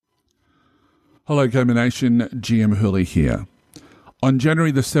Hello, Gamer Nation. GM Hurley here. On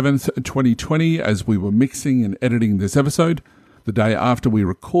January the 7th, 2020, as we were mixing and editing this episode, the day after we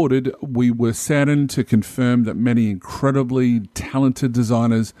recorded, we were saddened to confirm that many incredibly talented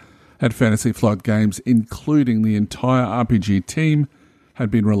designers at Fantasy Flight Games, including the entire RPG team, had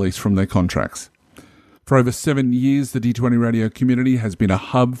been released from their contracts. For over 7 years, the D20 Radio community has been a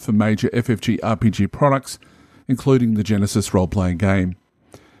hub for major FFG RPG products, including the Genesis role-playing game.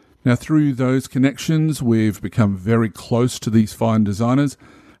 Now, through those connections, we've become very close to these fine designers,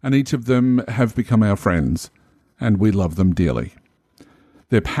 and each of them have become our friends, and we love them dearly.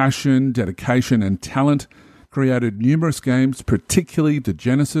 Their passion, dedication, and talent created numerous games, particularly the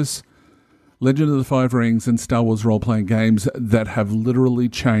Genesis, Legend of the Five Rings, and Star Wars role-playing games that have literally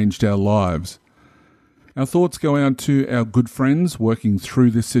changed our lives. Our thoughts go out to our good friends working through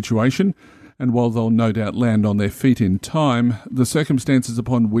this situation, and while they'll no doubt land on their feet in time, the circumstances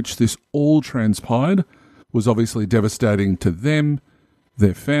upon which this all transpired was obviously devastating to them,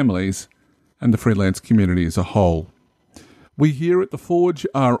 their families, and the freelance community as a whole. We here at The Forge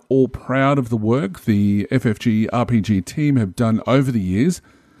are all proud of the work the FFG RPG team have done over the years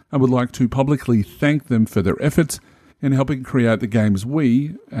and would like to publicly thank them for their efforts in helping create the games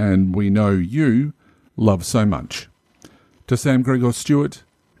we, and we know you, love so much. To Sam Gregor-Stewart,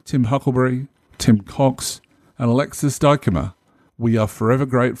 Tim Huckleberry, Tim Cox, and Alexis Dykema, we are forever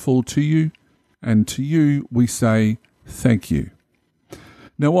grateful to you, and to you we say thank you.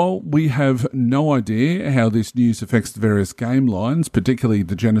 Now, while we have no idea how this news affects the various game lines, particularly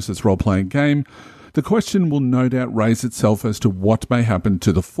the Genesis role-playing game, the question will no doubt raise itself as to what may happen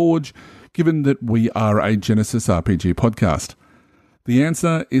to The Forge, given that we are a Genesis RPG podcast. The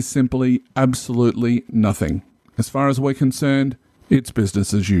answer is simply absolutely nothing. As far as we're concerned, it's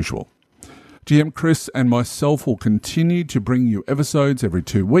business as usual. GM Chris and myself will continue to bring you episodes every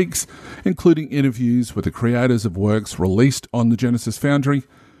 2 weeks, including interviews with the creators of works released on the Genesis Foundry,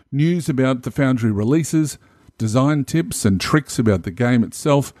 news about the Foundry releases, design tips and tricks about the game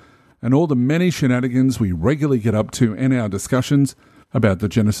itself, and all the many shenanigans we regularly get up to in our discussions about the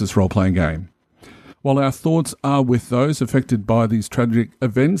Genesis role-playing game. While our thoughts are with those affected by these tragic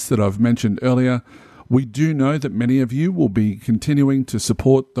events that I've mentioned earlier, we do know that many of you will be continuing to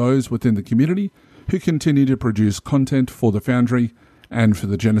support those within the community who continue to produce content for the Foundry and for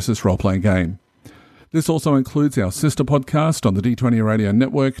the Genesis role-playing game. This also includes our sister podcast on the D20 Radio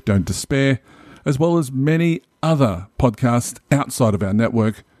Network, Don't Despair, as well as many other podcasts outside of our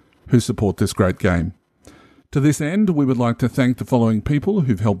network who support this great game. To this end, we would like to thank the following people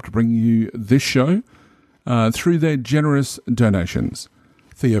who've helped bring you this show through their generous donations: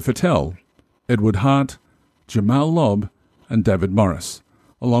 Theo Fattel, Edward Hart, Jamal Lobb, and David Morris,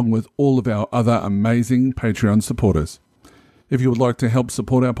 along with all of our other amazing Patreon supporters. If you would like to help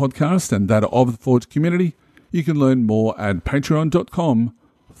support our podcast and that of the Forge community, you can learn more at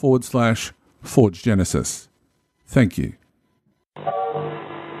patreon.com/ForgeGenesis. Thank you.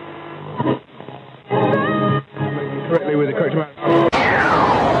 Correctly with the correct amount.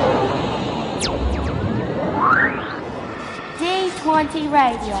 D20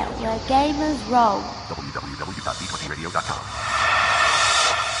 Radio, where gamers roll. www.d20radio.com.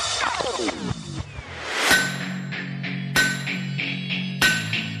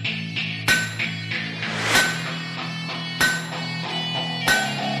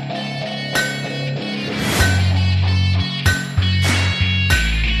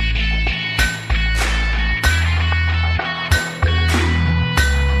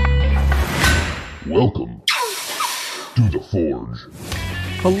 Welcome to The Forge.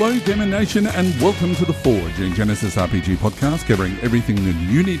 Hello, Gamer Nation, and welcome to The Forge, a Genesis RPG podcast covering everything that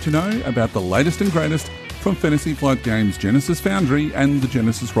you need to know about the latest and greatest from Fantasy Flight Games, Genesis Foundry, and the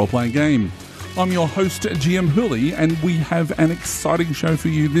Genesis role-playing game. I'm your host, GM Hurley, and we have an exciting show for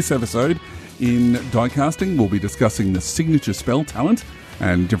you this episode. In diecasting, we'll be discussing the signature spell talent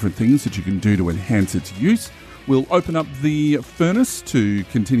and different things that you can do to enhance its use. We'll open up the furnace to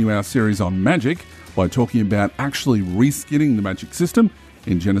continue our series on magic by talking about actually reskinning the magic system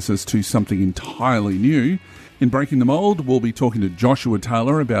in Genesis to something entirely new. In Breaking the Mold, we'll be talking to Joshua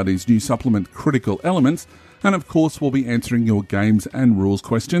Taylor about his new supplement Critical Elements, and of course we'll be answering your games and rules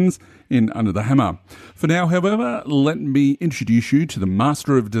questions in Under the Hammer. For now, however, let me introduce you to the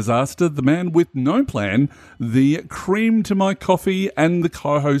master of disaster, the man with no plan, the cream to my coffee, and the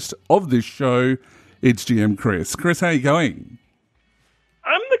co-host of this show. It's GM Chris. Chris, how are you going?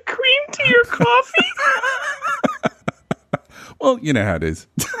 I'm the cream to your coffee? Well, you know how it is.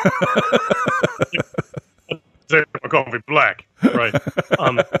 My coffee black, right?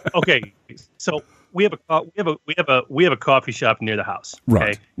 Okay, so we have a coffee shop near the house. Okay?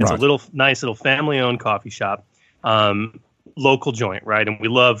 Right, It's right. a nice little family-owned coffee shop, local joint, right? And we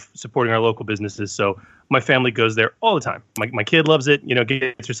love supporting our local businesses. So my family goes there all the time. My kid loves it.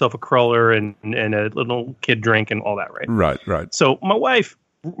 Gets herself a cruller and a little kid drink and all that, right? Right. So my wife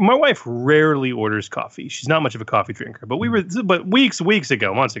rarely orders coffee. She's not much of a coffee drinker. But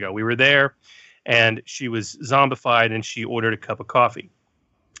months ago, we were there, and she was zombified, and she ordered a cup of coffee.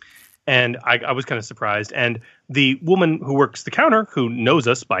 And I was kind of surprised. And the woman who works the counter, who knows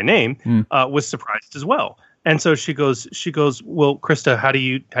us by name, was surprised as well. And so she goes, well, Krista, how do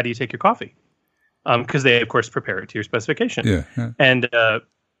you take your coffee? Because they, of course, prepare it to your specification. Yeah. And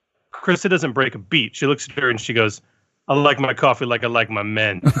Krista doesn't break a beat. She looks at her and she goes, I like my coffee like I like my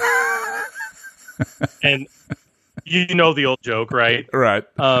men. And you know the old joke, right? Right.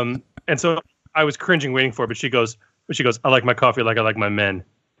 And so I was cringing waiting for it, but she goes, I like my coffee like I like my men.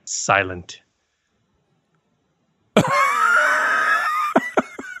 Silent. How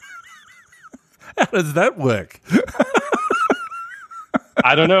does that work?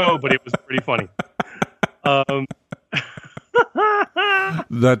 I don't know, but it was pretty funny.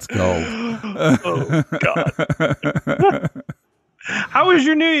 That's gold. Oh, God. How was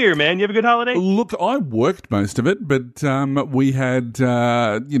your New Year, man? You have a good holiday? Look, I worked most of it, but we had,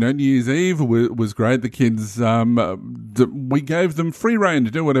 New Year's Eve was great. The kids, we gave them free rein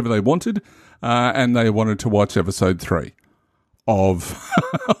to do whatever they wanted, and they wanted to watch episode 3 of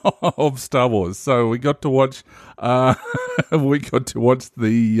of Star Wars. So we got to watch the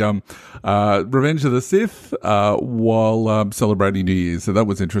Revenge of the Sith while celebrating New Year's. So that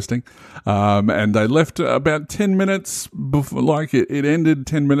was interesting. And they left about 10 minutes before, it ended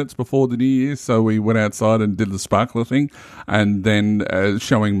 10 minutes before the New Year. So we went outside and did the sparkler thing, and then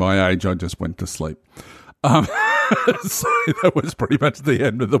showing my age, I just went to sleep. So that was pretty much the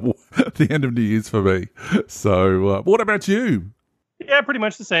end of the end of New Year's for me. So, what about you? Yeah, pretty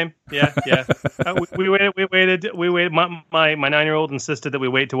much the same. Yeah. We waited. My 9-year-old insisted that we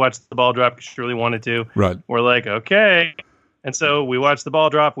wait to watch the ball drop because she really wanted to. Right. We're like, okay. And so we watched the ball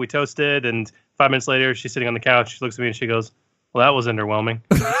drop. We toasted, and 5 minutes later, she's sitting on the couch. She looks at me and she goes, "Well, that was underwhelming."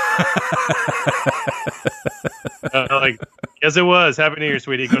 Yes, it was. Happy New Year,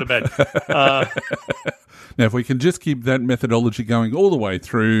 sweetie. Go to bed. Now, if we can just keep that methodology going all the way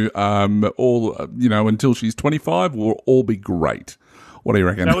through, until she's 25, we'll all be great. What do you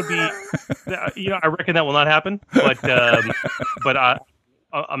reckon? That would be, I reckon that will not happen, but a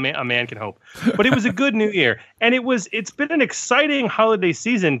man can hope. But it was a good New Year, and it's been an exciting holiday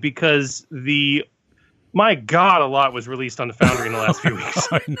season because my God, a lot was released on the Foundry in the last few weeks.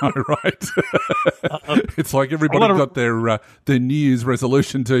 I know, right? It's like everybody got their New Year's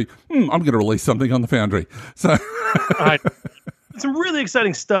resolution to, I'm going to release something on the Foundry. So some really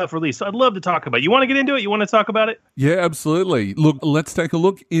exciting stuff released. So I'd love to talk about it. You want to get into it? You want to talk about it? Yeah, absolutely. Look, let's take a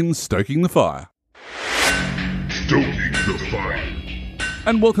look in Stoking the Fire. Stoking the Fire.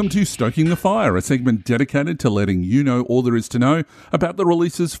 And welcome to Stoking the Fire, a segment dedicated to letting you know all there is to know about the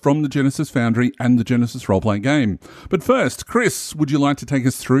releases from the Genesis Foundry and the Genesis role-playing game. But first, Chris, would you like to take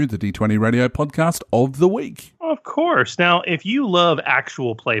us through the D20 Radio podcast of the week? Of course. Now, if you love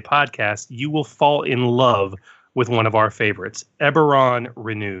actual play podcasts, you will fall in love with one of our favorites, Eberron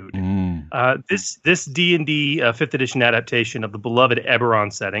Renewed. This D&D 5th edition adaptation of the beloved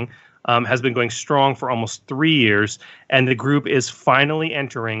Eberron setting has been going strong for almost 3 years, and the group is finally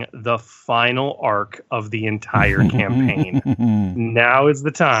entering the final arc of the entire campaign. Now is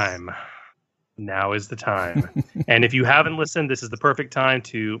the time. And if you haven't listened, this is the perfect time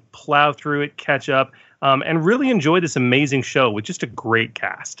to plow through it, catch up, and really enjoy this amazing show with just a great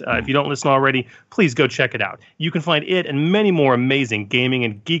cast. If you don't listen already, please go check it out. You can find it and many more amazing gaming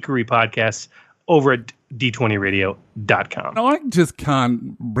and geekery podcasts over at d20radio.com. I just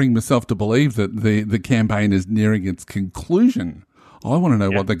can't bring myself to believe that the campaign is nearing its conclusion. I want to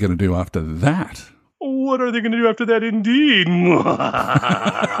know what they're going to do after that. What are they going to do after that, indeed?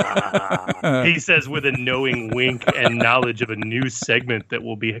 He says with a knowing wink and knowledge of a new segment that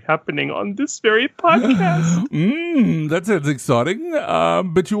will be happening on this very podcast. That sounds exciting.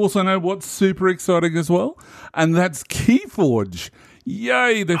 But you also know what's super exciting as well, and that's Keyforge.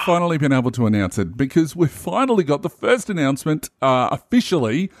 Yay, they've finally been able to announce it because we've finally got the first announcement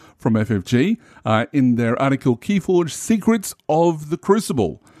officially from FFG in their article Keyforge Secrets of the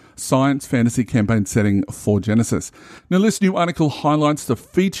Crucible, science fantasy campaign setting for Genesis. Now, this new article highlights the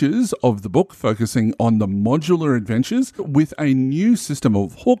features of the book, focusing on the modular adventures with a new system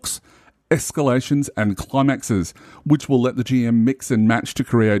of hooks, escalations, and climaxes, which will let the GM mix and match to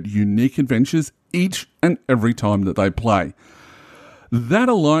create unique adventures each and every time that they play. That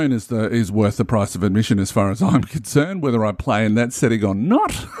alone is worth the price of admission as far as I'm concerned, whether I play in that setting or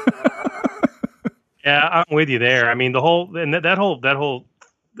not. Yeah, I'm with you there. I mean, that whole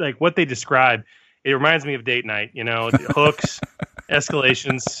like what they describe, it reminds me of date night. You know, hooks,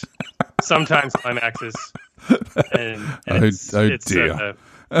 escalations, sometimes climaxes, and it's dear.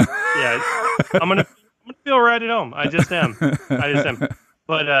 Yeah, I'm gonna feel right at home. I just am.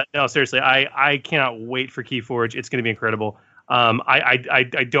 But no, seriously, I cannot wait for Keyforge. It's gonna be incredible. I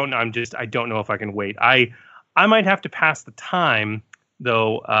don't know. I don't know if I can wait. I might have to pass the time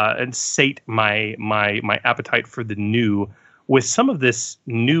though, and sate my appetite for the new with some of this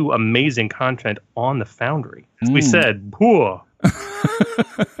new amazing content on the Foundry. As we said, whoa.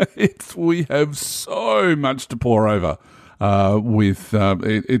 We have so much to pour over.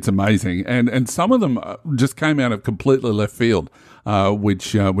 It's amazing, and some of them just came out of completely left field,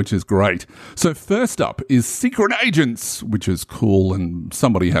 which is great. So first up is Secret Agents, which is cool, and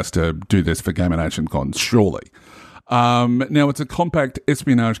somebody has to do this for Game & Action Cons, surely. Now it's a compact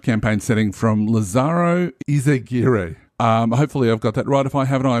espionage campaign setting from Lazaro Izagirre. Hopefully I've got that right. If I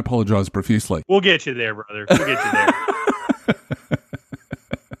haven't, I apologize profusely. We'll get you there, brother. We'll get you there.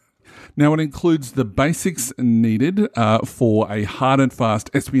 Now, it includes the basics needed for a hard and fast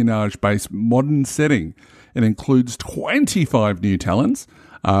espionage-based modern setting. It includes 25 new talents,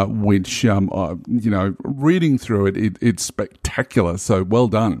 which, reading through it, it's spectacular. So well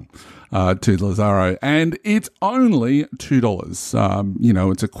done to Lazaro. And it's only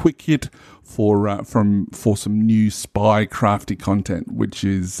 $2. It's a quick hit for some new spy crafty content, which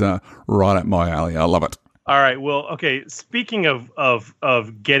is right up my alley. I love it. All right. Well, okay. Speaking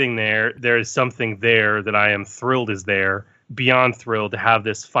of getting there, there is something there that I am beyond thrilled to have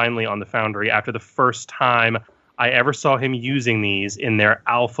this finally on the Foundry after the first time I ever saw him using these in their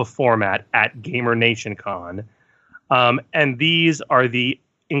alpha format at Gamer Nation Con. And these are the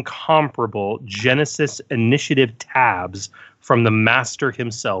incomparable Genesis Initiative tabs from the master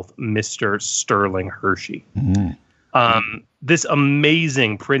himself, Mr. Sterling Hershey. Mm-hmm. This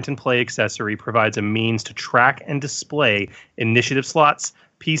amazing print and play accessory provides a means to track and display initiative slots,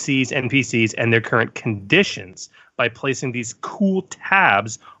 PCs, NPCs, and their current conditions by placing these cool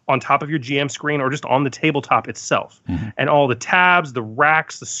tabs on top of your GM screen or just on the tabletop itself. Mm-hmm. And all the tabs, the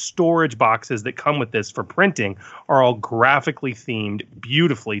racks, the storage boxes that come with this for printing are all graphically themed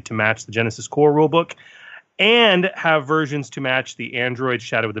beautifully to match the Genesis Core rulebook, and have versions to match the Android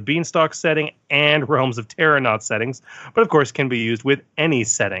Shadow of the Beanstalk setting and Realms of Terranaut settings, but of course can be used with any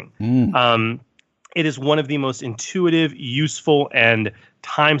setting. It is one of the most intuitive, useful, and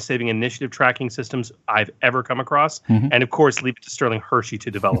time-saving initiative tracking systems I've ever come across. Mm-hmm. And of course, leave it to Sterling Hershey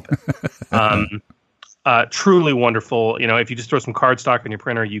to develop it. Truly wonderful. You know, if you just throw some cardstock on your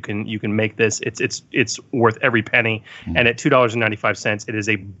printer, you can make this. It's worth every penny. Mm-hmm. And at $2.95, it is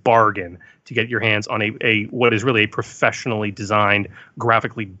a bargain to get your hands on a what is really a professionally designed,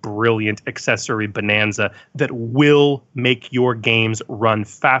 graphically brilliant accessory bonanza that will make your games run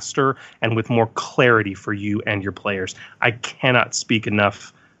faster and with more clarity for you and your players. I cannot speak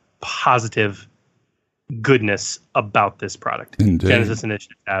enough positive goodness about this product. Indeed. Genesis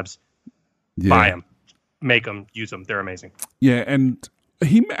Initiative tabs. Yeah. Buy them. Make them, use them. They're amazing. Yeah, and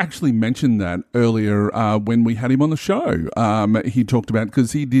he actually mentioned that earlier when we had him on the show. He talked about,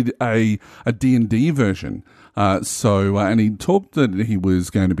 because he did a D&D version. And he talked that he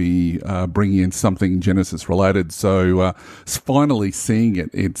was going to be bringing in something Genesis related. So finally seeing it,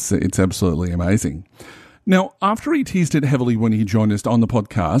 it's absolutely amazing. Now, after he teased it heavily when he joined us on the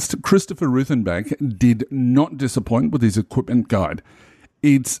podcast, Christopher Ruthenbach did not disappoint with his equipment guide.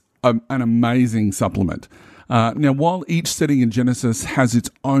 It's an amazing supplement. Now, while each setting in Genesis has its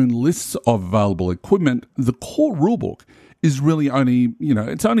own lists of available equipment, the core rulebook is really only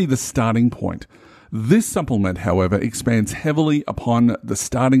the starting point. This supplement, however, expands heavily upon the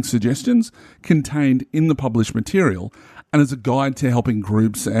starting suggestions contained in the published material and is a guide to helping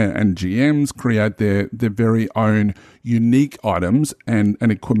groups and GMs create their very own unique items and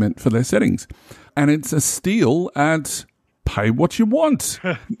equipment for their settings. And it's a steal at pay what you want.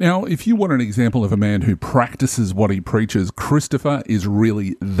 Now, if you want an example of a man who practices what he preaches, Christopher is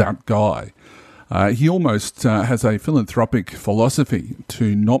really that guy. He almost has a philanthropic philosophy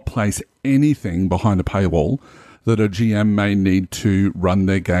to not place anything behind a paywall that a GM may need to run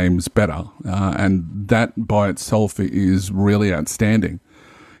their games better. And that by itself is really outstanding.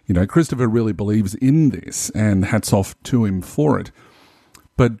 You know, Christopher really believes in this, and hats off to him for it.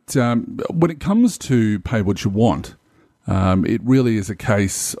 But when it comes to pay what you want, it really is a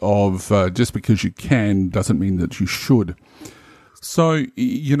case of just because you can doesn't mean that you should. So,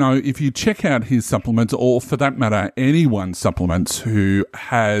 if you check out his supplements, or for that matter, anyone's supplements who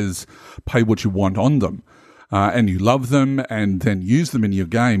has Pay What You Want on them, and you love them and then use them in your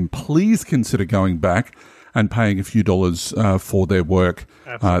game, please consider going back and paying a few dollars for their work.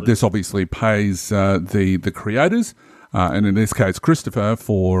 This obviously pays the creators, and in this case, Christopher,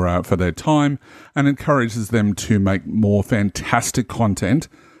 for their time, and encourages them to make more fantastic content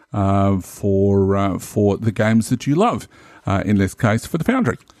for the games that you love. In this case, for the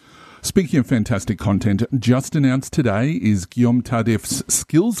Foundry. Speaking of fantastic content, just announced today is Guillaume Tardif's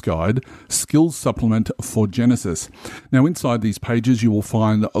Skills Guide, Skills Supplement for Genesis. Now, inside these pages, you will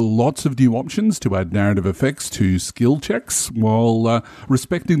find lots of new options to add narrative effects to skill checks while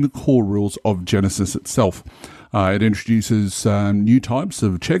respecting the core rules of Genesis itself. It introduces new types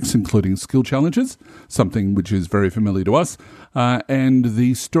of checks, including skill challenges, something which is very familiar to us, and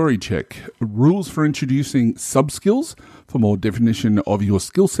the story check, rules for introducing sub-skills for more definition of your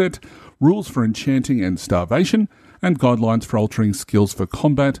skill set, rules for enchanting and starvation, and guidelines for altering skills for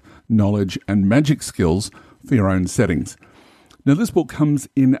combat, knowledge, and magic skills for your own settings. Now, this book comes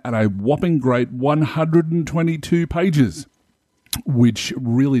in at a whopping great 122 pages, which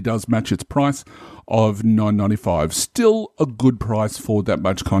really does match its price of $9.95. Still a good price for that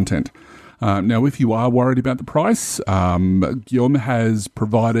much content. Now, if you are worried about the price, Guillaume has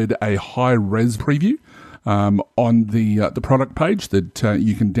provided a high-res preview on the product page that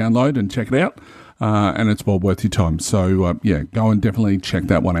you can download and check it out, and it's well worth your time. So, go and definitely check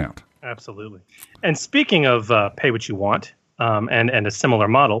that one out. Absolutely. And speaking of Pay What You Want and a similar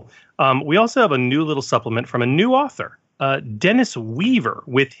model, we also have a new little supplement from a new author, Dennis Weaver,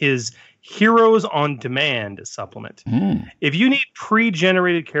 with his Heroes on Demand supplement. If you need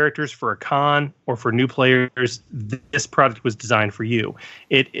pre-generated characters for a con or for new players, this product was designed for you.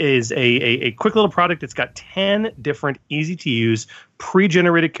 It is a quick little product. It's got 10 different easy-to-use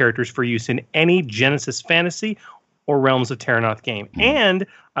pre-generated characters for use in any Genesis Fantasy or Realms of Terranoth game. And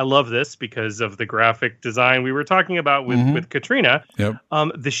I love this because of the graphic design we were talking about with Katrina. Yep.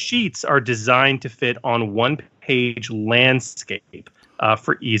 The sheets are designed to fit on one-page landscape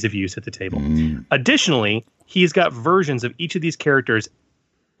for ease of use at the table. Additionally, he's got versions of each of these characters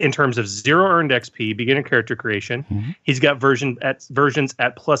in terms of 0 earned XP, beginner character creation. He's got versions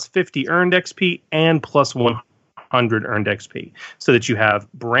at plus 50 earned XP and plus 100 earned XP, so that you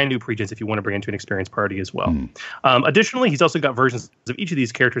have brand new pre-gens if you want to bring into an experienced party as well. Additionally, he's also got versions of each of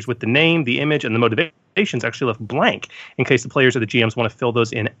these characters with the name, the image, and the motivations actually left blank in case the players or the GMs want to fill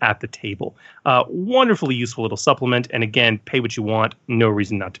those in at the table. Wonderfully useful little supplement, and again, pay what you want. No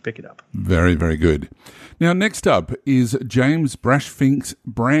reason not to pick it up. Very, very good. Now, next up is James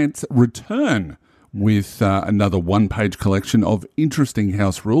Brandt's return with another one-page collection of interesting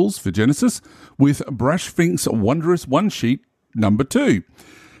house rules for Genesis with Brashfink's Wondrous One-Sheet number 2.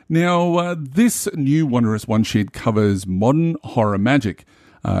 Now, this new Wondrous One-Sheet covers modern horror magic.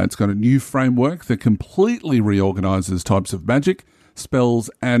 It's got a new framework that completely reorganizes types of magic, spells,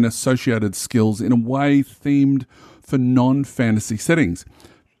 and associated skills in a way themed for non-fantasy settings.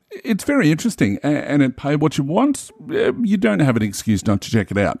 It's very interesting, and at Pay What You Want, you don't have an excuse not to check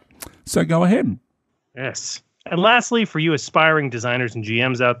it out. So go ahead. Yes. And lastly, for you aspiring designers and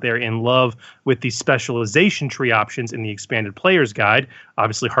GMs out there in love with the specialization tree options in the expanded player's guide,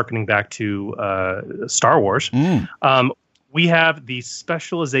 obviously hearkening back to Star Wars, we have the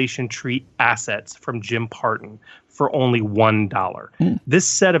specialization tree assets from Jim Parton for only $1. This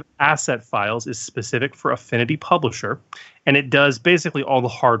set of asset files is specific for Affinity Publisher, and it does basically all the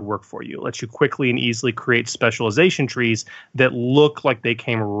hard work for you. It lets you quickly and easily create specialization trees that look like they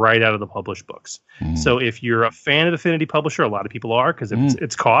came right out of the published books. So if you're a fan of Affinity Publisher, a lot of people are because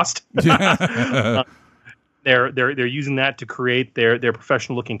it's cost. They're using that to create their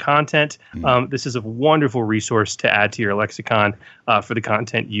professional looking content. This is a wonderful resource to add to your lexicon for the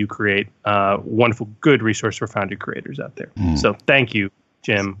content you create. Wonderful, good resource for Foundry creators out there. So thank you,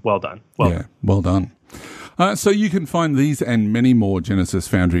 Jim. Well done. Well done. So you can find these and many more Genesis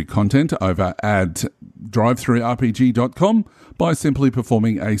Foundry content over at drivethrurpg.com by simply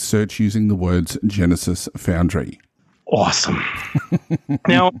performing a search using the words Genesis Foundry. Awesome.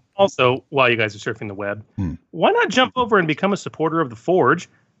 Now, also, while you guys are surfing the web, why not jump over and become a supporter of The Forge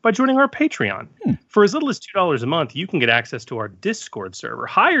by joining our Patreon? For as little as $2 a month, you can get access to our Discord server.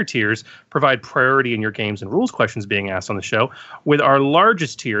 Higher tiers provide priority in your games and rules questions being asked on the show, with our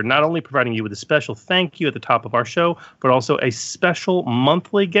largest tier not only providing you with a special thank you at the top of our show, but also a special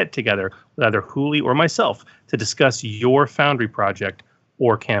monthly get-together with either Hooli or myself to discuss your Foundry project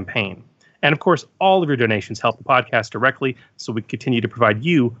or campaign. And, of course, all of your donations help the podcast directly, so we continue to provide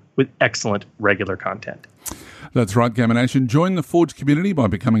you with excellent regular content. That's right, Gamer Nation. Join the Forge community by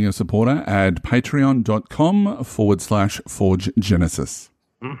becoming a supporter at patreon.com/ForgeGenesis.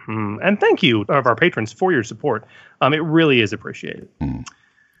 Mm-hmm. And thank you of our patrons for your support. It really is appreciated.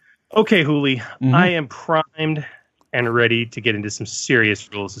 Okay, Hooli, I am primed and ready to get into some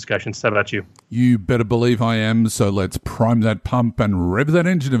serious rules discussions. How about you? You better believe I am, so let's prime that pump and rev that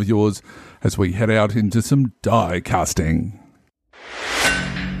engine of yours as we head out into some die casting.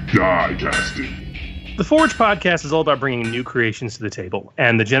 Die casting. The Forge podcast is all about bringing new creations to the table,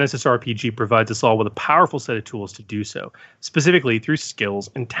 and the Genesis RPG provides us all with a powerful set of tools to do so, specifically through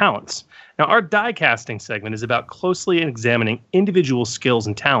skills and talents. Now, our die casting segment is about closely examining individual skills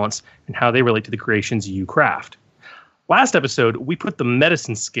and talents and how they relate to the creations you craft. Last episode, we put the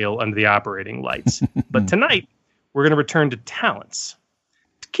medicine skill under the operating lights, but tonight, we're going to return to talents.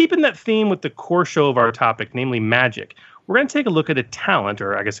 Keeping that theme with the core show of our topic, namely magic, we're going to take a look at a talent,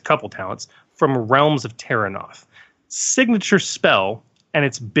 or I guess a couple talents, from Realms of Terranoth. Signature Spell and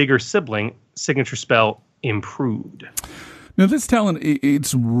its bigger sibling, Signature Spell Improved. Now, this talent,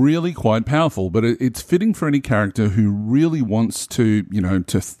 it's really quite powerful, but it's fitting for any character who really wants to,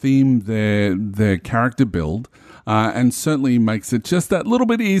 to theme their character build, and certainly makes it just that little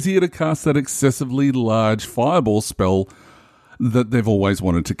bit easier to cast that excessively large fireball spell that they've always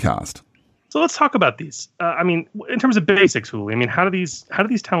wanted to cast. So let's talk about these. In terms of basics, Hooli, how do these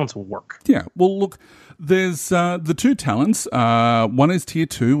talents work? Yeah, well, look, there's the two talents. One is tier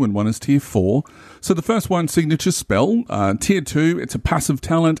 2 and one is tier 4. So the first one, Signature Spell, tier 2, it's a passive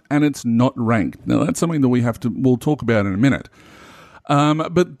talent and it's not ranked. Now, that's something that we'll talk about in a minute.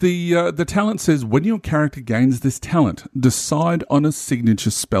 But the talent says, when your character gains this talent, decide on a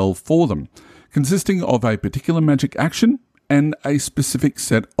signature spell for them, consisting of a particular magic action and a specific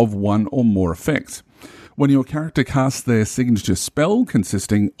set of one or more effects. When your character casts their signature spell,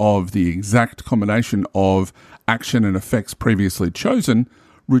 consisting of the exact combination of action and effects previously chosen,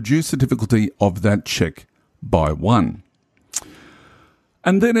 reduce the difficulty of that check by 1.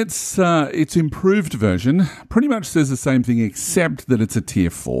 And then its improved version pretty much says the same thing, except that it's a tier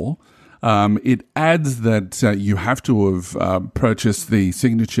 4. It adds that you have to have purchased the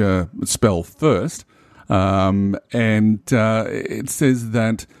signature spell first. It says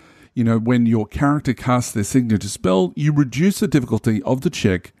that, when your character casts their signature spell, you reduce the difficulty of the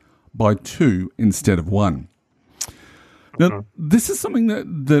check by 2 instead of 1. Now, this is something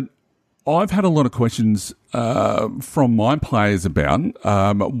that I've had a lot of questions from my players about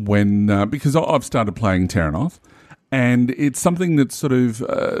because I've started playing Terranoth, and it's something that's sort of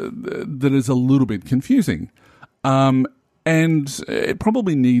that is a little bit confusing. And it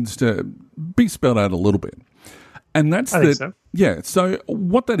probably needs to be spelled out a little bit. And that's I think so. Yeah, so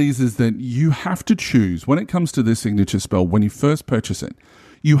what that is that you have to choose, when it comes to this signature spell, when you first purchase it,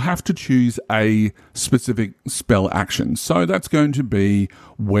 you have to choose a specific spell action. So that's going to be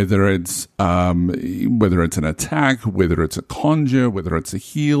whether it's an attack, whether it's a conjure, whether it's a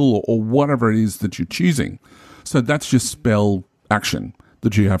heal, or whatever it is that you're choosing. So that's your spell action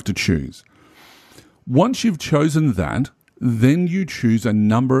that you have to choose. Once you've chosen that, then you choose a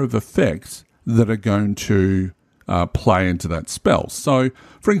number of effects that are going to play into that spell. So,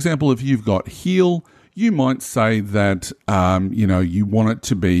 for example, if you've got heal, you might say that, you want it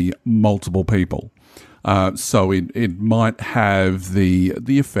to be multiple people. So it might have the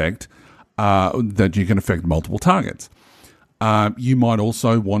effect that you can affect multiple targets. You might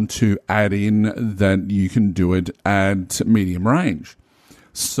also want to add in that you can do it at medium range.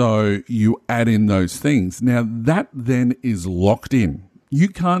 So you add in those things. Now, that then is locked in. You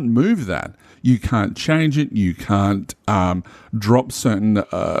can't move that. You can't change it. You can't drop certain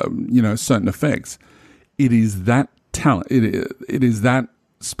effects. It is that talent. It is that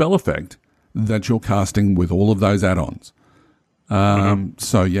spell effect that you're casting with all of those add-ons.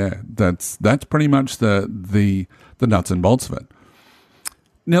 So yeah, that's pretty much the nuts and bolts of it.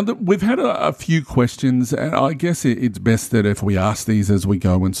 Now, we've had a few questions, and I guess it's best that if we ask these as we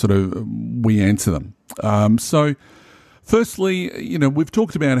go and sort of we answer them. So, firstly, we've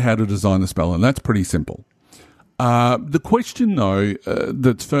talked about how to design the spell, and that's pretty simple. The question, though,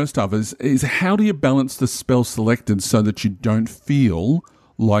 that's first up is how do you balance the spell selected so that you don't feel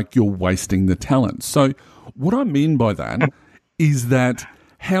like you're wasting the talent? So, what I mean by that is that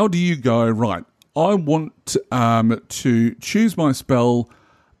how do you go, right, I want to choose my spell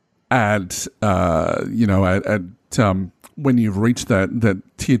at when you've reached that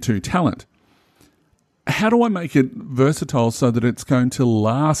tier 2 talent. How do I make it versatile so that it's going to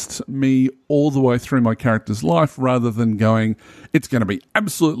last me all the way through my character's life, rather than going, it's going to be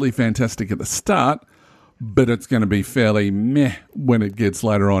absolutely fantastic at the start, but it's going to be fairly meh when it gets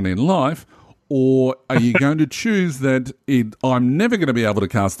later on in life? Or are you going to choose that I'm never going to be able to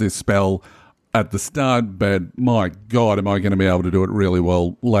cast this spell at the start, but my God, am I going to be able to do it really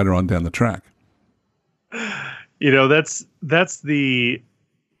well later on down the track? This is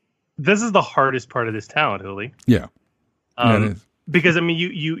the hardest part of this talent, Uli. Yeah. It is. Because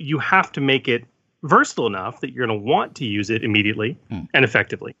you have to make it versatile enough that you're going to want to use it immediately and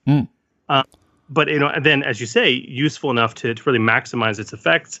effectively. But then, as you say, useful enough to really maximize its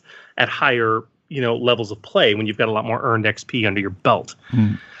effects at higher levels of play when you've got a lot more earned XP under your belt.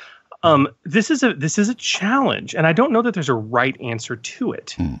 This is a challenge, and I don't know that there's a right answer to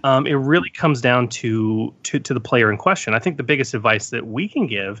it. It really comes down to the player in question. I think the biggest advice that we can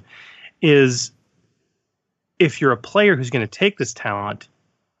give is, if you're a player who's going to take this talent,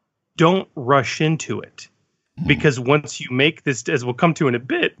 don't rush into it. Because once you make this, as we'll come to in a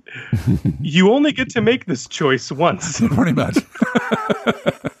bit, you only get to make this choice once. Pretty much.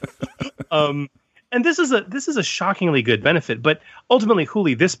 And this is a shockingly good benefit. But ultimately,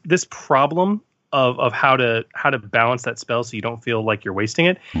 Huli, this problem of how to balance that spell so you don't feel like you're wasting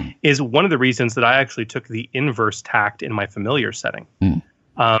it is one of the reasons that I actually took the inverse tact in my familiar setting.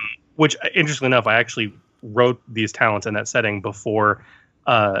 Which, interestingly enough, I actually wrote these talents in that setting before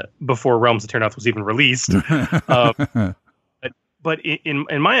Realms of Terrinoth was even released. But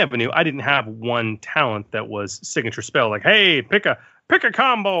in my avenue, I didn't have one talent that was signature spell. Like, hey, pick a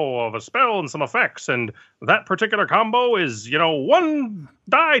combo of a spell and some effects, and that particular combo is one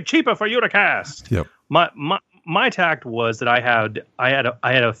die cheaper for you to cast. Yep. My tact was that I had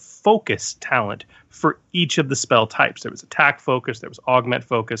a focus talent for each of the spell types. There was attack focus, there was augment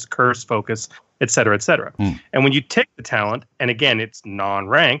focus, curse focus, et cetera, et cetera. And when you take the talent, and again, it's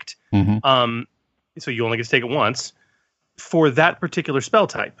non-ranked, so you only get to take it once, for that particular spell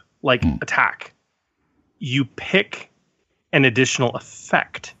type, like attack, you pick an additional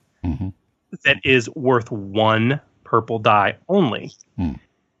effect that is worth one purple die only. And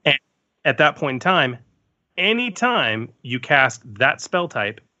at that point in time, anytime you cast that spell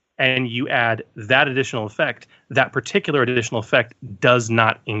type and you add that additional effect, that particular additional effect does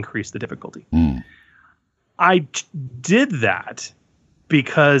not increase the difficulty. I did that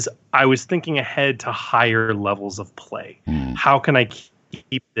because I was thinking ahead to higher levels of play. How can I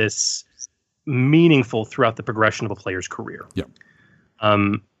keep this meaningful throughout the progression of a player's career? Yep.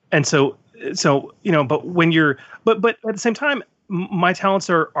 And so but when you're but at the same time, my talents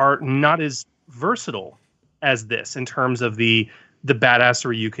are not as versatile as this in terms of the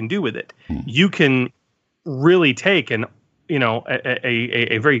badassery you can do with it. You can really take a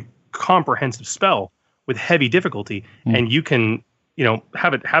very comprehensive spell with heavy difficulty, and you can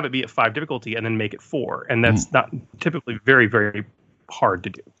have it be at 5 difficulty and then make it 4, and that's not typically very, very hard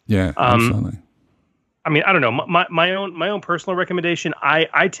to do. Yeah, absolutely. I mean, I don't know. My own personal recommendation,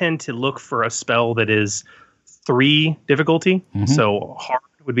 I tend to look for a spell that is 3 difficulty, so hard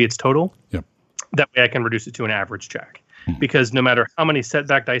would be its total. Yep. That way I can reduce it to an average check. Because no matter how many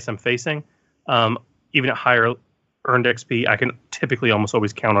setback dice I'm facing, even at higher earned XP, I can typically almost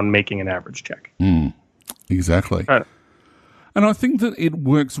always count on making an average check. Exactly. And I think that it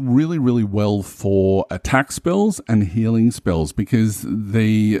works really, really well for attack spells and healing spells, because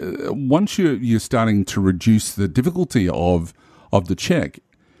once you're starting to reduce the difficulty of the check,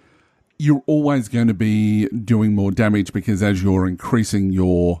 you're always going to be doing more damage, because as you're increasing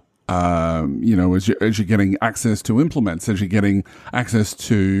your as you're getting access to implements, as you're getting access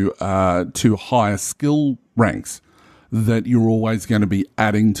to higher skill ranks, that you're always going to be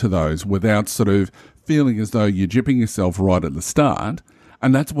adding to those without sort of feeling as though you're gypping yourself right at the start.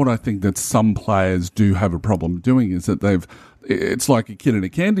 And that's what I think that some players do have a problem doing, is that it's like a kid in a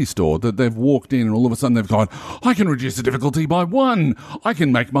candy store, that they've walked in and all of a sudden they've gone, I can reduce the difficulty by 1. I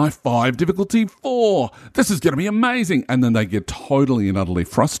can make my 5 difficulty 4. This is going to be amazing. And then they get totally and utterly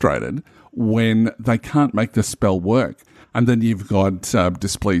frustrated when they can't make the spell work. And then you've got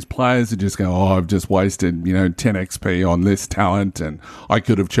displeased players who just go, I've just wasted, 10 XP on this talent and I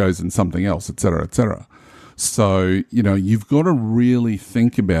could have chosen something else, et cetera, et cetera. So, you've got to really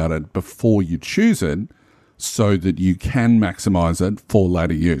think about it before you choose it, so that you can maximize it for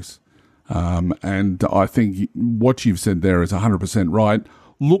later use. And I think what you've said there is 100% right.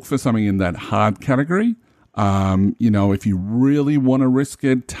 Look for something in that hard category. If you really want to risk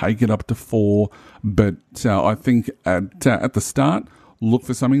it, take it up to 4. But I think at the start, look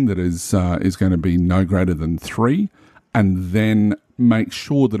for something that is going to be no greater than 3, and then make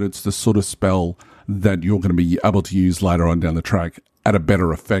sure that it's the sort of spell that you're going to be able to use later on down the track at a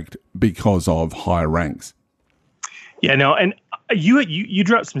better effect because of higher ranks. Yeah, no, and you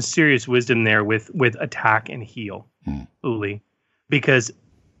dropped some serious wisdom there with attack and heal, Uli, because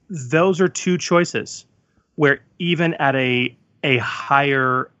those are two choices where even at a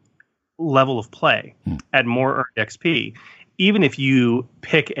higher level of play, at more earned XP, even if you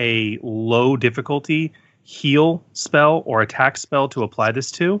pick a low difficulty heal spell or attack spell to apply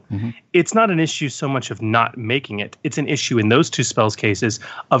this to, it's not an issue so much of not making it. It's an issue in those two spells cases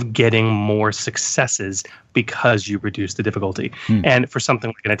of getting more successes because you reduce the difficulty. And for something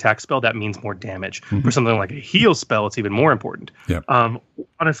like an attack spell, that means more damage. For something like a heal spell, it's even more important.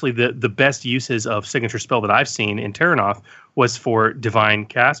 Honestly, the best uses of signature spell that I've seen in Terranoth was for divine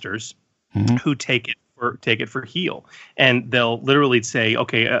casters who take it for heal, and they'll literally say,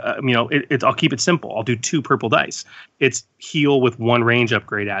 okay, I'll keep it simple. I'll do 2 purple dice. It's heal with 1 range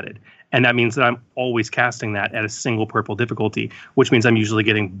upgrade added. And that means that I'm always casting that at a single purple difficulty, which means I'm usually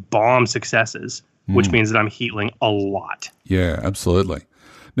getting bomb successes, which means that I'm healing a lot. Yeah, absolutely.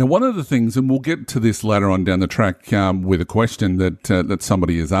 Now, one of the things, and we'll get to this later on down the track with a question that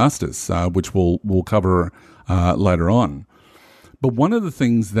somebody has asked us, which we'll cover later on. But one of the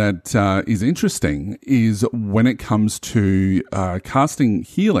things that is interesting is when it comes to casting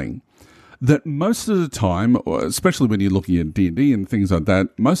healing, that most of the time, especially when you're looking at D&D and things like that,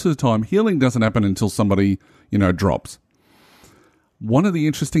 most of the time healing doesn't happen until somebody, drops. One of the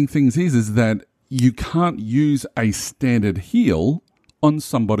interesting things is that you can't use a standard heal on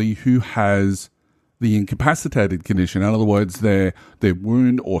somebody who has the incapacitated condition. In other words, their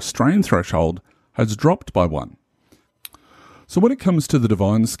wound or strain threshold has dropped by 1. So when it comes to the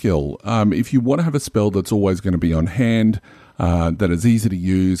divine skill, if you want to have a spell that's always going to be on hand, that is easy to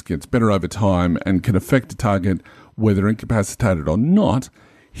use, gets better over time, and can affect a target whether incapacitated or not,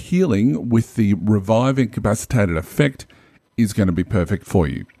 healing with the revive incapacitated effect is going to be perfect for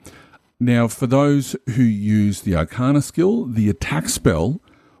you. Now, for those who use the Arcana skill, the attack spell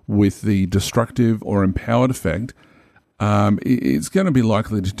with the destructive or empowered effect, it's going to be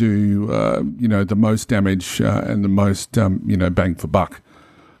likely to do, the most damage and the most, bang for buck,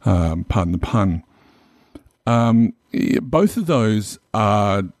 pardon the pun. Both of those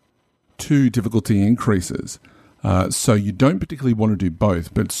are 2 difficulty increases, so you don't particularly want to do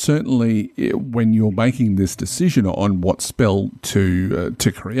both, but certainly when you're making this decision on what spell to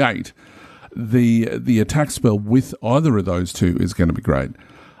create, the attack spell with either of those 2 is going to be great.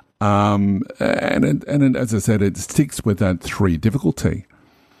 And as I said, it sticks with that 3 difficulty.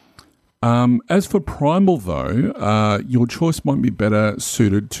 As for primal, though, your choice might be better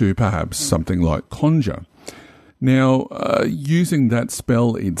suited to perhaps something like Conjure. Now, using that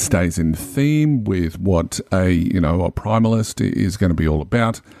spell, it stays in theme with what a primalist is going to be all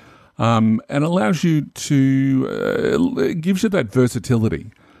about, and allows you to it gives you that versatility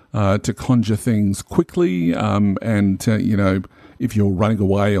to conjure things quickly, and if you're running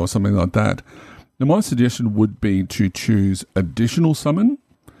away or something like that. Now, my suggestion would be to choose additional summon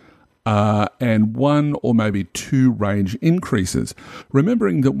and 1 or maybe 2 range increases,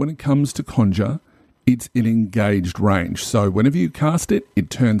 remembering that when it comes to conjure, it's in engaged range. So whenever you cast it, it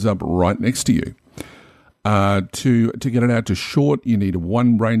turns up right next to you. To get it out to short, you need a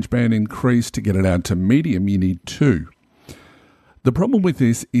 1 range band increase. To get it out to medium, you need 2. The problem with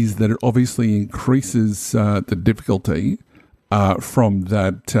this is that it obviously increases the difficulty from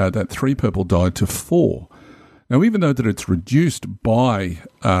that 3 purple die to 4. Now, even though that it's reduced by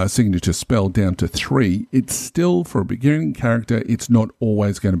signature spell down to 3, it's still, for a beginning character, it's not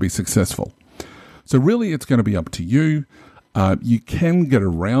always going to be successful. So really, it's going to be up to you. You can get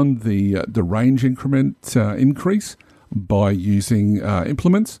around the range increment increase by using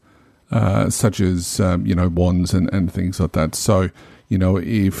implements, such as wands and things like that. So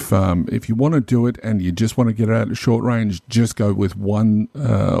if you want to do it and you just want to get it out at short range, just go with one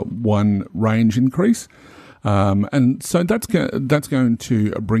range increase. And so that's going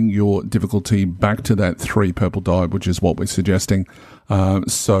to bring your difficulty back to that 3 purple die, which is what we're suggesting.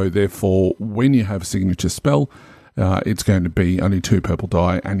 So therefore, when you have a signature spell, it's going to be only 2 purple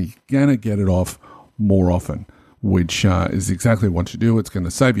die, and you're going to get it off more often, which is exactly what you do. It's going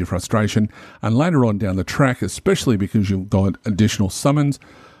to save you frustration. And later on down the track, especially because you've got additional summons,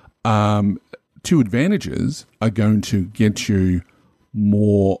 2 advantages are going to get you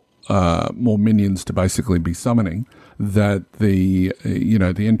more minions to basically be summoning that the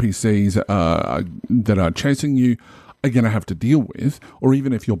NPCs that are chasing you are going to have to deal with, or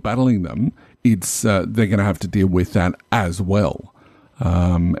even if you're battling them, they're going to have to deal with that as well.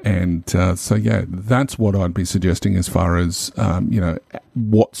 So that's what I'd be suggesting as far as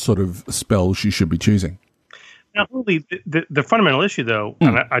what sort of spells you should be choosing. Now, really, the fundamental issue, though,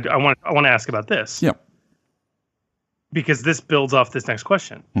 and I want to ask about this. Yeah. Because this builds off this next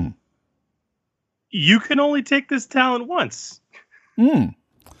question. You can only take this talent once.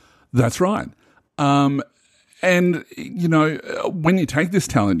 That's right. And, you know, when you take this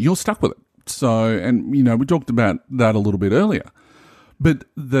talent, you're stuck with it. So, and, you know, we talked about that a little bit earlier. But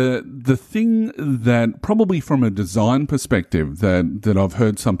the thing that probably from a design perspective that I've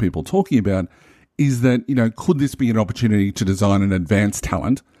heard some people talking about is that, you know, could this be an opportunity to design an advanced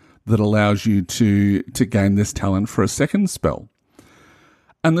talent that allows you to gain this talent for a second spell?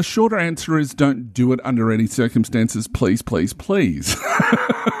 And the shorter answer is don't do it under any circumstances, please, please, please.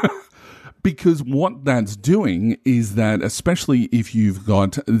 Because what that's doing is that, especially if you've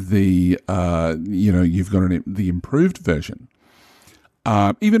got the improved version,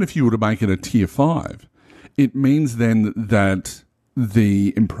 even if you were to make it a tier 5, it means then that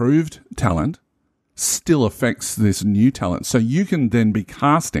the improved talent still affects this new talent. So you can then be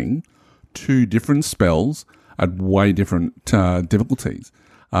casting 2 different spells at way different difficulties,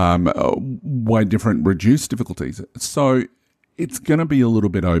 way different reduced difficulties. So it's going to be a little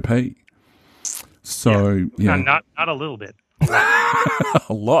bit OP. So yeah. Not a little bit. A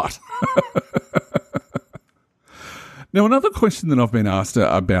lot. Now, another question that I've been asked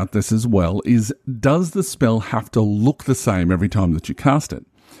about this as well is, does the spell have to look the same every time that you cast it?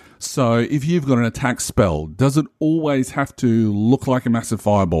 So if you've got an attack spell, does it always have to look like a massive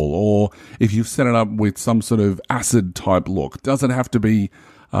fireball? Or if you've set it up with some sort of acid type look, does it have to be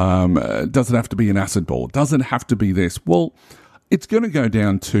an acid ball? Does it have to be this? Well, it's going to go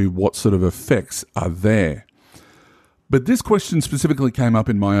down to what sort of effects are there. But this question specifically came up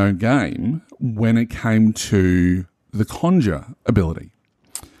in my own game when it came to the conjure ability.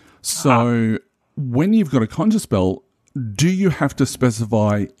 So when you've got a conjure spell, do you have to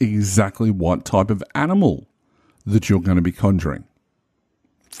specify exactly what type of animal that you're going to be conjuring?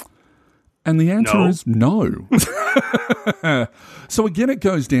 And the answer is no. So again, it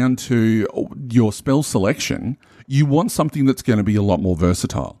goes down to your spell selection. You want something that's going to be a lot more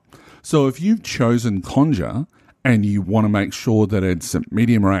versatile. So if you've chosen conjure and you want to make sure that it's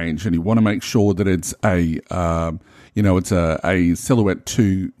medium range and you want to make sure that it's a silhouette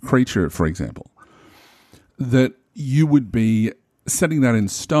 2 creature, for example, that you would be setting that in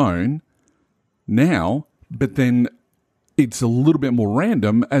stone now, but then it's a little bit more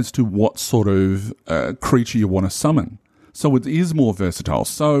random as to what sort of creature you want to summon. So it is more versatile.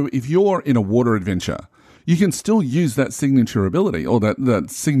 So if you're in a water adventure, you can still use that signature ability or that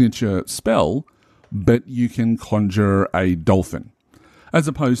signature spell, but you can conjure a dolphin, as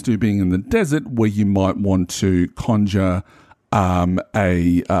opposed to being in the desert where you might want to conjure a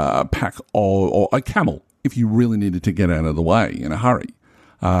pack or a camel if you really needed to get out of the way in a hurry.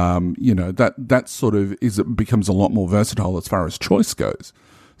 That sort of becomes a lot more versatile as far as choice goes.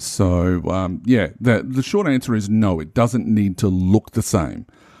 So, the short answer is no, it doesn't need to look the same,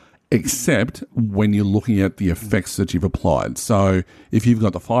 except when you're looking at the effects that you've applied. So if you've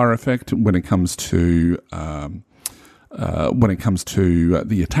got the fire effect when it comes to the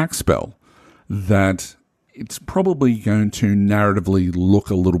attack spell, that it's probably going to narratively look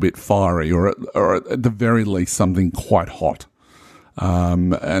a little bit fiery, or at the very least something quite hot.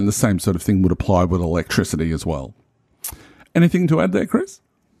 And the same sort of thing would apply with electricity as well. Anything to add there, Chris?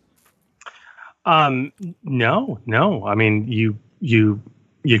 No. I mean,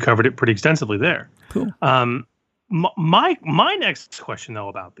 you covered it pretty extensively there. Cool. My next question though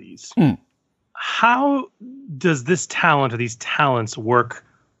about these, how does this talent or these talents work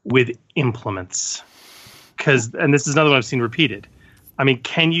with implements? And this is another one I've seen repeated. I mean,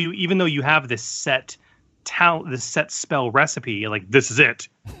 can you, even though you have this set talent, this set spell recipe, like this is it.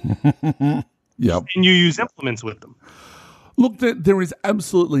 Yep. Can you use implements with them? Look, there is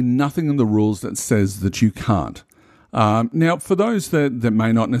absolutely nothing in the rules that says that you can't. Now, for those that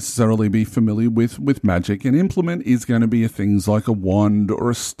may not necessarily be familiar with magic, an implement is going to be things like a wand or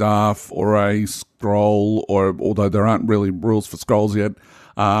a staff or a scroll, or although there aren't really rules for scrolls yet,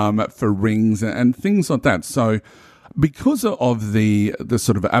 for rings and things like that. So because of the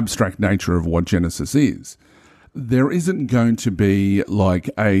sort of abstract nature of what Genesis is, there isn't going to be like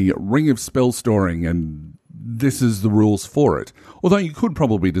a ring of spell storing and this is the rules for it. Although you could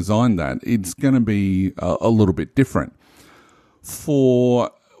probably design that, it's going to be a little bit different.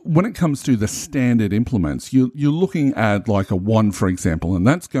 For when it comes to the standard implements, you're looking at like a wand, for example, and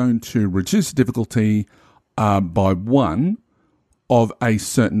that's going to reduce difficulty by 1 of a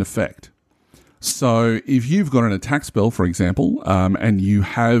certain effect. So if you've got an attack spell, for example, and you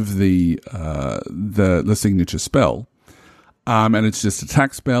have the signature spell, and it's just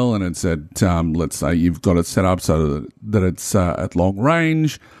attack spell, and it's at, let's say you've got it set up so that it's at long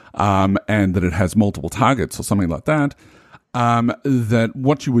range, and that it has multiple targets or something like that. that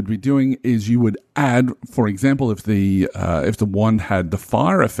what you would be doing is you would add, for example, if the wand had the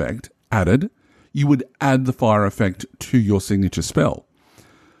fire effect added, you would add the fire effect to your signature spell.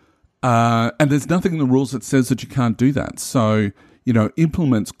 And there's nothing in the rules that says that you can't do that. So,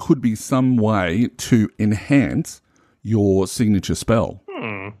 implements could be some way to enhance your signature spell,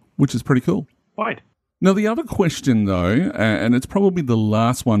 which is pretty cool. Right. Now, the other question, though, and it's probably the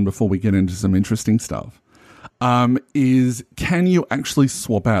last one before we get into some interesting stuff, is can you actually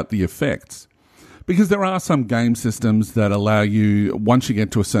swap out the effects? Because there are some game systems that allow you, once you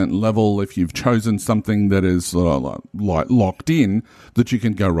get to a certain level, if you've chosen something that is like locked in, that you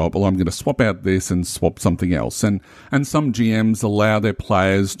can go, right, well, I'm going to swap out this and swap something else. And some GMs allow their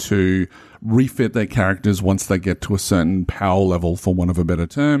players to refit their characters once they get to a certain power level, for want of a better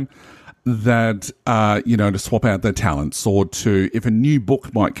term, that, to swap out their talents, or to, if a new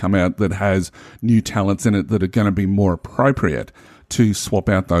book might come out that has new talents in it that are going to be more appropriate, to swap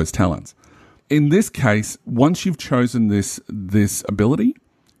out those talents. In this case, once you've chosen this ability,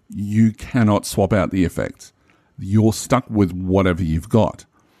 you cannot swap out the effects. You're stuck with whatever you've got.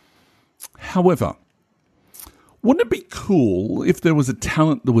 However, wouldn't it be cool if there was a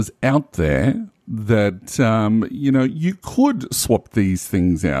talent that was out there that, you could swap these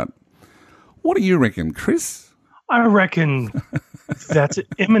things out? What do you reckon, Chris? I reckon that's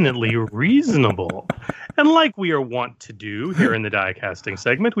eminently reasonable. And like we are wont to do here in the diecasting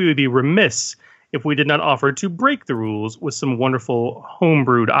segment, we would be remiss if we did not offer to break the rules with some wonderful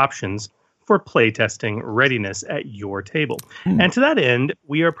homebrewed options for playtesting readiness at your table. And to that end,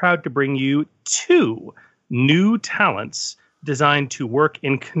 we are proud to bring you 2 new talents designed to work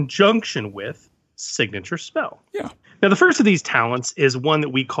in conjunction with signature spell. Yeah. Now, the first of these talents is one that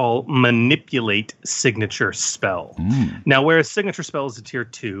we call Manipulate Signature Spell. Now, whereas Signature Spell is a Tier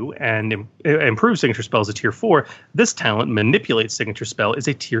 2 and Improved Signature Spell is a Tier 4, this talent, Manipulate Signature Spell, is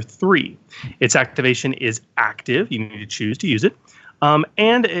a Tier 3. Its activation is active. You need to choose to use it.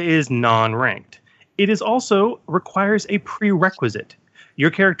 And it is non-ranked. It is also requires a prerequisite. Your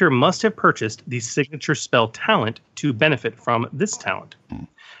character must have purchased the Signature Spell talent to benefit from this talent.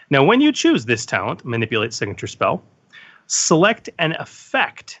 Now, when you choose this talent, Manipulate Signature Spell, select an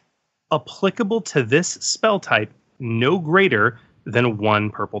effect applicable to this spell type no greater than 1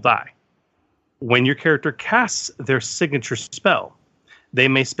 purple die. When your character casts their signature spell, they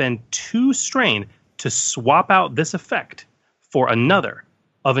may spend 2 strain to swap out this effect for another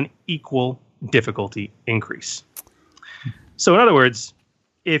of an equal difficulty increase. So in other words,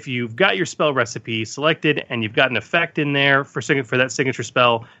 if you've got your spell recipe selected and you've got an effect in there for that signature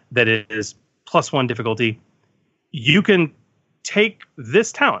spell that is +1 difficulty, you can take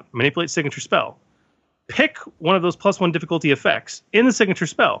this talent, Manipulate Signature Spell, pick one of those +1 difficulty effects in the signature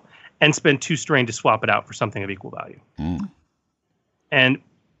spell, and spend 2 strain to swap it out for something of equal value. And,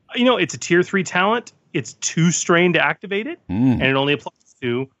 it's a Tier 3 talent. It's 2 strain to activate it, and it only applies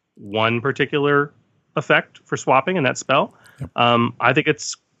to one particular effect for swapping in that spell. I think it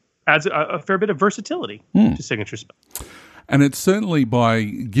adds a fair bit of versatility to signature spell. And it's certainly by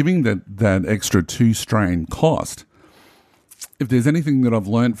giving that extra 2 strain cost. If there's anything that I've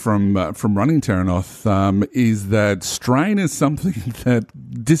learned from running Terranoth, is that strain is something that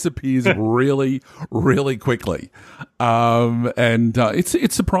disappears really, really quickly. And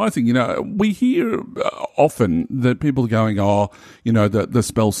it's surprising. We hear often that people are going, the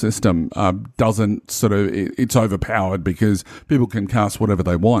spell system doesn't it's overpowered because people can cast whatever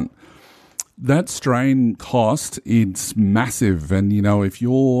they want. That strain cost, it's massive. And,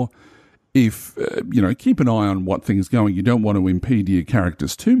 keep an eye on what things are going. You don't want to impede your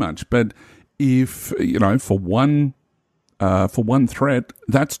characters too much. But if, for one threat,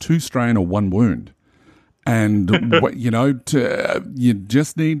 that's 2 strain or 1 wound. And, you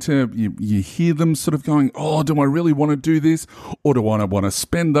just need to, you hear them sort of going, do I really want to do this? Or do I want to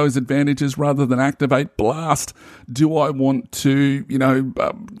spend those advantages rather than activate blast? Do I want to,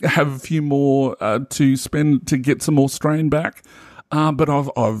 have a few more to spend to get some more strain back? But I've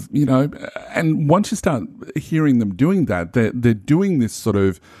and once you start hearing them doing that, they're doing this sort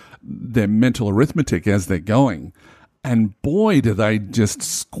of their mental arithmetic as they're going. And boy, do they just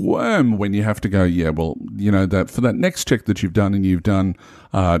squirm when you have to go, that for that next check that you've done and you've done,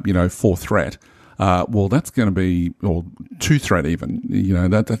 4 threat, that's going to be, or 2 threat even,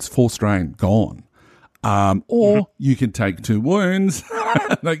 that's 4 strain gone. Or you can take 2 wounds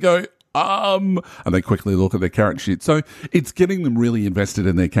and they go, and they quickly look at their character sheet. So it's getting them really invested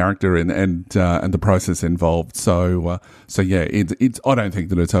in their character and the process involved. So it's I don't think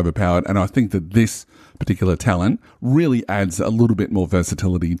that it's overpowered, and I think that this particular talent really adds a little bit more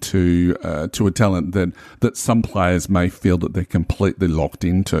versatility to a talent that some players may feel that they're completely locked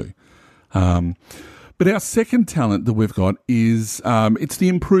into. But our second talent that we've got is it's the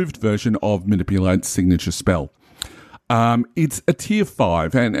improved version of Manipulate's signature spell. It's a tier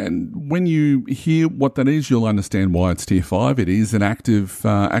 5, and when you hear what that is, you'll understand why it's tier 5. It is an active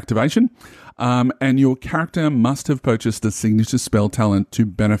activation, and your character must have purchased a signature spell talent to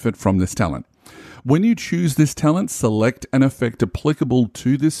benefit from this talent. When you choose this talent, select an effect applicable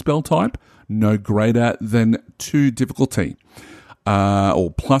to this spell type, no greater than 2 difficulty,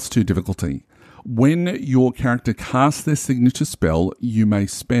 or plus 2 difficulty. When your character casts their signature spell, you may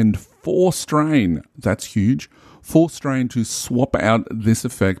spend 4 strain. That's huge. 4 strain to swap out this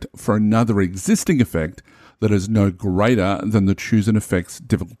effect for another existing effect that is no greater than the chosen effect's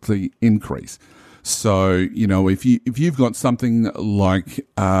difficulty increase. So, you know, if you've got something like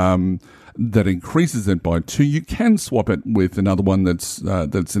that increases it by 2, you can swap it with another one that's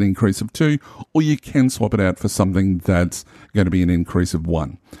an increase of 2, or you can swap it out for something that's going to be an increase of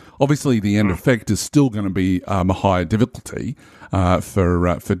 1. Obviously, the end effect is still going to be a higher difficulty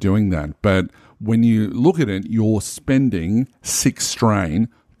for doing that. But when you look at it, you're spending 6 strain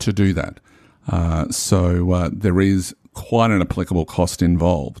to do that. So there is quite an applicable cost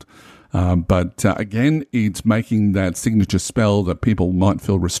involved. But again, it's making that signature spell that people might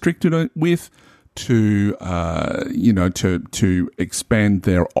feel restricted with to expand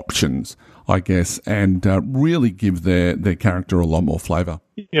their options, I guess, and really give their character a lot more flavor.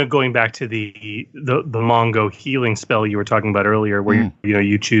 You know, going back to the Mongo healing spell you were talking about earlier, where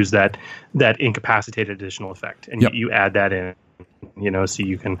you choose that incapacitated additional effect, and you add that in, so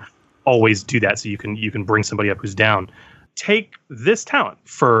you can always do that. So you can bring somebody up who's down. Take this talent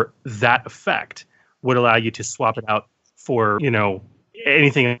for that effect would allow you to swap it out for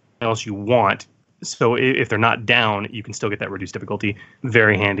anything else you want. So if they're not down, you can still get that reduced difficulty.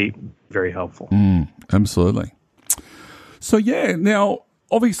 Very handy, very helpful. Absolutely. So now,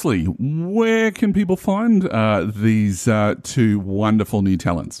 obviously, where can people find these 2 wonderful new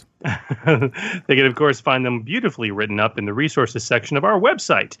talents? They can, of course, find them beautifully written up in the resources section of our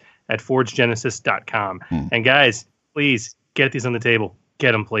website at forgegenesis.com. And guys, please get these on the table,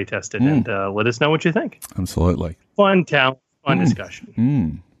 get them play tested, and let us know what you think. Absolutely. Fun talent, fun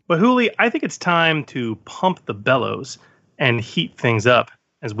discussion. But Hooli, I think it's time to pump the bellows and heat things up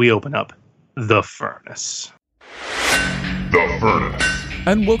as we open up the furnace. The Furnace.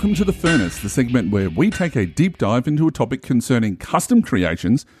 And welcome to The Furnace, the segment where we take a deep dive into a topic concerning custom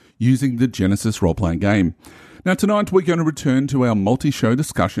creations using the Genesis role-playing game. Now, tonight we're going to return to our multi-show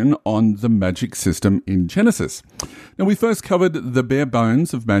discussion on the magic system in Genesis. Now, we first covered the bare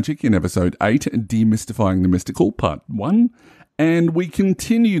bones of magic in Episode 8, De-mystifying the Mystical, Part 1, and we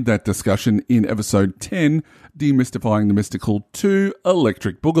continued that discussion in Episode 10, De-mystifying the Mystical 2,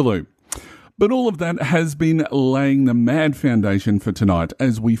 Electric Boogaloo. But all of that has been laying the mad foundation for tonight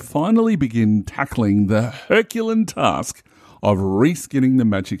as we finally begin tackling the Herculean task of reskinning the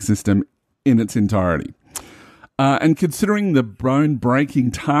magic system in its entirety. And considering the bone-breaking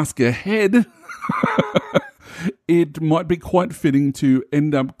task ahead, it might be quite fitting to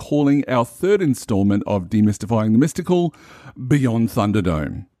end up calling our third installment of Demystifying the Mystical Beyond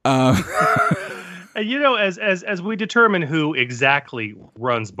Thunderdome. As we determine who exactly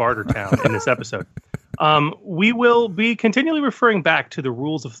runs Bartertown in this episode, we will be continually referring back to the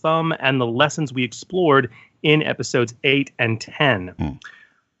rules of thumb and the lessons we explored in episodes 8 and 10.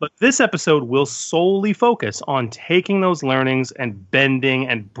 But this episode will solely focus on taking those learnings and bending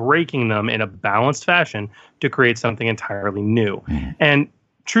and breaking them in a balanced fashion to create something entirely new. And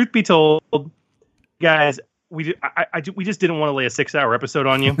truth be told, guys, we just didn't want to lay a 6-hour episode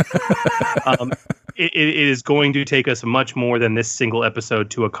on you. It is going to take us much more than this single episode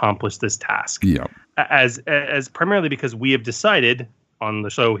to accomplish this task. Yeah. As primarily because we have decided on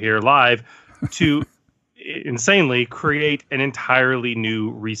the show here live to insanely create an entirely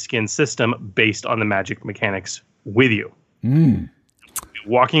new reskin system based on the magic mechanics with you.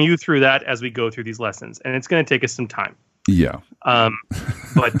 Walking you through that as we go through these lessons. And it's going to take us some time. Yeah.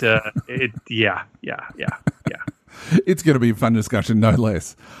 It's going to be a fun discussion, no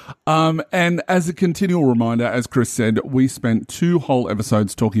less. And as a continual reminder, as Chris said, we spent 2 whole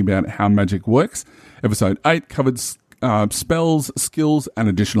episodes talking about how magic works. Episode 8 covered spells, skills, and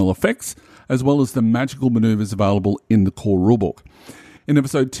additional effects, as well as the magical maneuvers available in the core rulebook. In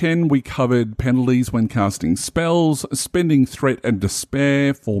episode 10, we covered penalties when casting spells, spending threat and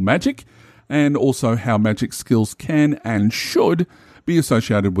despair for magic, and also how magic skills can and should be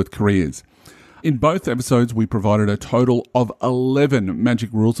associated with careers. In both episodes, we provided a total of 11 magic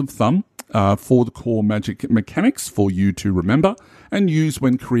rules of thumb, for the core magic mechanics for you to remember and use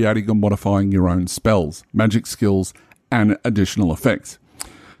when creating or modifying your own spells, magic skills, and additional effects.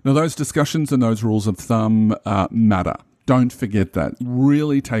 Now, those discussions and those rules of thumb matter. Don't forget that.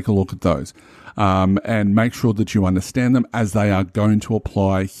 Really take a look at those and make sure that you understand them, as they are going to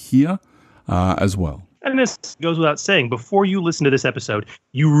apply here as well. And this goes without saying, before you listen to this episode,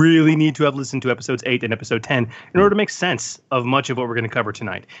 you really need to have listened to episodes 8 and episode 10 in order to make sense of much of what we're going to cover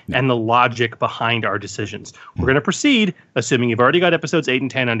tonight and the logic behind our decisions. We're going to proceed, assuming you've already got episodes 8 and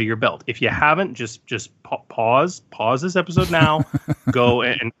 10 under your belt. If you haven't, just pause this episode now, go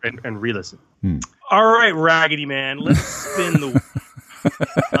and re-listen. All right, Raggedy Man, let's spin the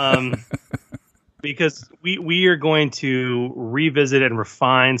because we are going to revisit and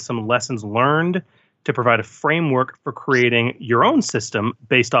refine some lessons learned to provide a framework for creating your own system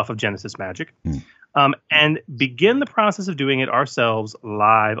based off of Genesis magic, and begin the process of doing it ourselves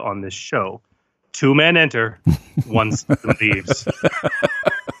live on this show. 2 men enter, 1 system leaves.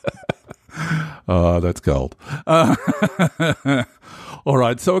 Oh, that's gold. All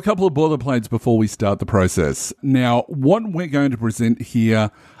right, so a couple of boilerplates before we start the process. Now, what we're going to present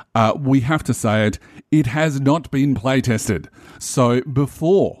here, we have to say it has not been play tested. So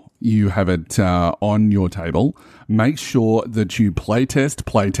before you have it on your table, make sure that you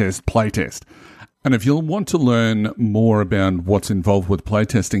playtest. And if you'll want to learn more about what's involved with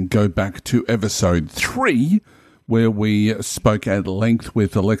playtesting, go back to episode 3, where we spoke at length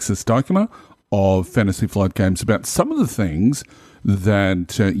with Alexis Dykema of Fantasy Flight Games about some of the things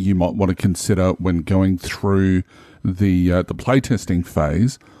that you might want to consider when going through the playtesting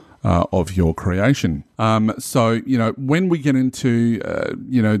phase of your creation. So, when we get into,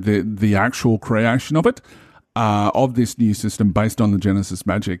 the actual creation of it, of this new system based on the Genesis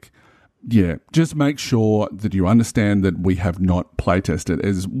magic, just make sure that you understand that we have not playtested,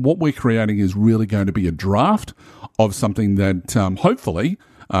 as what we're creating is really going to be a draft of something that hopefully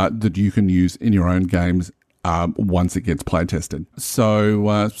that you can use in your own games once it gets playtested.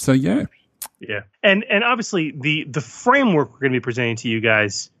 So yeah. Yeah. And obviously the framework we're going to be presenting to you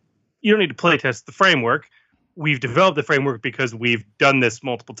guys, you don't need to play test the framework. We've developed the framework because we've done this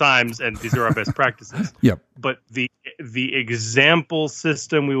multiple times, and these are our best practices. Yep. But the example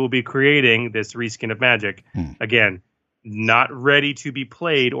system we will be creating, this reskin of magic, again, not ready to be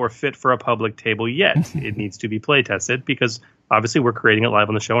played or fit for a public table yet. It needs to be play tested because obviously we're creating it live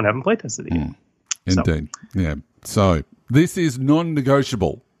on the show and haven't play tested it yet. Indeed. Yeah. So this is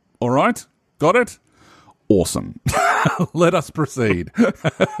non-negotiable. All right? Got it? Awesome. Let us proceed.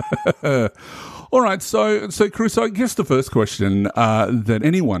 All right, so Chris, I guess the first question that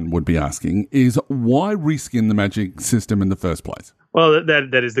anyone would be asking is, why reskin the magic system in the first place? Well,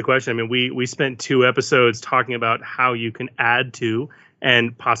 that is the question. I mean, we spent 2 episodes talking about how you can add to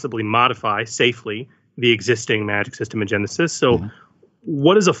and possibly modify safely the existing magic system in Genesis. So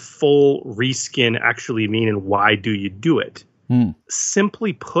what does a full reskin actually mean, and why do you do it?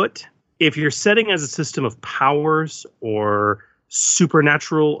 Simply put, if you're setting as a system of powers or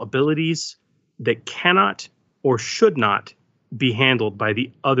supernatural abilities that cannot or should not be handled by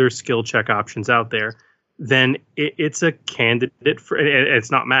the other skill check options out there, then it's a candidate for, and it's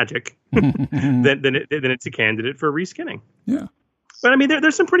not magic, then it's a candidate for reskinning. Yeah. But I mean,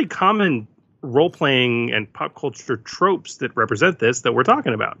 there's some pretty common role-playing and pop culture tropes that represent this that we're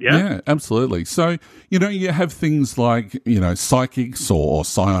talking about. Yeah, absolutely. So, you have things like, psychics or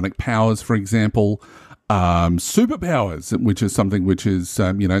psionic powers, for example, superpowers, which is something which is,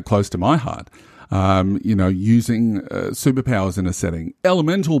 close to my heart. Using superpowers in a setting.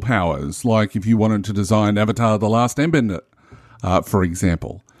 Elemental powers, like if you wanted to design Avatar The Last Airbender, for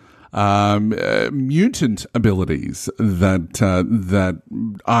example. Mutant abilities that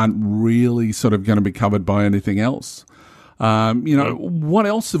aren't really sort of going to be covered by anything else. What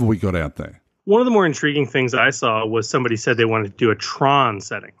else have we got out there? One of the more intriguing things I saw was somebody said they wanted to do a Tron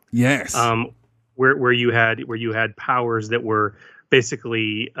setting. Yes. Where you had powers that were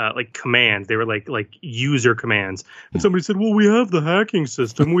basically like commands. They were like user commands. And somebody said, well, we have the hacking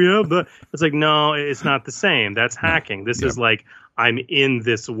system. We have the... It's like, no, it's not the same. That's hacking. This is like, I'm in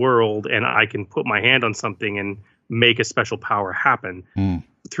this world and I can put my hand on something and make a special power happen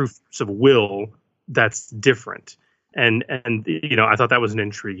through force of will. That's different. And I thought that was an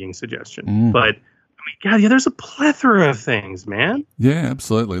intriguing suggestion. But I mean, God, there's a plethora of things, man. Yeah,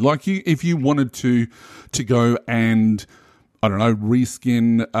 absolutely. Like if you wanted to go and, I don't know,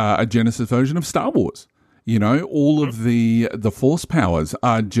 reskin a Genesis version of Star Wars. All of the force powers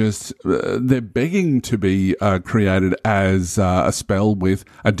are just, they're begging to be created as a spell with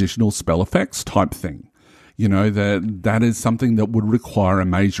additional spell effects type thing. that is something that would require a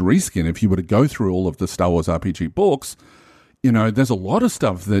major reskin. If you were to go through all of the Star Wars RPG books, there's a lot of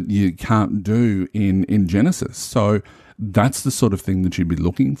stuff that you can't do in Genesis. So that's the sort of thing that you'd be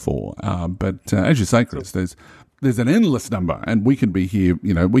looking for. But as you say, Chris, there's an endless number, and we can be here,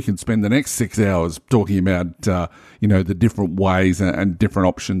 we can spend the next 6 hours talking about, the different ways and different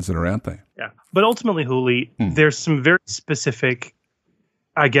options that are out there. Yeah. But ultimately, Huli, there's some very specific,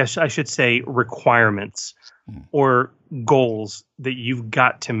 I guess I should say, requirements or goals that you've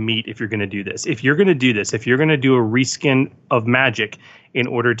got to meet if you're going to do this. If you're going to do this, if you're going to do a reskin of magic in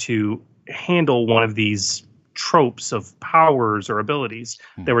order to handle one of these tropes of powers or abilities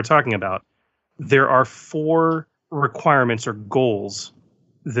that we're talking about, there are 4 requirements or goals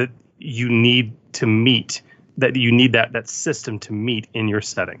that you need to meet, that you need that system to meet in your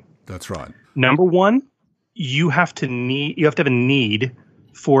setting. That's right. Number 1, you have to have a need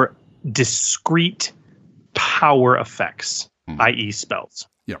for discrete power effects, i.e. spells.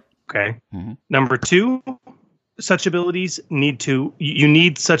 Yep. Okay. Number 2, such abilities you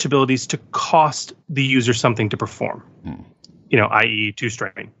need such abilities to cost the user something to perform. I.e. 2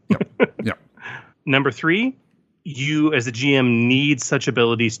 strain. Yep. Number 3, you as the GM need such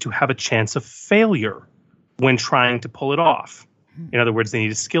abilities to have a chance of failure when trying to pull it off. In other words, they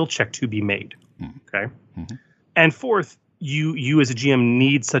need a skill check to be made. Okay. And 4th, you as a GM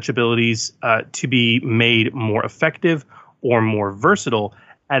need such abilities to be made more effective or more versatile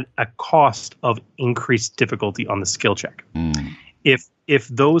at a cost of increased difficulty on the skill check. If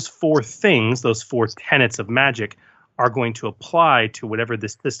those 4 things, those 4 tenets of magic, are going to apply to whatever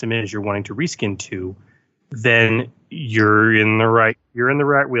this system is you're wanting to reskin to, then you're in the right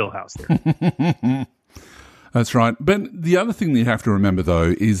wheelhouse there. That's right. But the other thing that you have to remember,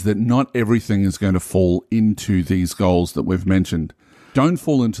 though, is that not everything is going to fall into these goals that we've mentioned. Don't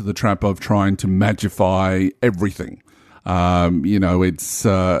fall into the trap of trying to magify everything. It's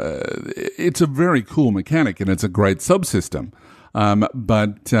a very cool mechanic and it's a great subsystem.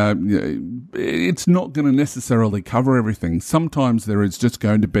 But it's not going to necessarily cover everything. Sometimes there is just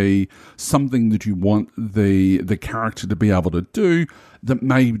going to be something that you want the character to be able to do that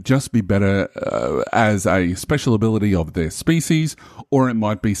may just be better as a special ability of their species, or it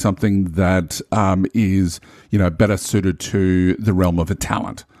might be something that is better suited to the realm of a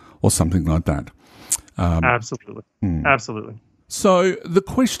talent or something like that. Absolutely. Absolutely. So the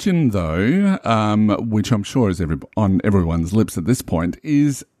question, though, which I'm sure is on everyone's lips at this point,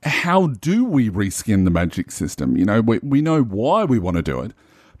 is how do we reskin the magic system? We know why we want to do it,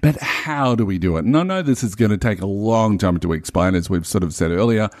 but how do we do it? And I know this is going to take a long time to explain, as we've sort of said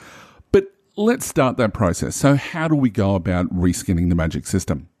earlier, but let's start that process. So how do we go about reskinning the magic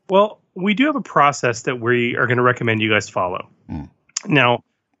system? Well, we do have a process that we are going to recommend you guys follow. Now,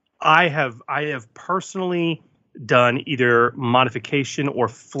 I have personally done either modification or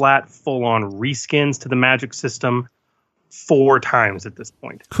flat full-on reskins to the magic system 4 times at this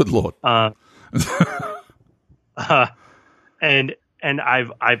point. Good Lord. And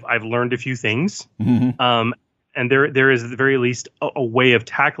I've learned a few things. And there is at the very least a way of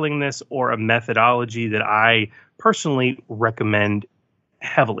tackling this, or a methodology that I personally recommend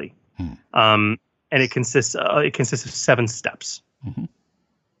heavily. And it consists of 7 steps.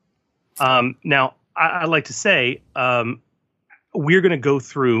 Now, I like to say we're going to go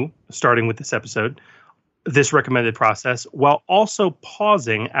through, starting with this episode, this recommended process, while also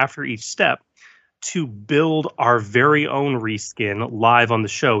pausing after each step to build our very own reskin live on the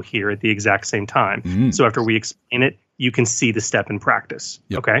show here at the exact same time. So after we explain it, you can see the step in practice.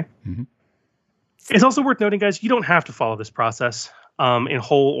 Yep. Okay? It's also worth noting, guys, you don't have to follow this process in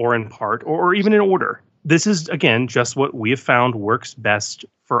whole or in part, or even in order. This is, again, just what we have found works best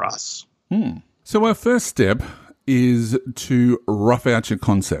for us. So our first step is to rough out your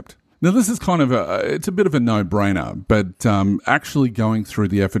concept. Now, this is kind of it's a bit of a no-brainer, but actually going through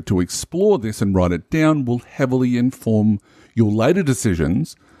the effort to explore this and write it down will heavily inform your later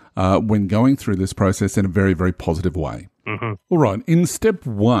decisions when going through this process in a very, very positive way. All right, in step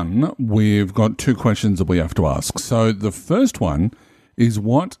 1, we've got 2 questions that we have to ask. So the first one is,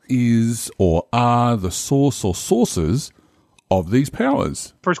 what is or are the source or sources of these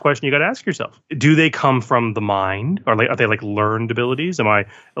powers? First question you got to ask yourself: do they come from the mind, or are they like learned abilities? Am I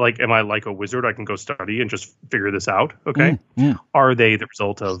like a wizard? I can go study and just figure this out. Okay. Are they the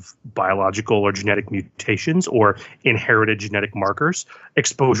result of biological or genetic mutations, or inherited genetic markers,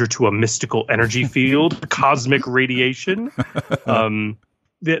 exposure to a mystical energy field, cosmic radiation?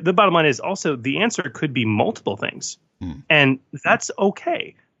 The bottom line is also the answer could be multiple things, and that's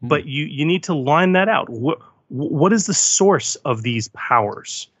okay. But you need to line that out. What is the source of these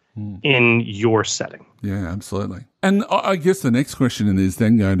powers? in your setting. Yeah, absolutely. And I guess the next question is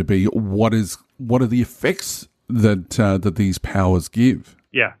then going to be, what are the effects that these powers give?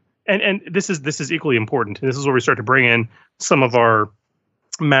 Yeah. And this is equally important. This is where we start to bring in some of our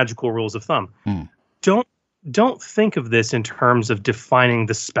magical rules of thumb. Don't think of this in terms of defining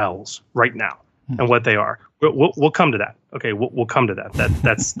the spells right now and what they are. We'll come to that. Okay, we'll come to that.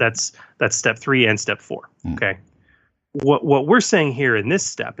 That's step 3 and step 4. Okay. What we're saying here in this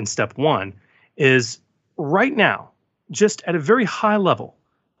step, in step 1, is right now, just at a very high level,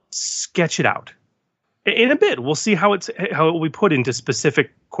 sketch it out. In a bit, we'll see how it will be put into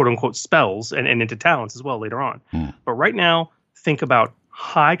specific quote unquote spells and into talents as well later on. But right now, think about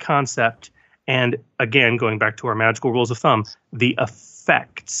high concept and, again, going back to our magical rules of thumb, the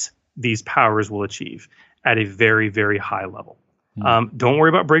effects these powers will achieve at a very, very high level. Don't worry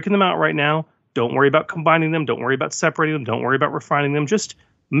about breaking them out right now. Don't worry about combining them. Don't worry about separating them. Don't worry about refining them. Just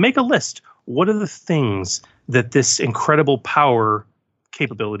make a list. What are the things that this incredible power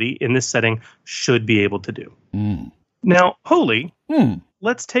capability in this setting should be able to do? Now, Holy,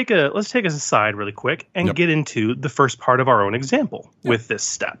 let's take us aside really quick and get into the first part of our own example with this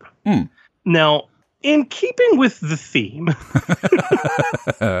step. Now, in keeping with the theme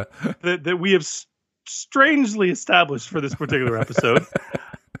that we have strangely established for this particular episode,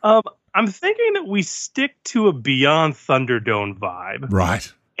 I'm thinking that we stick to a Beyond Thunderdome vibe.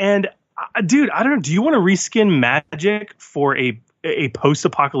 Right. And, dude, I don't know. Do you want to reskin magic for a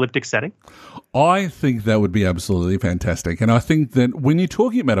post-apocalyptic setting? I think that would be absolutely fantastic. And I think that when you're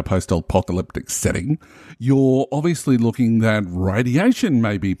talking about a post-apocalyptic setting, you're obviously looking that radiation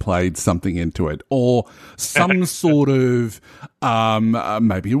maybe played something into it, or some sort of,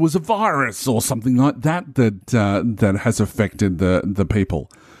 maybe it was a virus or something like that has affected the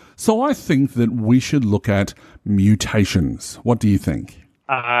people. So I think that we should look at mutations. What do you think?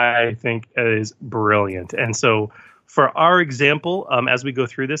 I think it is brilliant. And so for our example, as we go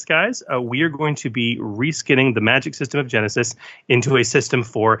through this, guys, we are going to be reskinning the magic system of Genesis into a system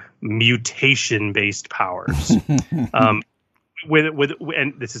for mutation-based powers. And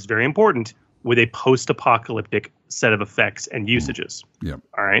this is very important, with a post-apocalyptic set of effects and usages. Yep.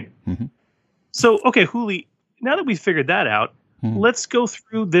 All right? So, okay, Huli, now that we've figured that out, let's go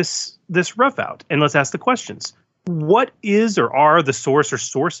through this rough out, and let's ask the questions. What is or are the source or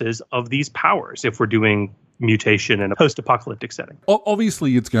sources of these powers if we're doing mutation in a post-apocalyptic setting?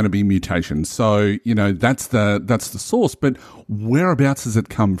 Obviously, it's going to be mutation. So, that's the source. But whereabouts does it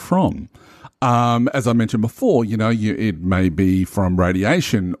come from? As I mentioned before, it may be from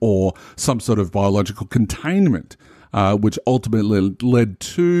radiation or some sort of biological containment, which ultimately led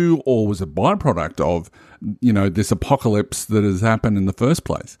to or was a byproduct of, this apocalypse that has happened in the first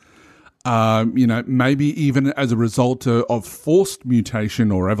place. Maybe even as a result of forced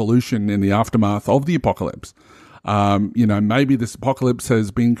mutation or evolution in the aftermath of the apocalypse. Maybe this apocalypse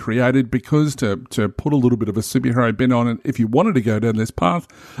has been created because to put a little bit of a superhero bent on it, if you wanted to go down this path,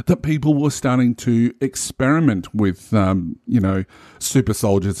 that people were starting to experiment with, super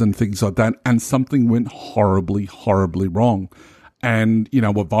soldiers and things like that, and something went horribly, horribly wrong. And,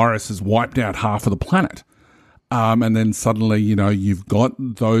 a virus has wiped out half of the planet. And then suddenly, you've got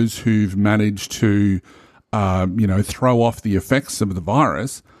those who've managed to, throw off the effects of the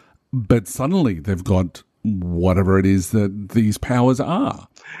virus, but suddenly they've got whatever it is that these powers are.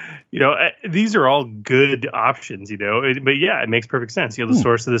 These are all good options, but yeah, it makes perfect sense. The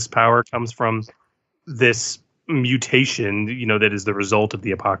source of this power comes from this mutation, that is the result of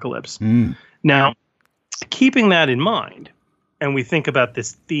the apocalypse. Now, keeping that in mind, and we think about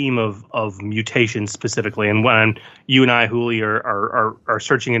this theme of mutation specifically, and when you and I, Huli, are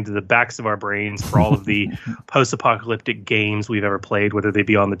searching into the backs of our brains for all of the post-apocalyptic games we've ever played, whether they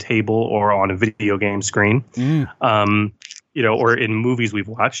be on the table or on a video game screen, or in movies we've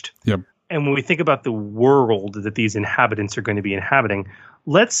watched. Yep. And when we think about the world that these inhabitants are going to be inhabiting,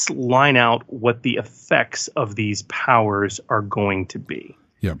 let's line out what the effects of these powers are going to be.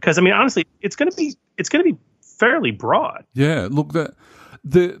 Yeah. Because honestly, it's going to be fairly broad. Yeah, look,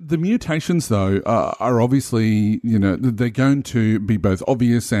 the mutations though are obviously, they're going to be both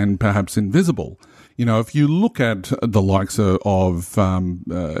obvious and perhaps invisible. If you look at the likes of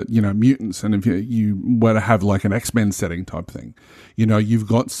mutants, and if you were to have like an X-Men setting type thing, you've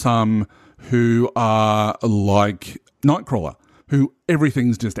got some who are like Nightcrawler, who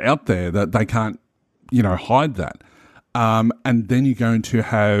everything's just out there that they can't, hide that. And then you're going to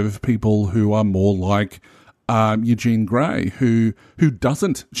have people who are more like Eugene Grey, who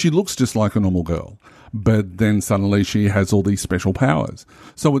doesn't. She looks just like a normal girl, but then suddenly she has all these special powers.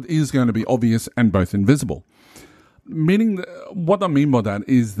 So it is going to be obvious and both invisible. Meaning, what I mean by that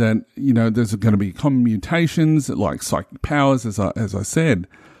is that, there's going to be common mutations like psychic powers, as I said.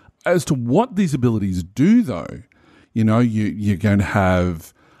 As to what these abilities do, though, you're going to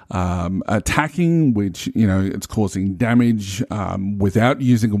have attacking, which, it's causing damage without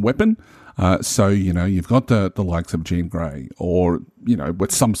using a weapon. So, you've got the likes of Jean Grey or,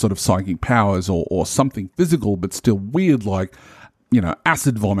 with some sort of psychic powers or something physical but still weird like,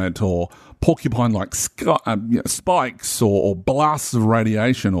 acid vomit or porcupine-like spikes or blasts of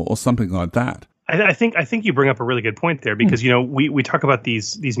radiation or something like that. I think you bring up a really good point there because, we talk about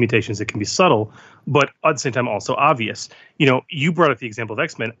these mutations that can be subtle, but at the same time also obvious. You brought up the example of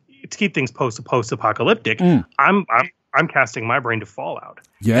X-Men. To keep things post-apocalyptic, I'm casting my brain to Fallout.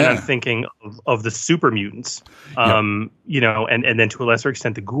 Yeah. And I'm thinking of the super mutants, and then to a lesser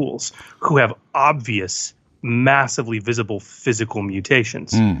extent the ghouls, who have obvious, massively visible physical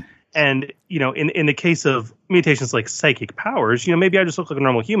mutations. And, in the case of mutations like psychic powers, maybe I just look like a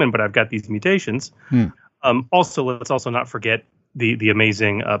normal human, but I've got these mutations. Also, let's also not forget the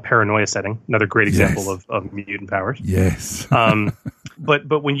amazing paranoia setting, another great example of mutant powers. Yes.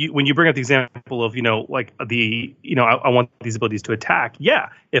 But when you bring up the example of, I want these abilities to attack. Yeah.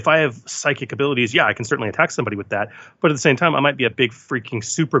 If I have psychic abilities, I can certainly attack somebody with that. But at the same time, I might be a big freaking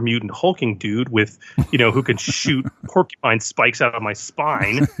super mutant hulking dude with, who can shoot porcupine spikes out of my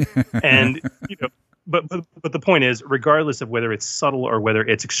spine. And, but the point is, regardless of whether it's subtle or whether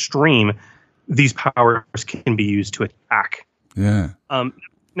it's extreme, these powers can be used to attack. Yeah.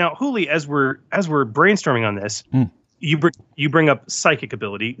 Now, Huli, as we're brainstorming on this, you bring up psychic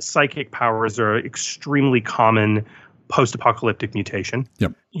ability. Psychic powers are extremely common post-apocalyptic mutation.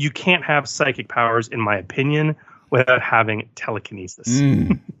 Yep. You can't have psychic powers, in my opinion, without having telekinesis.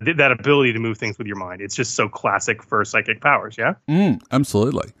 That ability to move things with your mind. It's just so classic for psychic powers, yeah?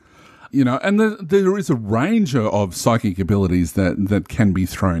 Absolutely. And there is a range of psychic abilities that can be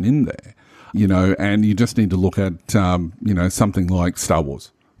thrown in there. And you just need to look at, something like Star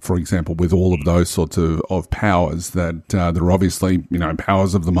Wars, for example, with all of those sorts of powers that they're obviously,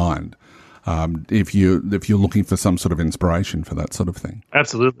 powers of the mind. If you're looking for some sort of inspiration for that sort of thing.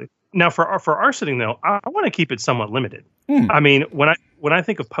 Absolutely. Now, for our setting, though, I want to keep it somewhat limited. I mean, when I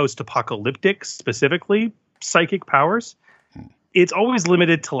think of post-apocalyptic, specifically psychic powers, it's always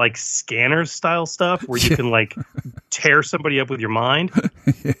limited to like scanners style stuff where you can like tear somebody up with your mind.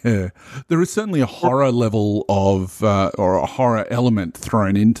 Yeah, there is certainly a horror level of or a horror element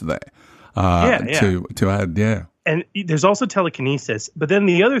thrown into there. To add, yeah. And there's also telekinesis, but then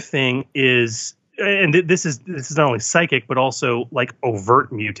the other thing is, and this is not only psychic but also like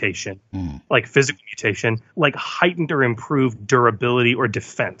overt mutation, like physical mutation, like heightened or improved durability or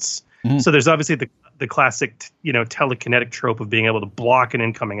defense. So there's obviously the classic, telekinetic trope of being able to block an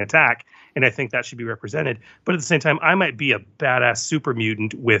incoming attack. And I think that should be represented. But at the same time, I might be a badass super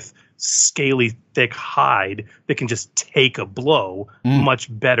mutant with scaly, thick hide that can just take a blow much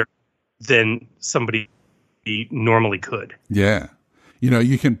better than somebody normally could. Yeah.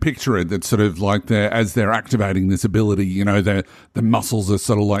 You can picture it that sort of like as they're activating this ability, the muscles are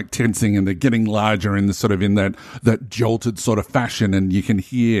sort of like tensing and they're getting larger in the sort of in that jolted sort of fashion, and you can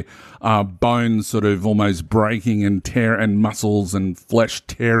hear bones sort of almost breaking and muscles and flesh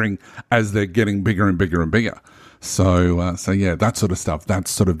tearing as they're getting bigger and bigger and bigger. So yeah, that sort of stuff.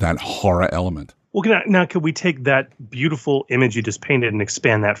 That's sort of that horror element. Well, now could we take that beautiful image you just painted and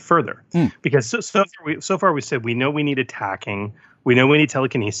expand that further? Because so far we said we know we need attacking. We know we need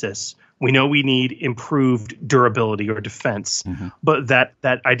telekinesis. We know we need improved durability or defense. But that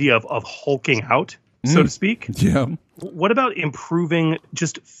idea of hulking out, so to speak. Yeah. What about improving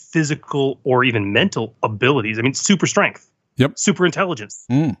just physical or even mental abilities? I mean, super strength. Yep. Super intelligence.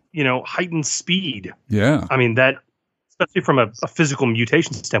 Heightened speed. Yeah. I mean, that, especially from a physical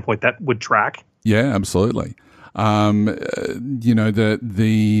mutation standpoint, that would track. Yeah, absolutely.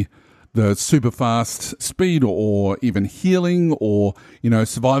 The super fast speed or even healing or,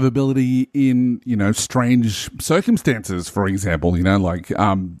 survivability in, strange circumstances, for example,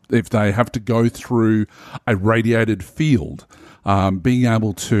 if they have to go through a radiated field, being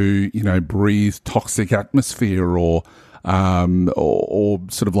able to, breathe toxic atmosphere or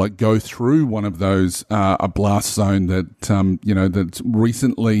sort of like go through one of those, a blast zone that, that's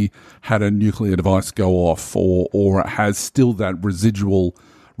recently had a nuclear device go off or has still that residual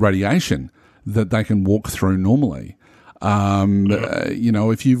radiation that they can walk through normally.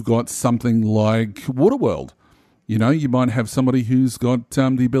 If you've got something like Waterworld, you might have somebody who's got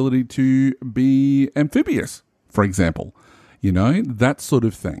the ability to be amphibious, for example. that sort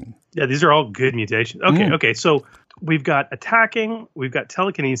of thing. Yeah, these are all good mutations. Okay, so we've got attacking, we've got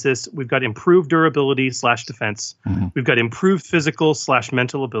telekinesis, we've got improved durability / defense, we've got improved physical /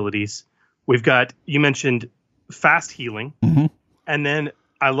 mental abilities, we've got, you mentioned fast healing, and then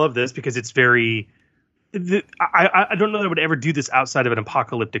I love this because it's very... I don't know that I would ever do this outside of an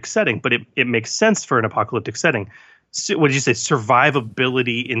apocalyptic setting, but it makes sense for an apocalyptic setting. So, what did you say?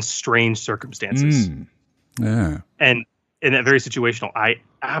 Survivability in strange circumstances. Yeah. And that very situational. I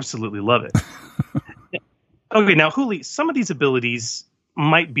absolutely love it. Okay, now, Huli, some of these abilities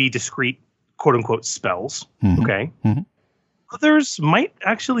might be discrete, quote unquote, spells. Okay. Others might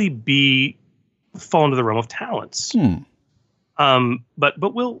actually fall into the realm of talents.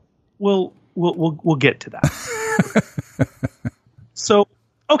 But we'll get to that. So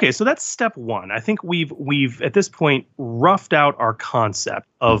that's step one. I think we've at this point roughed out our concept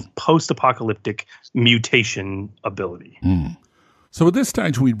of post-apocalyptic mutation ability. So at this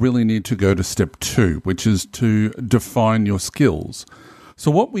stage, we really need to go to step 2, which is to define your skills.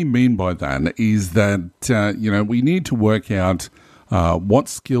 So what we mean by that is that we need to work out what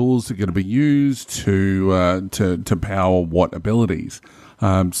skills are going to be used to power what abilities.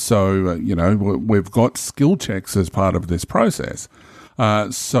 We've got skill checks as part of this process. We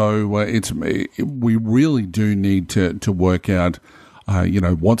really do need to work out,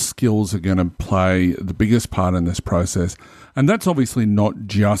 what skills are going to play the biggest part in this process. And that's obviously not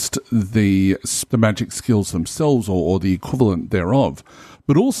just the magic skills themselves or the equivalent thereof,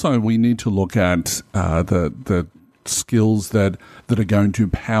 but also we need to look at the skills that are going to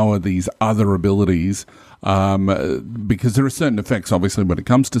power these other abilities, because there are certain effects, obviously, when it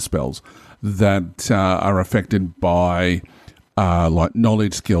comes to spells that are affected by like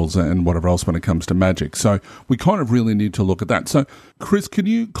knowledge, skills, and whatever else when it comes to magic. So we kind of really need to look at that. So, Chris, can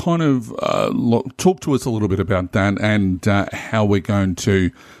you kind of talk to us a little bit about that and how we're going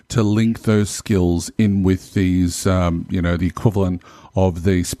to link those skills in with these, the equivalent of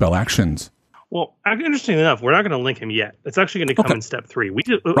the spell actions? Well, interestingly enough, we're not going to link him yet. It's actually going to come in step 3. We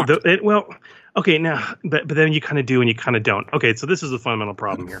do, right. Now, but then you kind of do and you kind of don't. Okay, so this is the fundamental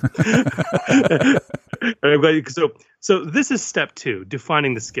problem here. So this is step 2,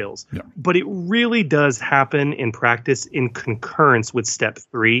 defining the skills. Yeah. But it really does happen in practice in concurrence with step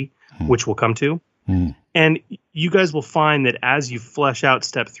 3, which we'll come to. And you guys will find that as you flesh out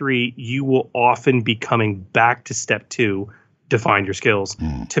step 3, you will often be coming back to step 2, define your skills,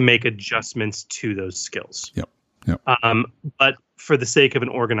 to make adjustments to those skills. Yep. But for the sake of an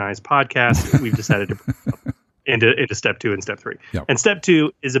organized podcast, we've decided to bring it up into step 2 and step 3. Yep. And step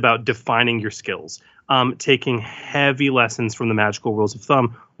 2 is about defining your skills, taking heavy lessons from the magical rules of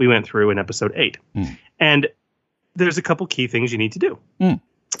thumb we went through in episode 8. And there's a couple key things you need to do.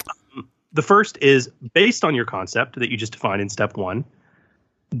 The first is, based on your concept that you just defined in step 1,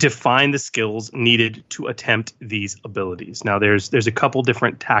 define the skills needed to attempt these abilities. Now, there's a couple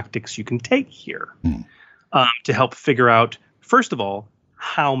different tactics you can take here to help figure out, first of all,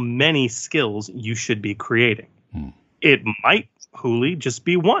 how many skills you should be creating. It might, Huli, just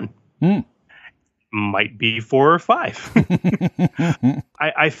be 1. Might be 4 or 5.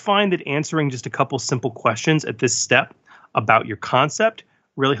 I find that answering just a couple simple questions at this step about your concept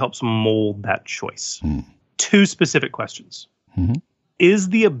really helps mold that choice. 2 specific questions. Is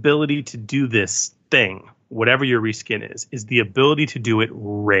the ability to do this thing, whatever your reskin is the ability to do it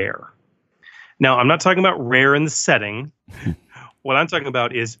rare? Now, I'm not talking about rare in the setting. What I'm talking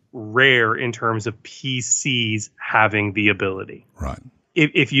about is rare in terms of PCs having the ability. Right.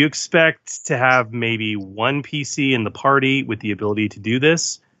 If you expect to have maybe 1 PC in the party with the ability to do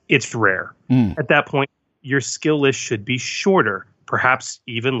this, it's rare. At that point, your skill list should be shorter, perhaps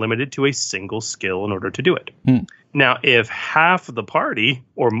even limited to a single skill in order to do it. Now, if half of the party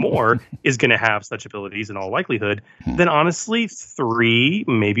or more is going to have such abilities in all likelihood, then honestly, 3,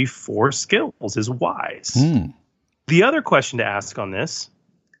 maybe 4 skills is wise. The other question to ask on this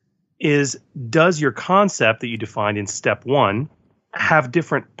is, does your concept that you defined in step 1 have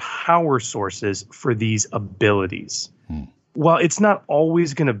different power sources for these abilities? While it's not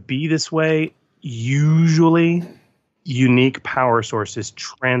always going to be this way, usually unique power sources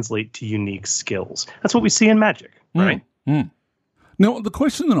translate to unique skills. That's what we see in Magic, right? Now, the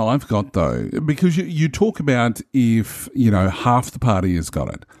question that I've got, though, because you talk about if, half the party has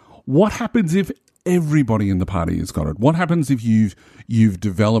got it, what happens if everybody in the party has got it? What happens if you've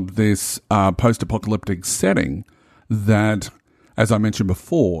developed this post-apocalyptic setting that, as I mentioned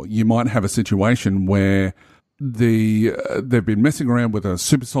before, you might have a situation where they've been messing around with a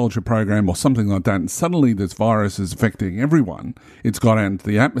super soldier program or something like that, and suddenly this virus is affecting everyone. It's got out into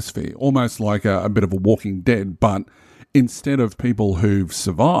the atmosphere, almost like a bit of a Walking Dead, but instead of people who've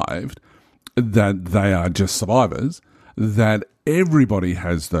survived, that they are just survivors, that everybody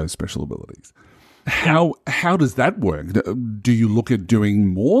has those special abilities. How does that work? Do you look at doing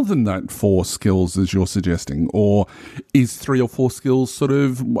more than that 4 skills as you're suggesting, or is 3 or 4 skills sort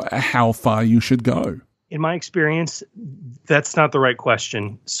of how far you should go? In my experience, that's not the right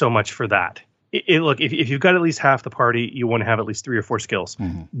question so much for that. Look, if you've got at least half the party, you want to have at least 3 or 4 skills.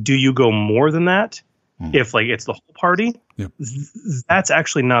 Mm-hmm. Do you go more than that? Mm-hmm. If it's the whole party, yep. That's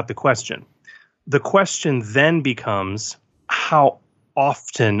actually not the question. The question then becomes, how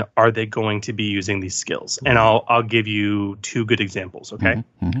often are they going to be using these skills? Mm-hmm. And I'll give you 2 good examples. Okay.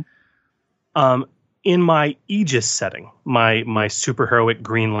 Mm-hmm. In my Aegis setting, my superheroic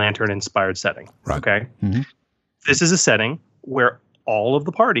Green Lantern inspired setting. Right. Okay. Mm-hmm. This is a setting where all of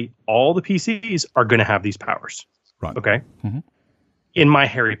the party, all the PCs are going to have these powers. Right. Okay. Mm-hmm. In my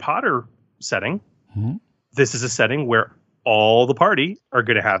Harry Potter setting, mm-hmm. this is a setting where all the party are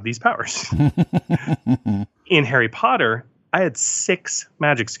going to have these powers. In Harry Potter, I had 6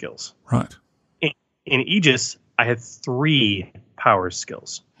 magic skills. Right. In Aegis, I had 3 power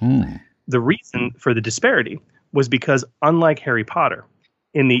skills. The reason for the disparity was because, unlike Harry Potter,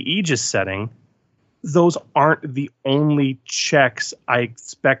 in the Aegis setting, those aren't the only checks I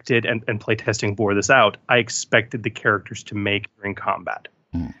expected, and playtesting bore this out, I expected the characters to make during combat.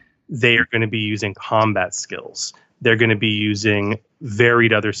 They are going to be using combat skills. They're going to be using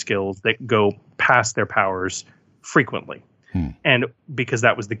varied other skills that go past their powers frequently. And because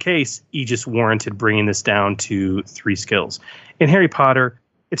that was the case, Aegis warranted bringing this down to 3 skills. In Harry Potter,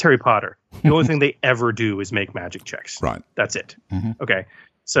 it's Harry Potter. The only thing they ever do is make magic checks. Right. That's it. Mm-hmm. Okay.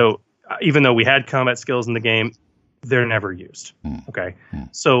 So even though we had combat skills in the game, they're never used. Okay.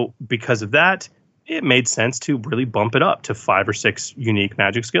 So because of that, it made sense to really bump it up to 5 or 6 unique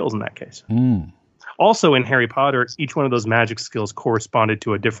magic skills in that case. Also in Harry Potter, each one of those magic skills corresponded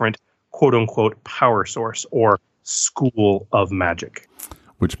to a different quote unquote power source or school of magic.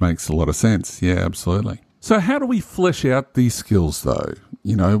 Which makes a lot of sense. Yeah, absolutely. So how do we flesh out these skills though?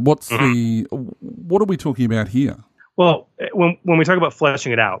 You know, what are we talking about here? Well, when we talk about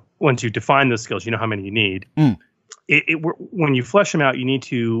fleshing it out, once you define those skills, you know how many you need. When you flesh them out, you need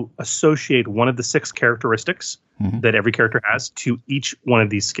to associate one of the 6 characteristics that every character has to each one of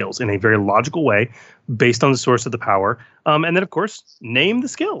these skills in a very logical way based on the source of the power. And then, of course, name the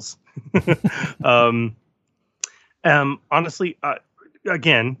skills. Honestly,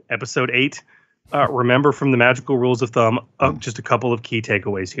 again, episode 8, remember from the magical rules of thumb, just a couple of key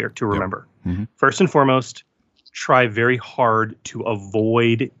takeaways here to remember. Yep. First and foremost, try very hard to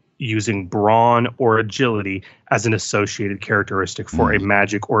avoid using brawn or agility as an associated characteristic for a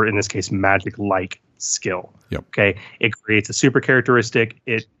magic, or in this case, magic-like skill. Yep. Okay, it creates a super characteristic.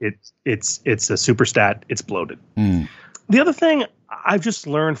 It's a super stat. It's bloated. The other thing I've just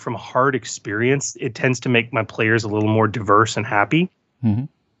learned from hard experience, it tends to make my players a little more diverse and happy.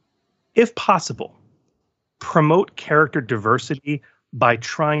 If possible, promote character diversity by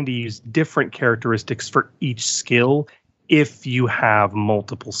trying to use different characteristics for each skill if you have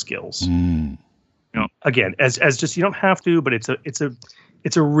multiple skills. You know, again, as just, you don't have to, but it's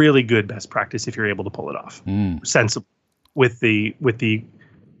a really good best practice if you're able to pull it off. Sensible with the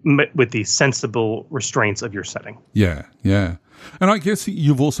sensible restraints of your setting. Yeah. And I guess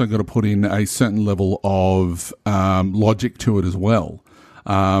you've also got to put in a certain level of logic to it as well.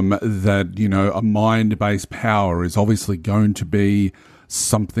 That, you know, a mind-based power is obviously going to be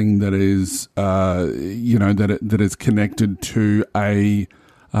something that is, that is connected to a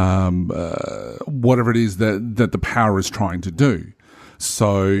whatever it is that the power is trying to do.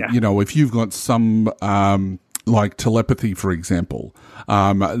 So, you know, if you've got some like telepathy, for example,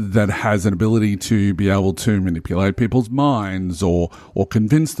 that has an ability to be able to manipulate people's minds or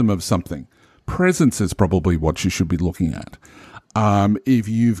convince them of something, presence is probably what you should be looking at. If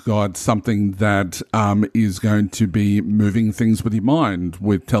you've got something that is going to be moving things with your mind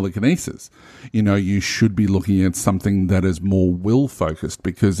with telekinesis, you know, you should be looking at something that is more will focused,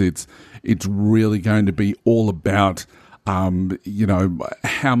 because it's really going to be all about you know,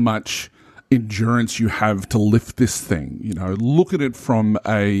 how much endurance you have to lift this thing. You know, look at it from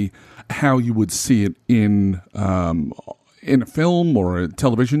how you would see it in a film or a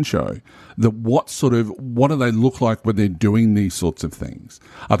television show. What do they look like when they're doing these sorts of things?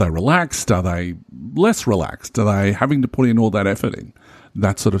 Are they relaxed? Are they less relaxed? Are they having to put in all that effort in?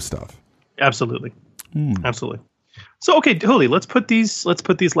 That sort of stuff. Absolutely. Absolutely. So, okay, Huli, let's put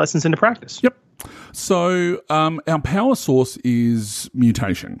these lessons into practice. Yep. So our power source is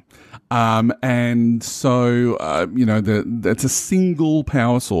mutation. And so, that's a single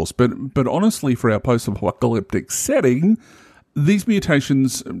power source. But honestly, for our post-apocalyptic setting, these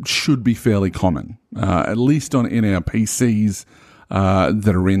mutations should be fairly common, at least in our PCs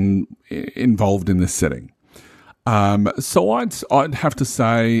that are involved in this setting. So I'd have to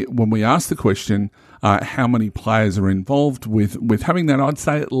say, when we ask the question, how many players are involved with having that, I'd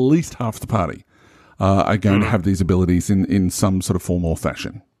say at least half the party are going to have these abilities in some sort of form or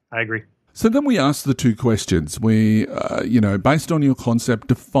fashion. I agree. So then we ask the two questions. We, based on your concept,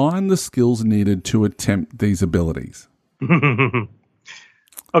 define the skills needed to attempt these abilities.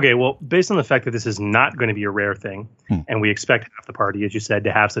 Okay, well, based on the fact that this is not going to be a rare thing, and we expect half the party, as you said,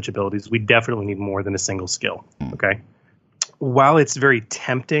 to have such abilities, we definitely need more than a single skill, okay? While it's very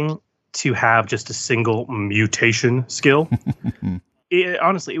tempting to have just a single mutation skill,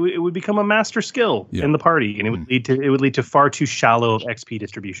 honestly, it would become a master skill in the party, and it would lead to far too shallow of XP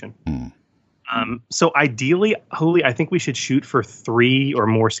distribution. So ideally, Holy, I think we should shoot for 3 or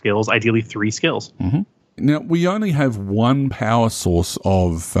more skills, ideally 3 skills. Now, we only have one power source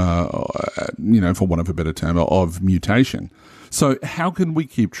of, for want of a better term, of mutation. So how can we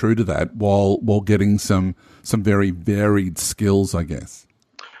keep true to that while getting some very varied skills, I guess?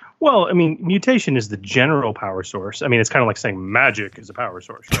 Well, I mean, mutation is the general power source. I mean, it's kind of like saying magic is a power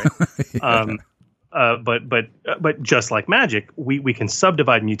source, right? But just like magic, we can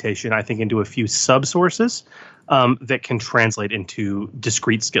subdivide mutation, I think, into a few subsources that can translate into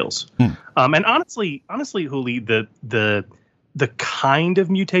discrete skills. And honestly, Huli, the kind of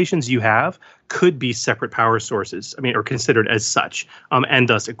mutations you have could be separate power sources. I mean, or considered as such, and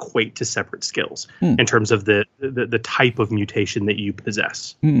thus equate to separate skills in terms of the type of mutation that you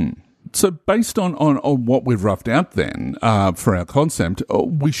possess. So based on what we've roughed out then for our concept,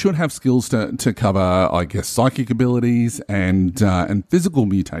 we should have skills to cover, I guess, psychic abilities and physical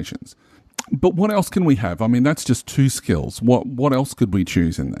mutations. But what else can we have? I mean, that's just 2 skills. What else could we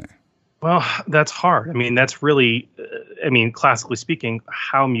choose in there? Well, that's hard. I mean, that's really, classically speaking,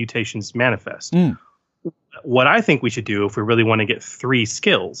 how mutations manifest. What I think we should do if we really want to get 3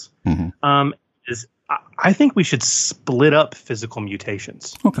 skills is I think we should split up physical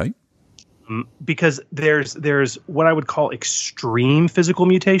mutations. Okay. Because there's what I would call extreme physical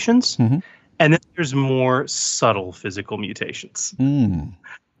mutations, and then there's more subtle physical mutations.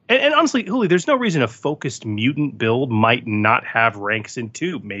 And honestly, Huli, there's no reason a focused mutant build might not have ranks in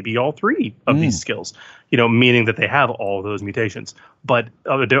 2, maybe all 3 of these skills, meaning that they have all of those mutations, but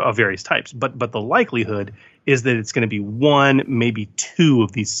of various types. But the likelihood is that it's going to be 1, maybe 2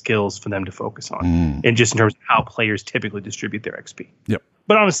 of these skills for them to focus on, and just in terms of how players typically distribute their XP. Yep.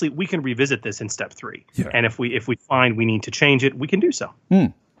 But honestly, we can revisit this in step 3. Yeah. And if we find we need to change it, we can do so.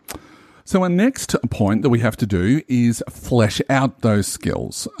 So our next point that we have to do is flesh out those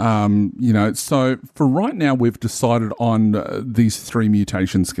skills. So for right now, we've decided on these 3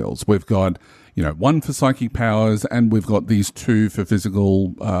 mutation skills. We've got, 1 for psychic powers, and we've got these 2 for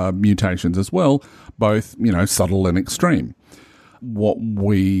physical mutations as well, both, subtle and extreme. What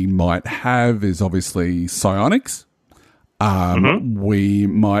we might have is obviously psionics. We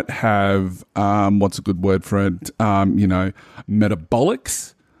might have, what's a good word for it?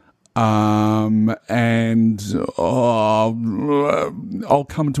 Metabolics. And I'll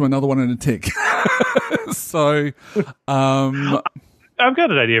come to another one in a tick. So, I've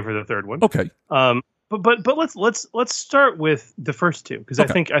got an idea for the third one. Okay. But let's start with the first 2, because I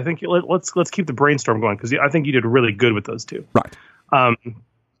think let's keep the brainstorm going, because I think you did really good with those 2. Right. I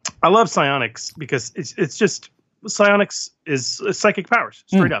love psionics because it's just psionics is psychic powers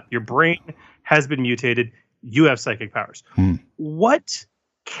straight up. Your brain has been mutated. You have psychic powers. What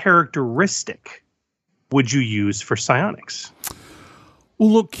characteristic would you use for psionics? Well,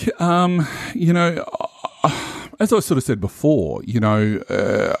 look, as I sort of said before,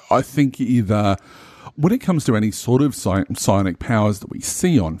 I think either when it comes to any sort of psionic powers that we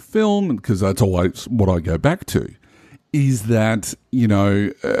see on film, because that's always what I go back to, is that,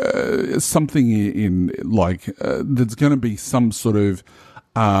 something in like there's going to be some sort of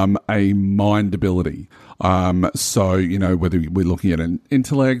a mind ability. So, whether we're looking at an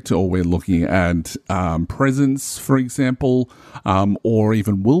intellect or we're looking at presence, for example, or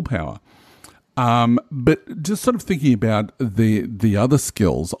even willpower. But just sort of thinking about the other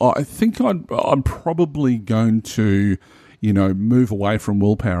skills, I think I'm probably going to, move away from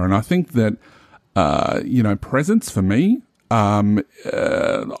willpower. And I think that, presence for me,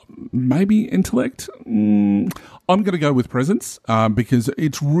 maybe intellect. I'm going to go with presence because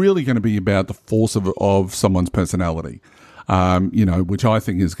it's really going to be about the force of someone's personality, which I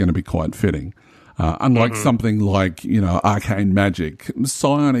think is going to be quite fitting. Unlike something like, arcane magic,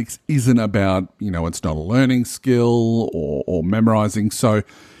 psionics isn't about, it's not a learning skill or memorizing. So,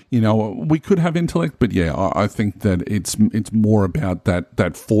 we could have intellect, but yeah, I think that it's more about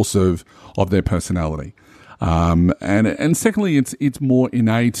that force of their personality. And secondly, it's more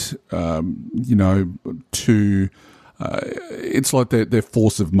innate, it's like their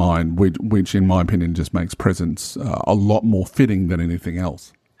force of mind, which in my opinion just makes presence a lot more fitting than anything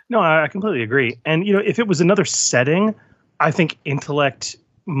else. No, I completely agree. And, if it was another setting, I think intellect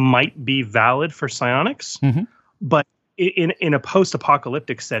might be valid for psionics. Mm-hmm. But in a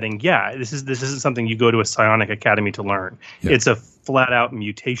post-apocalyptic setting, this isn't something you go to a psionic academy to learn. Yeah. It's a flat-out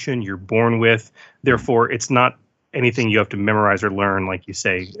mutation you're born with. Therefore, it's not anything you have to memorize or learn, like you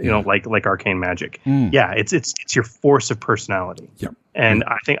say, like arcane magic. Yeah, it's your force of personality. Yep. And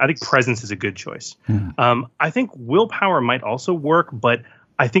I think presence is a good choice. I think willpower might also work, but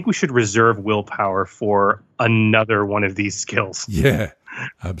I think we should reserve willpower for another one of these skills. Yeah,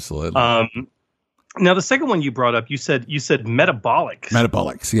 absolutely. Now, the second one you brought up, you said metabolics.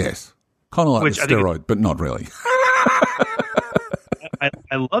 Metabolics, yes. Kind of like a steroid, but not really.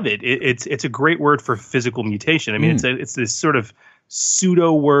 I love it. It's a great word for physical mutation. I mean, it's this sort of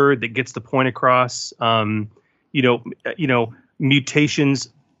pseudo word that gets the point across. Mutations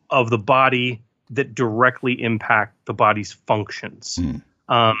of the body that directly impact the body's functions.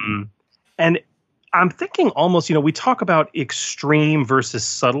 And I'm thinking almost, we talk about extreme versus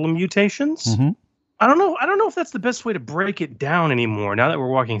subtle mutations. Mm-hmm. I don't know if that's the best way to break it down anymore now that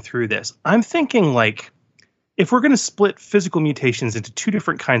we're walking through this. I'm thinking like, if we're going to split physical mutations into two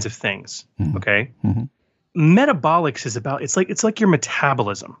different kinds of things, okay? Mm-hmm. Metabolics is about, it's like your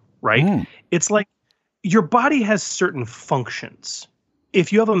metabolism, right? It's like your body has certain functions.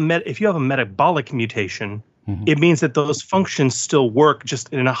 If you have a metabolic mutation, it means that those functions still work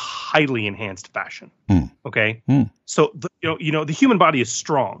just in a highly enhanced fashion. Okay? So the human body is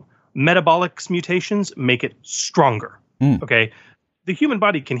strong. Metabolic mutations make it stronger. Okay? The human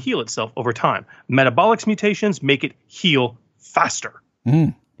body can heal itself over time. Metabolic mutations make it heal faster.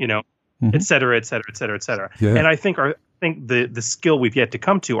 Et cetera, et cetera, et cetera, et cetera. Yeah. And I think the skill we've yet to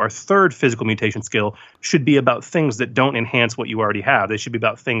come to, our third physical mutation skill, should be about things that don't enhance what you already have. They should be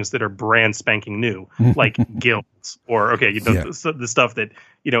about things that are brand spanking new, like guilds or the stuff that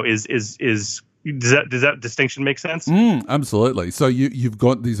is. Does that distinction make sense? Absolutely. So you've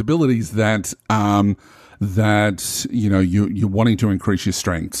got these abilities that you're wanting to increase your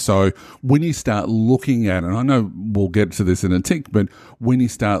strength. So when you start looking at, and I know we'll get to this in a tick, but when you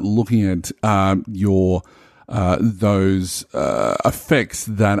start looking at your those effects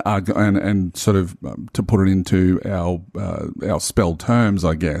that are, and sort of to put it into our spell terms,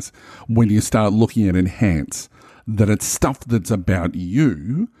 I guess, when you start looking at enhance, that it's stuff that's about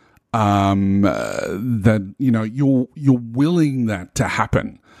you, that you're willing that to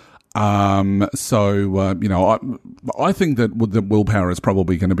happen. I think that the willpower is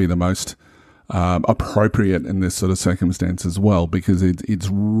probably going to be the most appropriate in this sort of circumstance as well, because it's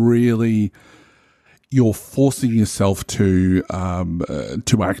really, you're forcing yourself to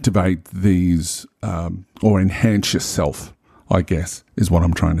activate these or enhance yourself, I guess, is what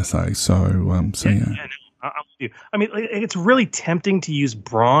I'm trying to say. So yeah. I'm with you. I mean, it's really tempting to use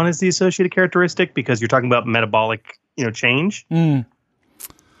brawn as the associated characteristic because you're talking about metabolic, change.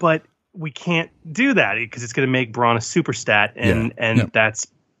 But we can't do that because it's going to make brawn a super stat, and that's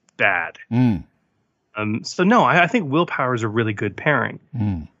bad. So no, I think willpower is a really good pairing.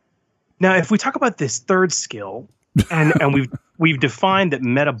 Now, if we talk about this third skill, and we've defined that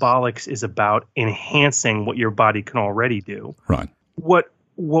metabolics is about enhancing what your body can already do. Right. What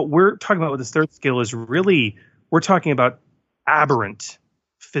we're talking about with this third skill is really, we're talking about aberrant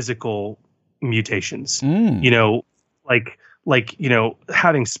physical mutations. Like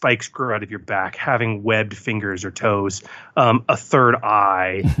having spikes grow out of your back, having webbed fingers or toes, a third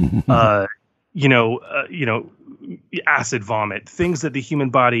eye, acid vomit, things that the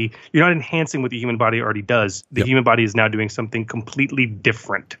human body, you're not enhancing what the human body already does. The human body is now doing something completely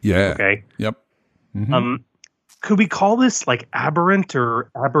different. Yeah. Okay. Yep. Could we call this like aberrant or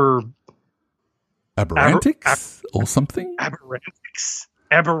aberrantics or something? Aberrantics.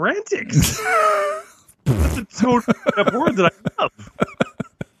 That's a total word that I love.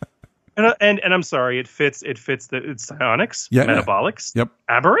 And I'm sorry, it fits it's psionics, metabolics,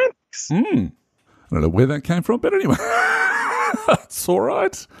 aberrantics. I don't know where that came from, but anyway, that's all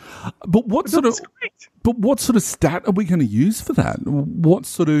right. But what sort of stat are we going to use for that?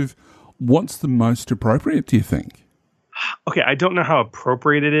 What's the most appropriate, do you think? Okay, I don't know how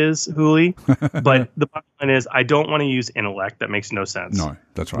appropriate it is, Hooli, but the bottom line is I don't want to use intellect. That makes no sense. No,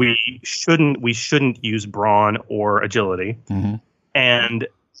 that's right. We shouldn't use brawn or agility. Mm-hmm. And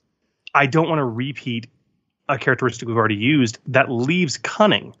I don't want to repeat a characteristic we've already used that leaves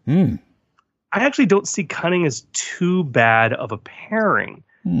cunning. Mm. I actually don't see cunning as too bad of a pairing.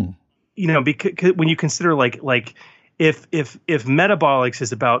 Mm. You know, because when you consider like if metabolics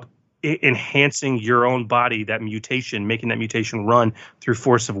is about enhancing your own body, that mutation, making that mutation run through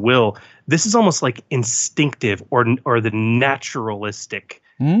force of will, this is almost like instinctive or the naturalistic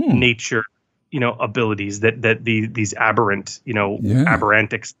nature, abilities that these aberrant,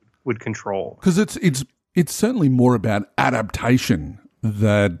 aberrantics would control. Because it's certainly more about adaptation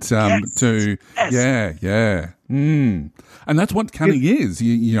that Yes. and that's what cunning is.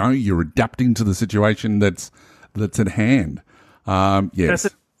 You're adapting to the situation that's at hand. Yes.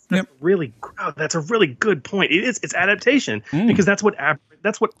 That's a really good point. It's adaptation because that's what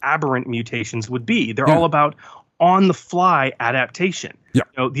aberrant mutations would be. They're all about on the fly adaptation. Yeah.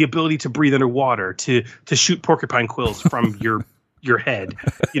 The ability to breathe underwater, to shoot porcupine quills from your head.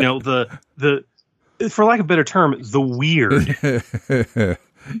 The for lack of a better term, the weird.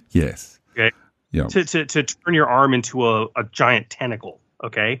 Yes. Okay. Yeah. To turn your arm into a giant tentacle.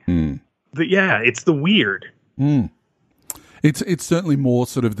 Okay. But yeah, it's the weird. It's certainly more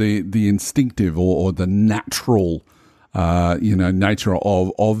sort of the instinctive or the natural, nature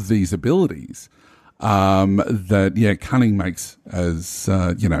of these abilities. Cunning makes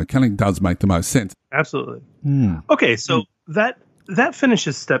cunning does make the most sense. Absolutely. Okay, so that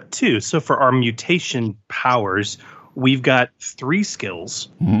finishes step 2. So for our mutation powers, we've got 3 skills.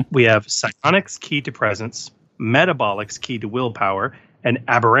 We have psionics, key to presence, metabolics, key to willpower, and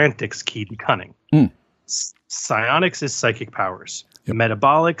aberrantics, key to cunning. Psionics is psychic powers. Yep.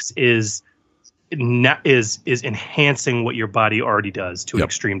 Metabolics is enhancing what your body already does to an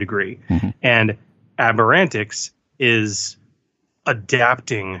extreme degree, and aberrantics is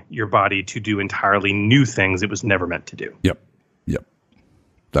adapting your body to do entirely new things it was never meant to do. Yep.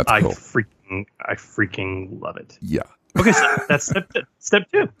 That's cool. I freaking love it. Yeah. Okay, so that's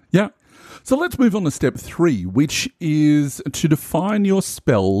step 2. Yeah. So let's move on to step 3, which is to define your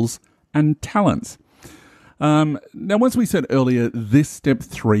spells and talents. Now, as we said earlier, this step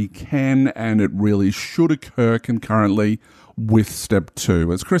 3 can and it really should occur concurrently with step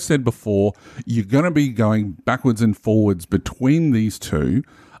 2. As Chris said before, you're going to be going backwards and forwards between these two,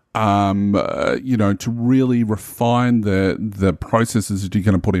 to really refine the processes that you're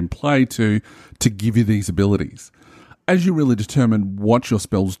going to put in play to give you these abilities. As you really determine what your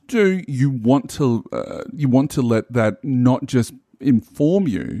spells do, you want to let that not just inform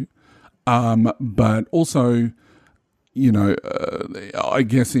you, but also, I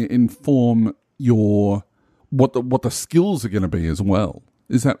guess inform your what the skills are going to be as well.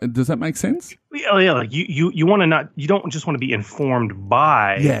 Does that make sense? Yeah. Like you want to not. You don't just want to be informed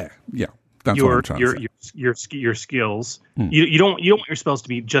by. Yeah. That's what I'm trying to say. Your skills. You don't want your spells to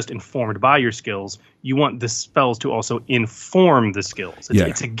be just informed by your skills. You want the spells to also inform the skills.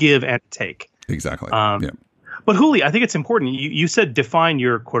 It's a give and take. Exactly. But Hooli, I think it's important. You said define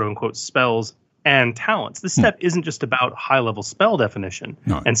your quote unquote spells and talents. This step isn't just about high level spell definition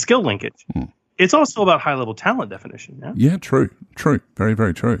and skill linkage. It's also about high level talent definition. Yeah, true. Very,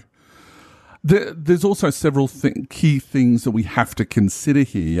 very true. There's also several key things that we have to consider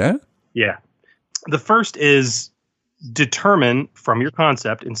here. Yeah. Yeah. The first is determine from your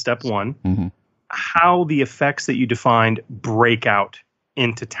concept in step 1 how the effects that you defined break out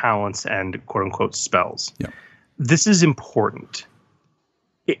into talents and quote unquote spells. Yeah. This is important.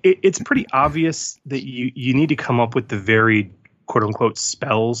 It's pretty obvious that you need to come up with the varied quote unquote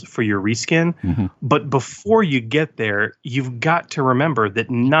spells for your reskin. But before you get there, you've got to remember that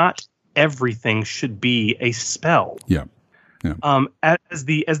not everything should be a spell. Yeah. As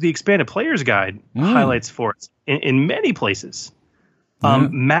the expanded player's guide highlights for us in many places,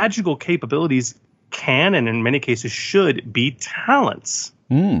 magical capabilities can and in many cases should be talents.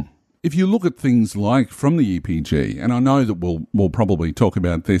 If you look at things like from the EPG, and I know that we'll probably talk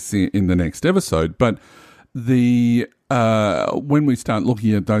about this in the next episode, but when we start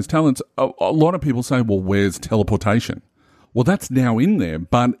looking at those talents, a lot of people say, well, where's teleportation? Well, that's now in there,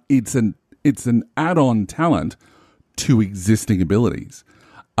 but it's an add-on talent to existing abilities.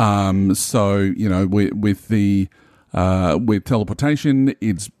 So, with teleportation,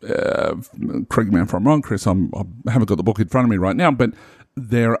 it's, correct me if I'm wrong, Chris, I haven't got the book in front of me right now, but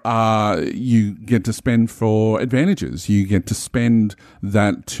you get to spend for advantages. You get to spend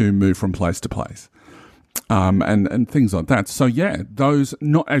that to move from place to place. And things like that. So yeah, those,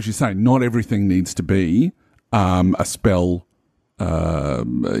 not, as you say, not everything needs to be a spell,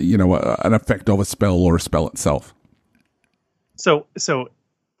 an effect of a spell or a spell itself. So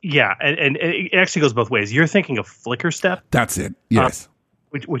yeah, and it actually goes both ways. You're thinking of Flicker Step. That's it. Yes.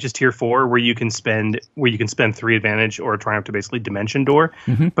 Which is tier 4, where you can spend 3 advantage or a triumph to basically dimension door.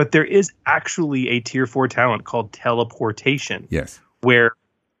 Mm-hmm. But there is actually a tier 4 talent called teleportation. Yes. Where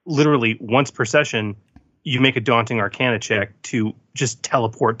literally once per session, you make a daunting Arcana check to just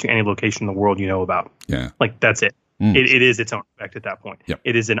teleport to any location in the world you know about. Yeah. Like, that's it. Mm. It is its own effect at that point. Yep.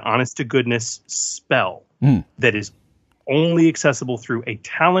 It is an honest to goodness spell that is only accessible through a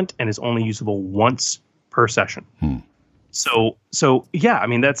talent and is only usable once per session. So yeah, I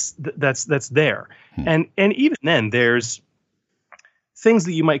mean that's there. And even then there's things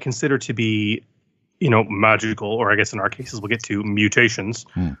that you might consider to be, magical, or I guess in our cases we'll get to mutations,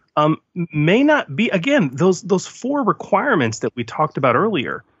 may not be, again, those 4 requirements that we talked about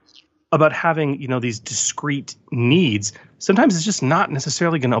earlier about having, these discrete needs. Sometimes it's just not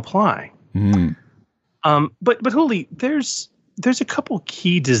necessarily going to apply. But Huli, there's a couple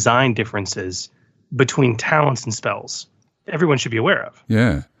key design differences between talents and spells everyone should be aware of.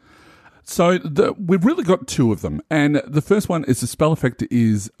 Yeah. So we've really got 2 of them. And the first one is the spell effect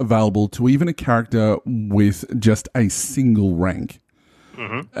is available to even a character with just a single rank.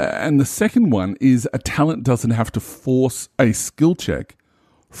 And the second one is a talent doesn't have to force a skill check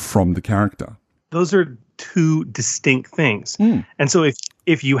from the character. Those are 2 distinct things. And so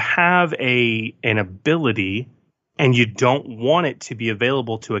if you have an ability and you don't want it to be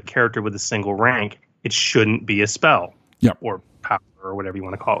available to a character with a single rank, it shouldn't be a spell. Yep. Or power, or whatever you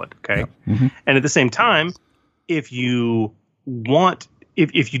want to call it. Okay. Yep. And at the same time, if you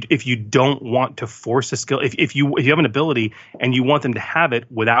don't want to force a skill, if you have an ability and you want them to have it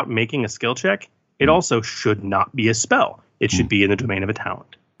without making a skill check, it also should not be a spell. It should be in the domain of a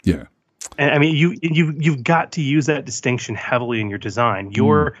talent. Yeah. And I mean, you've got to use that distinction heavily in your design.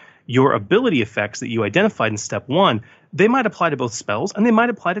 Your ability effects that you identified in step 1, they might apply to both spells and they might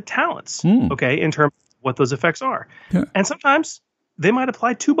apply to talents. Okay, in terms of what those effects are. Yeah. And sometimes they might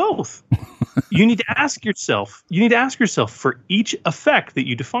apply to both. You need to ask yourself for each effect that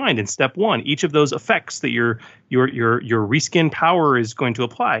you defined in step 1, each of those effects that your reskin power is going to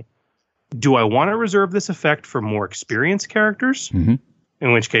apply. Do I want to reserve this effect for more experienced characters?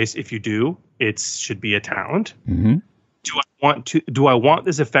 In which case, if you do, it should be a talent. Do I want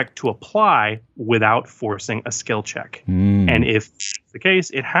this effect to apply without forcing a skill check? And if that's the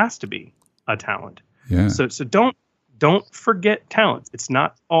case, it has to be a talent. Yeah. So don't forget talents. It's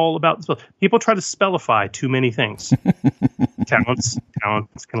not all about the spell. People try to spellify too many things. talents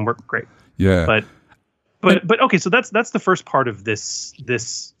can work great. Yeah. But okay, so that's the first part of this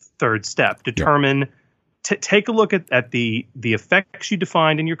third step. Determine take a look at the effects you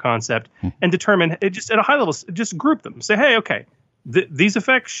defined in your concept and determine it just at a high level, just group them. Say, hey, okay, these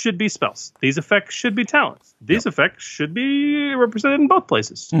effects should be spells. These effects should be talents. These effects should be represented in both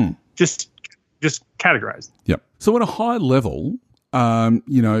places. Just categorized. Yep. So at a high level,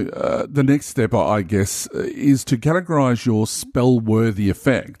 the next step, I guess, is to categorize your spell-worthy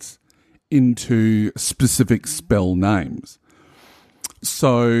effects into specific spell names.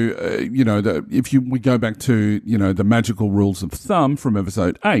 So, we go back to, the magical rules of thumb from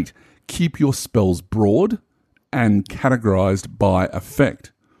episode 8, keep your spells broad and categorized by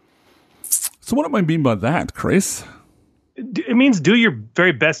effect. So what do I mean by that, Chris? It means do your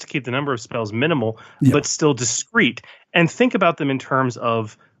very best to keep the number of spells minimal, but still discrete. And think about them in terms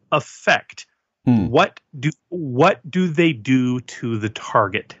of effect. What do they do to the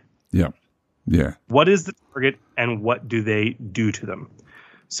target? Yeah. What is the target and what do they do to them?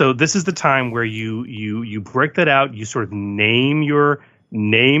 So this is the time where you break that out. You sort of name your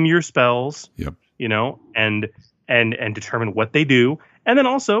spells. Yep. And determine what they do, and then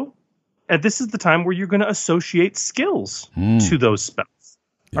also. And this is the time where you're going to associate skills to those spells.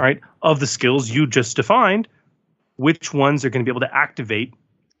 Yep. All right. Of the skills you just defined, which ones are going to be able to activate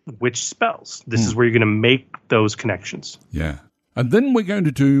which spells? This is where you're going to make those connections. Yeah. And then we're going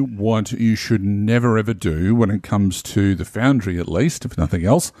to do what you should never, ever do when it comes to the Foundry, at least, if nothing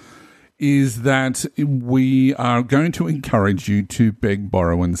else, is that we are going to encourage you to beg,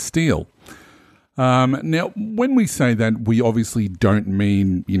 borrow, and steal. Now, when we say that, we obviously don't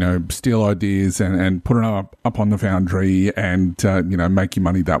mean, steal ideas and put it up on the Foundry and, make your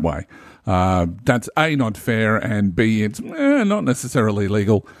money that way. That's A, not fair, and B, it's not necessarily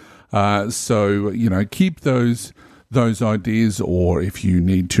legal. So, keep those ideas, or if you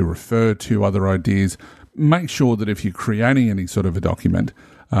need to refer to other ideas, make sure that if you're creating any sort of a document,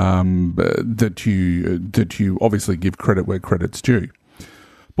 that you obviously give credit where credit's due.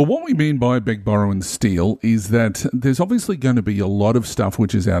 But what we mean by beg, borrow, and steal is that there's obviously going to be a lot of stuff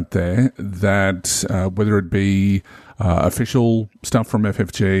which is out there that, whether it be official stuff from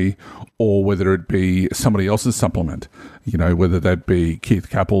FFG or whether it be somebody else's supplement, whether that be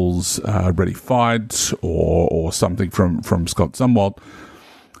Keith Capel's Ready Fight or something from Scott Zumwalt,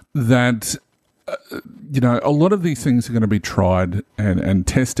 that a lot of these things are going to be tried and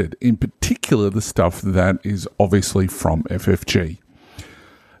tested, in particular the stuff that is obviously from FFG.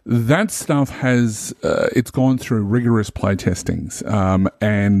 That stuff has, it's gone through rigorous play testings.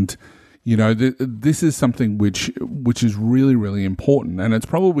 And, this is something which is really, really important. And it's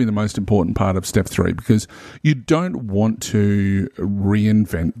probably the most important part of step 3, because you don't want to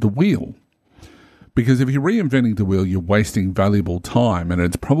reinvent the wheel. Because if you're reinventing the wheel, you're wasting valuable time, and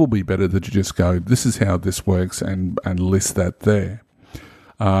it's probably better that you just go, this is how this works, and list that there.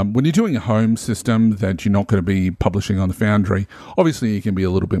 When you're doing a home system that you're not going to be publishing on the Foundry, obviously you can be a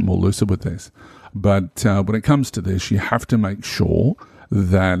little bit more lucid with this. But when it comes to this, you have to make sure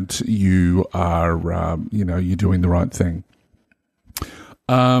that you are, you're doing the right thing.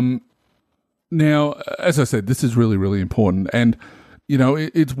 Now, as I said, this is really, really important. And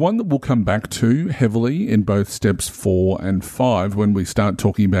it's one that we'll come back to heavily in both steps 4 and 5 when we start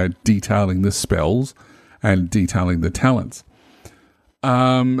talking about detailing the spells and detailing the talents.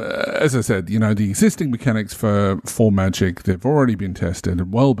 As I said, the existing mechanics for Magic, they've already been tested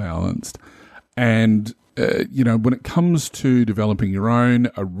and well balanced. And, when it comes to developing your own,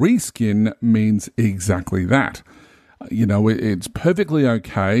 a reskin means exactly that. It's perfectly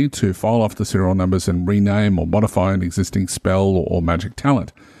okay to file off the serial numbers and rename or modify an existing spell or magic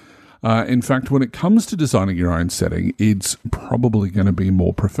talent. In fact, when it comes to designing your own setting, it's probably going to be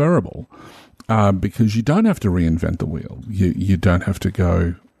more preferable because you don't have to reinvent the wheel. You don't have to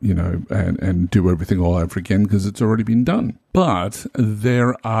go, and do everything all over again because it's already been done. But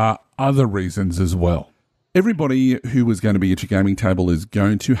there are other reasons as well. Everybody who is going to be at your gaming table is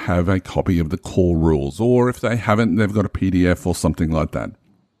going to have a copy of the core rules, or if they haven't, they've got a PDF or something like that.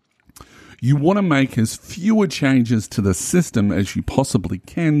 You want to make as fewer changes to the system as you possibly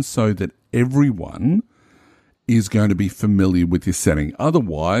can so that everyone is going to be familiar with your setting.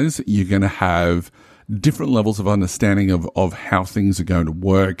 Otherwise, you're going to have different levels of understanding of how things are going to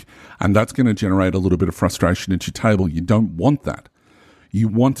work, and that's going to generate a little bit of frustration at your table. You don't want that. You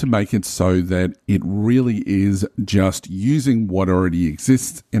want to make it so that it really is just using what already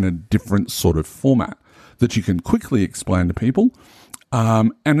exists in a different sort of format that you can quickly explain to people.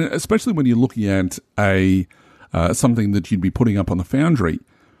 And especially when you're looking at something that you'd be putting up on the Foundry,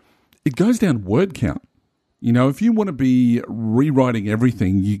 it goes down word count. If you want to be rewriting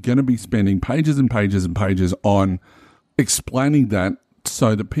everything, you're going to be spending pages and pages and pages on explaining that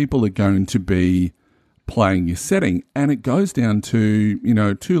so that people are going to be playing your setting, and it goes down to,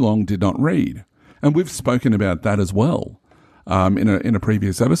 too long did not read. And we've spoken about that as well in a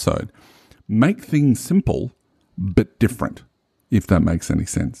previous episode. Make things simple, but different, if that makes any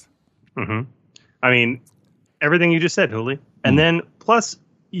sense. Mm-hmm. I mean, everything you just said, Huli. And then, plus,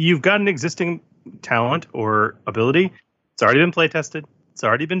 you've got an existing talent or ability. It's already been play tested. It's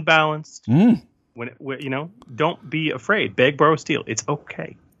already been balanced. Don't be afraid. Beg, borrow, steal. It's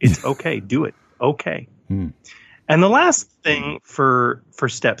okay. It's okay. Do it. Okay. And the last thing for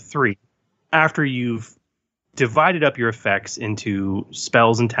step 3, after you've divided up your effects into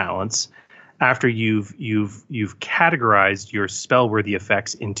spells and talents, after you've categorized your spell-worthy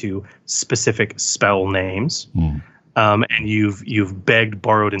effects into specific spell names, and you've begged,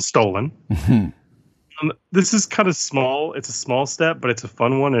 borrowed, and stolen. This is kind of small. It's a small step, but it's a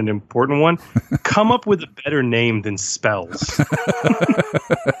fun one, an important one. Come up with a better name than spells.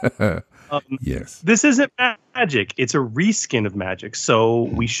 Yes. This isn't magic. It's a reskin of magic. So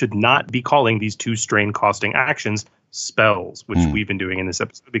we should not be calling these 2 strain costing actions spells, which we've been doing in this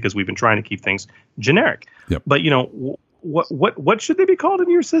episode because we've been trying to keep things generic. Yep. But, what should they be called in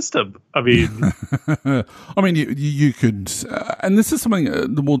your system? I mean, you could, and this is something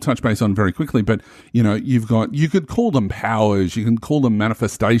that we'll touch base on very quickly. But you could call them powers, you can call them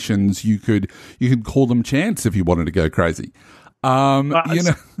manifestations, you could call them chants if you wanted to go crazy.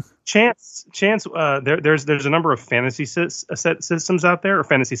 Chance. There's a number of fantasy systems out there, or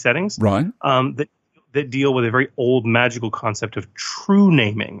fantasy settings, right? That deal with a very old magical concept of true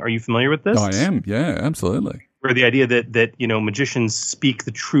naming. Are you familiar with this? I am. Yeah, absolutely. Where the idea that magicians speak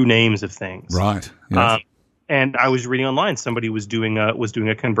the true names of things, right? Yes. And I was reading online, somebody was doing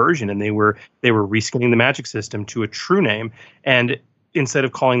a conversion, and they were reskinning the magic system to a true name, and instead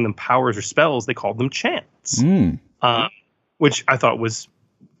of calling them powers or spells, they called them chants, which I thought was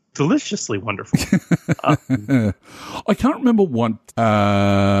deliciously wonderful. I can't remember what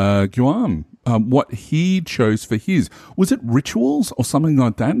Guam, what he chose for his. Was it rituals or something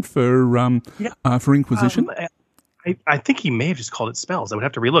like that for Inquisition? I think he may have just called it spells. I would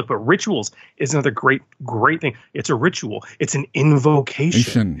have to relook, but rituals is another great thing. It's a ritual. It's an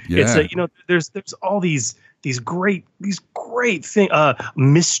invocation. Yeah. It's there's all these great thing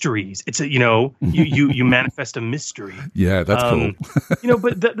mysteries. It's you manifest a mystery. Yeah, that's cool.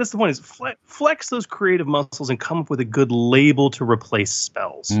 But that's the point is flex those creative muscles and come up with a good label to replace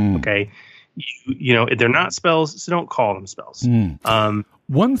spells. Okay. They're not spells, so don't call them spells.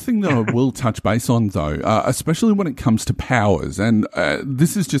 One thing that I will touch base on, though, especially when it comes to powers, and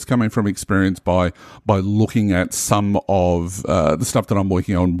this is just coming from experience by looking at some of the stuff that I'm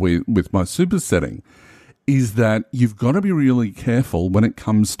working on with my super setting, is that you've got to be really careful when it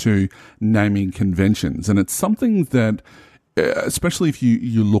comes to naming conventions. And it's something that, especially if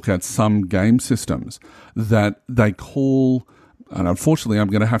you look at some game systems, that they call... And unfortunately, I'm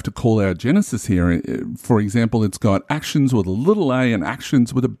going to have to call out Genesis here. For example, it's got actions with a little a and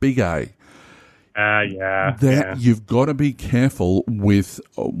actions with a big A. You've got to be careful with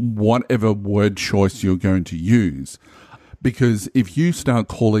whatever word choice you're going to use. Because if you start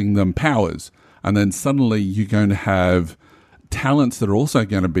calling them powers, and then suddenly you're going to have talents that are also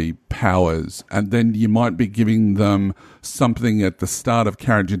going to be powers, and then you might be giving them something at the start of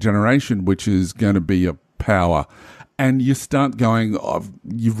character generation, which is going to be a power. And you start going,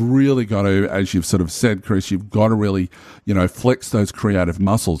 you've really got to, as you've sort of said, Chris, you've got to really, flex those creative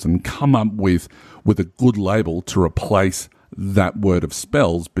muscles and come up with a good label to replace that word of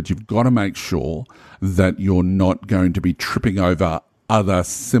spells. But you've got to make sure that you're not going to be tripping over other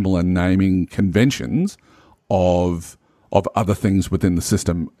similar naming conventions of other things within the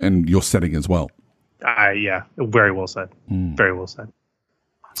system and your setting as well. Yeah, very well said. Very well said.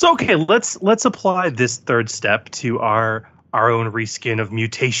 So, okay, let's apply this third step to our own reskin of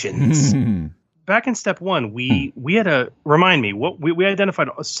mutations. Back in step one, we had we identified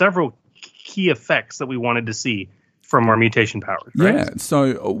several key effects that we wanted to see from our mutation powers, right? Yeah,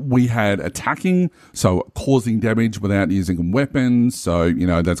 so we had attacking, so causing damage without using weapons. So,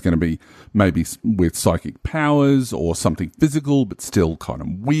 that's going to be maybe with psychic powers or something physical, but still kind of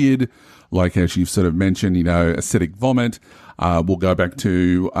weird. Like as you've sort of mentioned, acidic vomit. We'll go back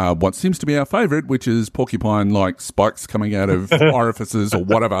to what seems to be our favorite, which is porcupine-like spikes coming out of orifices or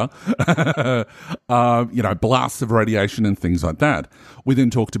whatever. Blasts of radiation and things like that. We then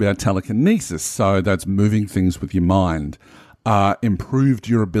talked about telekinesis, so that's moving things with your mind. Improved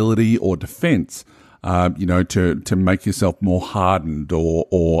durability or defense, to make yourself more hardened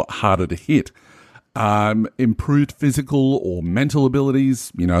or harder to hit. Improved physical or mental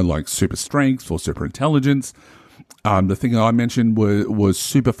abilities, like super strength or super intelligence. The thing I mentioned was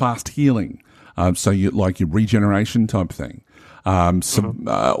super fast healing. So you like your regeneration type thing. Also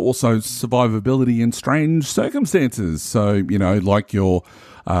survivability in strange circumstances. So, like your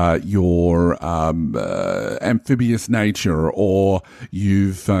amphibious nature, or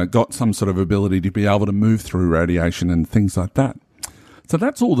you've got some sort of ability to be able to move through radiation and things like that. So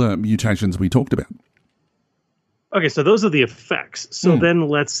that's all the mutations we talked about. Okay, so those are the effects. So then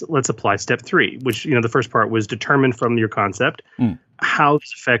let's apply step 3, which, the first part was determine from your concept how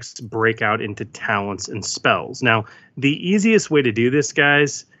these effects break out into talents and spells. Now, the easiest way to do this,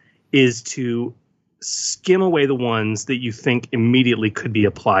 guys, is to skim away the ones that you think immediately could be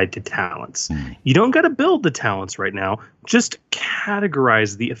applied to talents. You don't got to build the talents right now. Just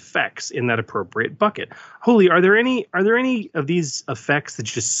categorize the effects in that appropriate bucket. Holy, are there any of these effects that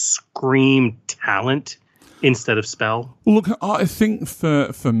just scream talent instead of spell? Look, I think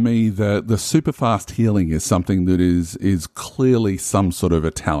for me, the super fast healing is something that is clearly some sort of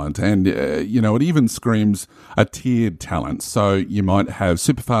a talent. And, it even screams a tiered talent. So you might have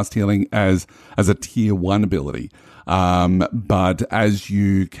super fast healing as a tier 1 ability. But as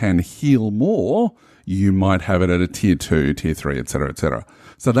you can heal more, you might have it at a tier 2, tier 3, et cetera, et cetera.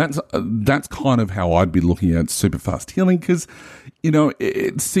 So that's kind of how I'd be looking at super fast healing, because,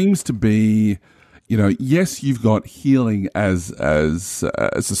 it seems to be... yes, you've got healing as a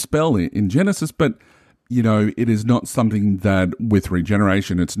spell in Genesis, but, it is not something that with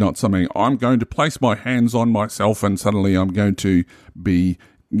regeneration, it's not something I'm going to place my hands on myself and suddenly I'm going to be,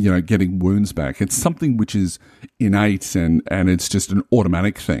 getting wounds back. It's something which is innate and it's just an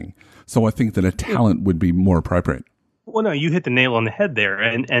automatic thing. So I think that a talent would be more appropriate. Well, no, you hit the nail on the head there.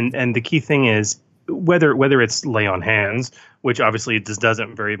 And the key thing is, whether it's lay on hands, which obviously it just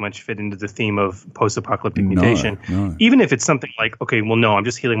doesn't very much fit into the theme of post-apocalyptic mutation. No. Even if it's something like, okay, well, no, I'm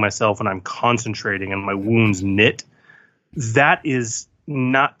just healing myself and I'm concentrating and my wounds knit. That is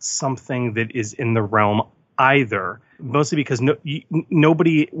not something that is in the realm either. Mostly because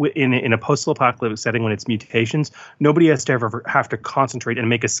nobody in a post-apocalyptic setting, when it's mutations, nobody has to ever have to concentrate and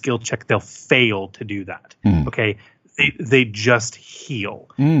make a skill check. They'll fail to do that. Okay, they just heal.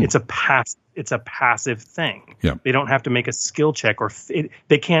 It's a passive thing. Yeah. They don't have to make a skill check, or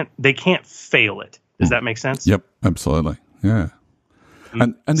they can't fail it. Does that make sense? Yep, absolutely. Yeah.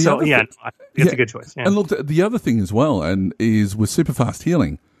 And the so other yeah, it's a good choice. Yeah. And look, the other thing as well, and is with super fast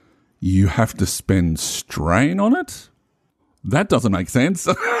healing, you have to spend strain on it. That doesn't make sense.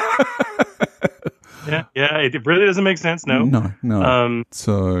 Yeah, it really doesn't make sense. No.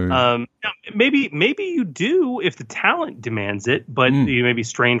 Maybe you do if the talent demands it, but you may be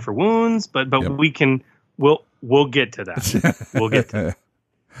strained for wounds. But we'll get to that. We'll get to that.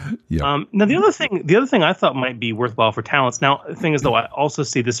 Yeah. Now the other thing I thought might be worthwhile for talents. Now the thing is, though, I also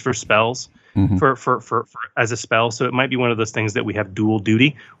see this for spells, for as a spell. So it might be one of those things that we have dual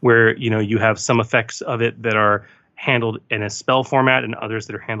duty, where you have some effects of it that are handled in a spell format and others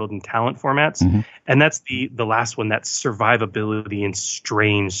that are handled in talent formats. And that's the last one, that's survivability in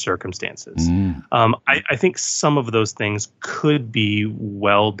strange circumstances. I think some of those things could be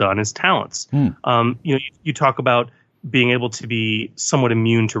well done as talents. You talk about being able to be somewhat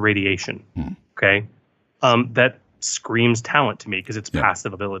immune to radiation. Okay. That screams talent to me because it's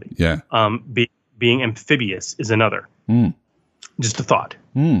passive ability. Yeah. Being amphibious is another. Just a thought.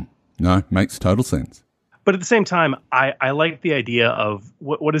 No, makes total sense. But at the same time, I like the idea of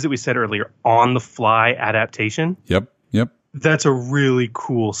what is it we said earlier? On the fly adaptation. Yep. That's a really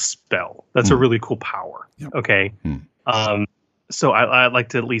cool spell. That's a really cool power. Yep. Okay. So I'd like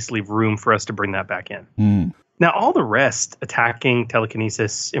to at least leave room for us to bring that back in. Now, all the rest, attacking,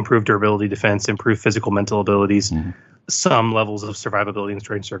 telekinesis, improved durability, defense, improved physical, mental abilities, some levels of survivability in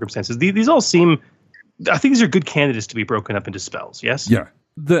strange circumstances. These all seem, I think these are good candidates to be broken up into spells, yes? Yeah.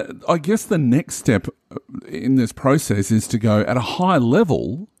 I guess the next step in this process is to go at a high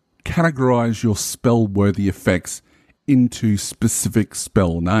level, categorize your spell-worthy effects into specific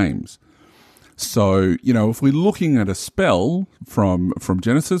spell names. So, if we're looking at a spell from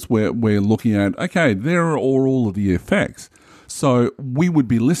Genesis, we're looking at, okay, there are all of the effects. So we would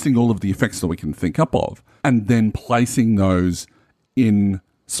be listing all of the effects that we can think up of and then placing those in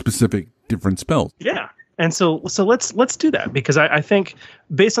specific different spells. Yeah. And so let's do that, because I think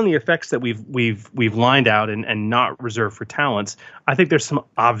based on the effects that we've lined out and not reserved for talents, I think there's some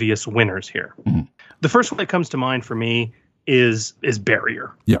obvious winners here. The first one that comes to mind for me is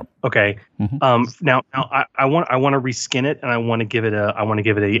barrier. Yeah. Okay. Now I want to reskin it, and I want to give it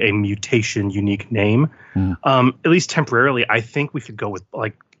a mutation unique name. At least temporarily. I think we could go with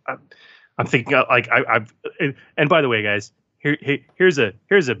I'm thinking I've and by the way, guys, here's a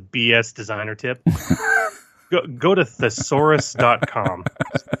BS designer tip. Go to thesaurus.com.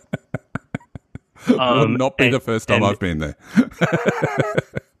 Will not be the first time I've been there.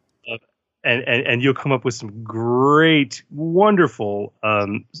 And you'll come up with some great, wonderful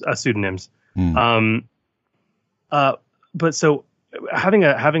pseudonyms. But so having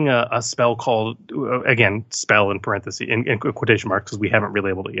a spell called, again, spell in parentheses, in quotation marks, because we haven't really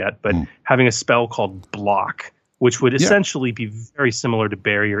labeled it yet, but having a spell called block, which would essentially be very similar to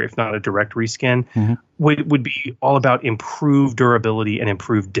barrier, if not a direct reskin, would be all about improved durability and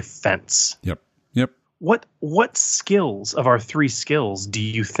improved defense. Yep. What skills of our three skills do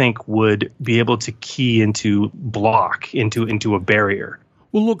you think would be able to key into block, into a barrier?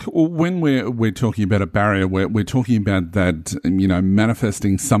 Well, look, when we're talking about a barrier, we're talking about that,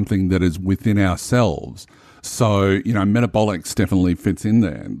 manifesting something that is within ourselves. So, metabolics definitely fits in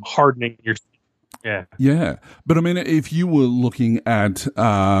there. Hardening your. Yeah. But I mean, if you were looking at,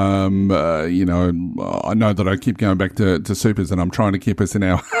 I know that I keep going back to supers, and I'm trying to keep us in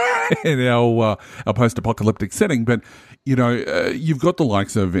our our post-apocalyptic setting, but you've got the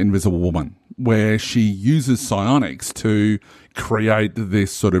likes of Invisible Woman, where she uses psionics to create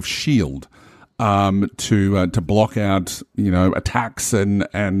this sort of shield to block out attacks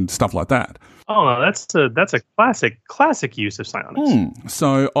and stuff like that. Oh, that's a classic use of psionics.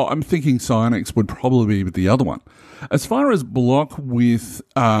 So I'm thinking psionics would probably be the other one. As far as block with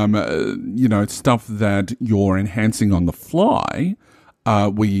stuff that you're enhancing on the fly,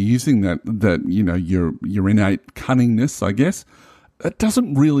 where you're using that your innate cunningness, I guess, it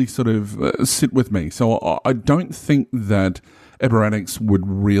doesn't really sort of sit with me. So I don't think that Eberanics would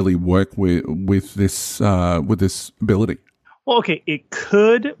really work with this ability. Well, okay, it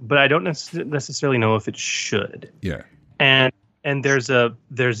could, but I don't necessarily know if it should. Yeah. And there's a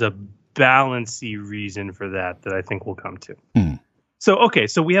balancy reason for that I think we'll come to.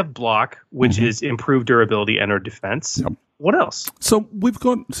 So we have block, which is improved durability and or defense. Yep. What else? So we've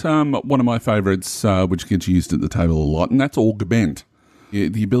got one of my favourites, which gets used at the table a lot, and that's augment.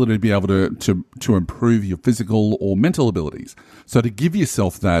 The ability to be able to improve your physical or mental abilities. So to give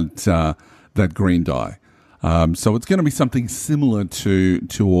yourself that green die. So it's going to be something similar to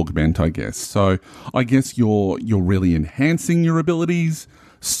augment, I guess. So I guess you're really enhancing your abilities.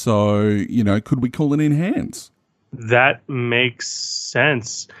 So, could we call it enhance? That makes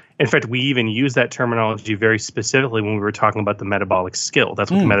sense. In fact, we even use that terminology very specifically when we were talking about the metabolic skill. That's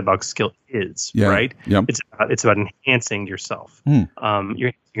what the metabolic skill is, right? Yep. It's about enhancing yourself,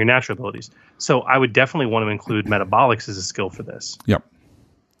 your natural abilities. So I would definitely want to include metabolics as a skill for this. Yep.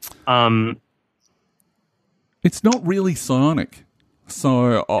 It's not really psionic,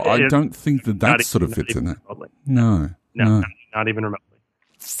 so I don't think that sort of fits in there. No, not even remotely.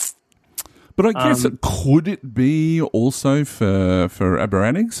 But I guess could it be also for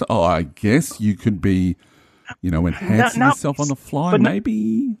aberratics? Oh, I guess you could be, enhancing yourself on the fly.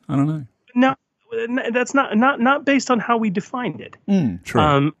 Maybe I don't know. No, that's not based on how we defined it. True.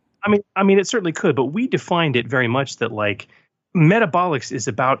 I mean, it certainly could, but we defined it very much that like metabolics is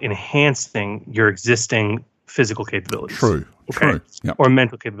about enhancing your existing physical capabilities. True. Okay. True. Yep. Or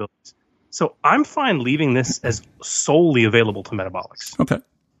mental capabilities. So I'm fine leaving this as solely available to metabolics. Okay.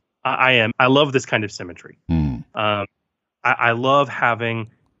 I am. I love this kind of symmetry. I love having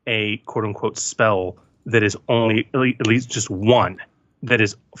a quote unquote spell that is only at least just one that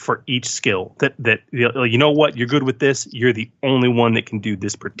is for each skill. That you know what, you're good with this. You're the only one that can do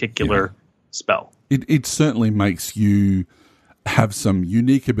this particular spell. It certainly makes you have some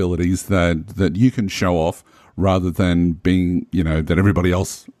unique abilities that you can show off rather than being that everybody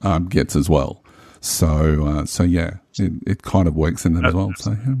else gets as well. So yeah, it kind of works in that as well.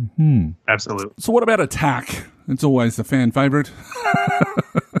 So Absolutely. So what about attack? It's always a fan favorite.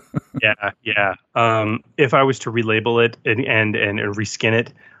 Yeah. If I was to relabel it and reskin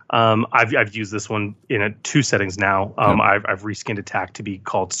it, I've used this one in two settings now. I've reskinned attack to be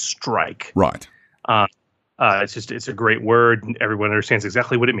called strike. Right. It's a great word. Everyone understands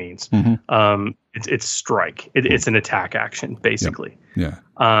exactly what it means. It's strike. It's an attack action basically. Yep.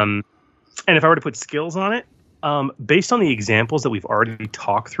 Yeah. And if I were to put skills on it, based on the examples that we've already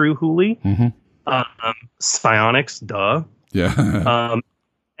talked through, Hooli, psionics, duh. Yeah.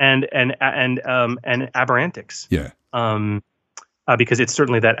 And aberrantics. Yeah. Because it's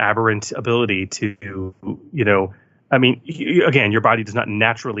certainly that aberrant ability to, again, your body does not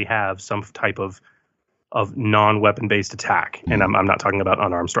naturally have some type of non-weapon based attack, and I'm not talking about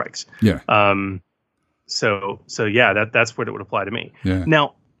unarmed strikes. Yeah. So yeah, that's what it would apply to me. Yeah.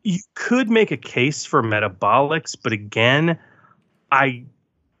 Now, you could make a case for metabolics, but again, I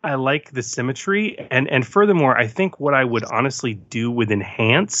like the symmetry, and furthermore, I think what I would honestly do with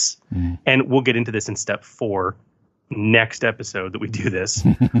enhance, and we'll get into this in step 4 next episode that we do this,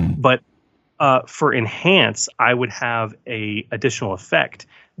 but for enhance, I would have a additional effect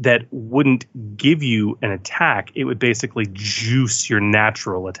that wouldn't give you an attack. It would basically juice your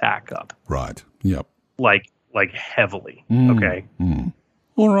natural attack up. Right. Yep. Like heavily. Okay.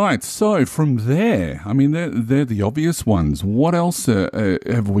 All right. So from there, I mean, they're the obvious ones. What else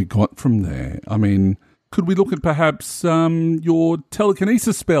have we got from there? I mean, could we look at perhaps your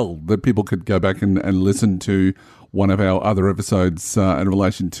telekinesis spell that people could go back and listen to one of our other episodes in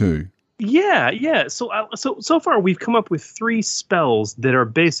relation to? Yeah. So far we've come up with 3 spells that are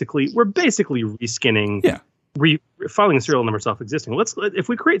we're basically reskinning. Yeah. Following a serial number self-existing. If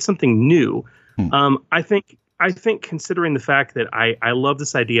we create something new, I think considering the fact that I love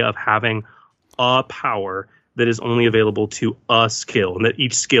this idea of having a power that is only available to a skill, and that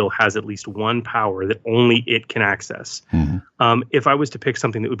each skill has at least one power that only it can access. If I was to pick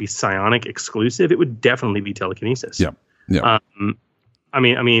something that would be psionic exclusive, it would definitely be telekinesis. Yeah.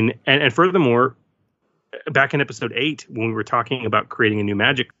 And furthermore, back in episode 8, when we were talking about creating a new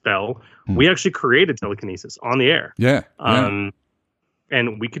magic spell, we actually created telekinesis on the air. Yeah.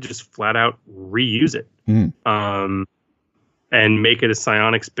 And we could just flat out reuse it, and make it a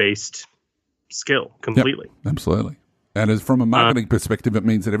psionics-based skill completely. Yep, absolutely. And as from a marketing perspective, it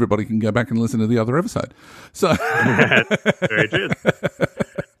means that everybody can go back and listen to the other episode. So very good.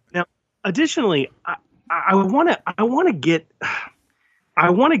 Now, additionally, I want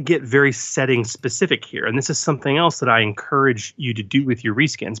to get very setting specific here, and this is something else that I encourage you to do with your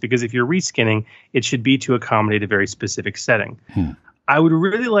reskins, because if you're reskinning, it should be to accommodate a very specific setting. I would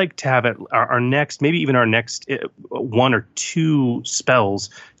really like to have our next 1 or 2 spells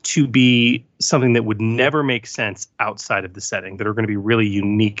to be something that would never make sense outside of the setting, that are going to be really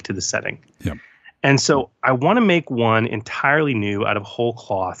unique to the setting. Yep. And so I want to make one entirely new out of whole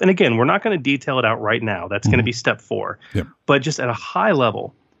cloth. And again, we're not going to detail it out right now. That's going to be step 4. Yep. But just at a high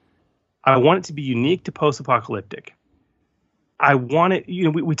level, I want it to be unique to post-apocalyptic. I want it,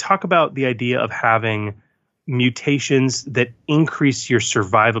 we talk about the idea of having mutations that increase your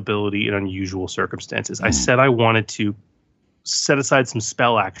survivability in unusual circumstances. I said I wanted to set aside some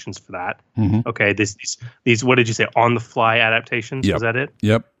spell actions for that. Okay, these what did you say, on-the-fly adaptations? Yep. Was that it?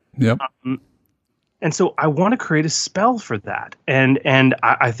 Yep. And so I want to create a spell for that. And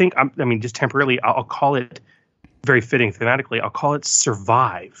I think, just temporarily, I'll call it, very fitting thematically, I'll call it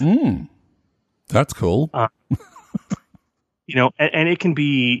Survive. That's cool. And it can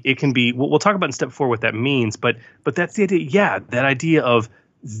be, we'll talk about in step 4 what that means, but that's the idea. Yeah, that idea of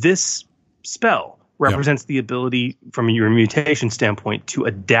this spell represents the ability from your mutation standpoint to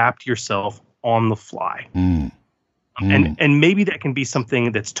adapt yourself on the fly. And maybe that can be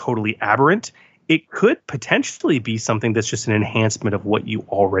something that's totally aberrant. It could potentially be something that's just an enhancement of what you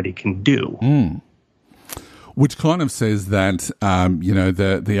already can do. Which kind of says that, the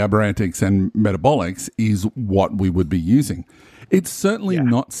aberrantics and metabolics is what we would be using. It's certainly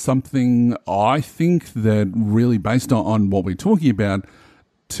not something I think that really, based on what we're talking about,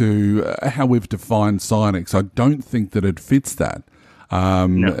 to how we've defined psionics, I don't think that it fits that.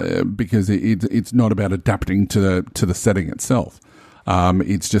 Because it's not about adapting to the setting itself.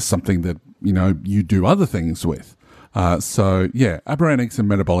 It's just something that, you do other things with. Aberrantics and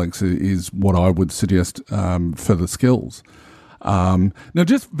metabolics is what I would suggest for the skills. Now,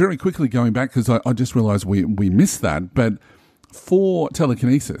 just very quickly going back, because I just realised we missed that, but for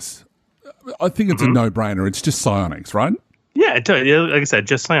telekinesis, I think it's a no-brainer. It's just psionics, right? Yeah, like I said,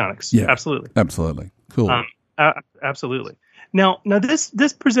 just psionics. Yeah, absolutely. Cool. Absolutely. Now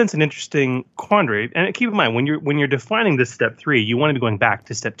this presents an interesting quandary, and keep in mind when you're defining this step 3, you want to be going back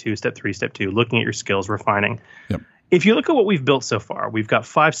to step 2, step 3, step 2, looking at your skills, refining. Yep. If you look at what we've built so far, we've got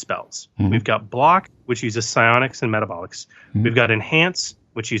 5 spells. We've got Block, which uses psionics and metabolics. We've got Enhance,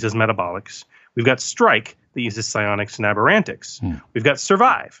 which uses metabolics. We've got Strike, that uses psionics and aberrantics. We've got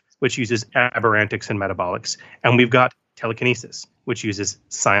Survive, which uses aberrantics and metabolics, and we've got Telekinesis, which uses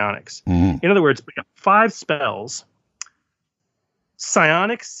psionics. In other words, we got 5 spells.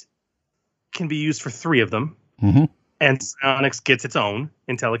 Psionics can be used for 3 of them, and psionics gets its own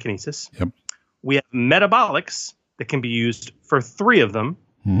in telekinesis. Yep. We have metabolics that can be used for 3 of them,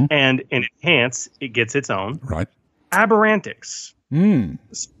 and in Enhance, it gets its own. Right. Aberrantics,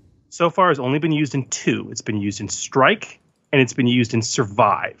 so far, has only been used in 2. It's been used in Strike, and it's been used in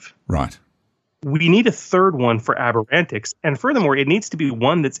Survive. Right. We need a 3rd one for aberrantics, and furthermore, it needs to be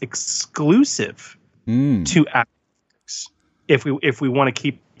one that's exclusive to aberrantics if we want to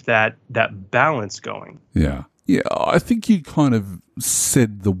keep that balance going. Yeah. I think you kind of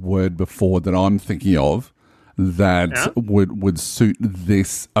said the word before that I'm thinking of that would suit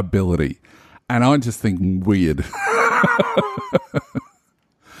this ability, and I just think weird.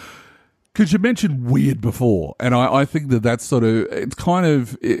 Because you mentioned weird before, and I think that's sort of,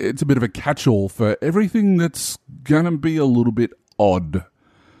 it's a bit of a catch-all for everything that's going to be a little bit odd.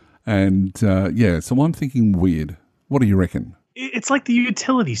 And, so I'm thinking weird. What do you reckon? It's like the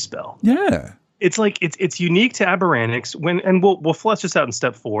utility spell. Yeah. It's like, it's unique to aberrantics, and we'll flesh this out in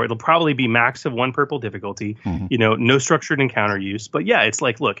step 4. It'll probably be max of 1 purple difficulty, no structured encounter use. But yeah, it's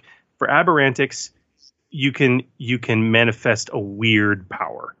like, look, for aberrantics, you can manifest a weird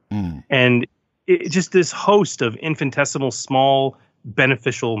power. And it just this host of infinitesimal small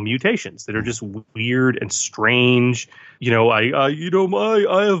beneficial mutations that are just weird and strange. I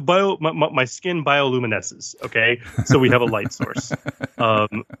have my skin bioluminesces. Okay. So we have a light source. I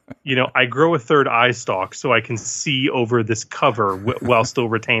grow a 3rd eye stalk so I can see over this cover while still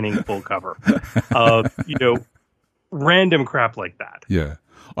retaining full cover. Random crap like that. Yeah.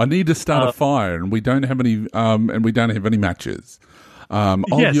 I need to start a fire, and we don't have any. And we don't have any matches.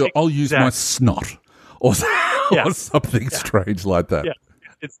 I'll use my snot or something strange like that.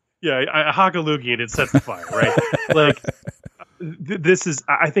 Yeah, I hock a loogie and it sets the fire, right? Like this is.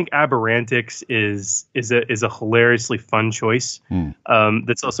 I think aberrantics is a hilariously fun choice.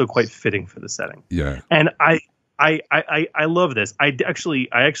 That's also quite fitting for the setting. Yeah, and I love this. I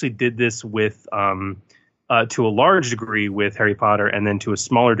actually did this with. To a large degree with Harry Potter, and then to a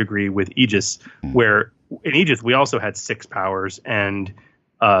smaller degree with Aegis, where in Aegis we also had 6 powers and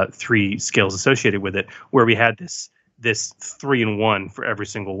 3 skills associated with it, where we had this 3-in-1 for every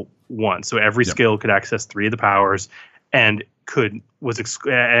single one. So every skill could access 3 of the powers, and it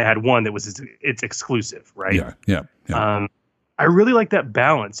had one that was its exclusive, right? Yeah. I really like that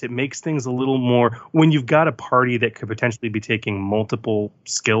balance. It makes things a little more, when you've got a party that could potentially be taking multiple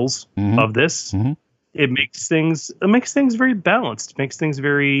skills of this, it makes things very balanced. It makes things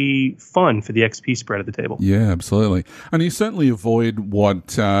very fun for the XP spread at the table. Yeah, absolutely. And you certainly avoid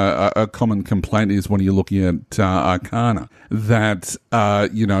what a common complaint is when you're looking at Arcana, that,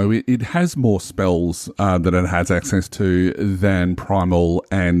 it has more spells that it has access to than Primal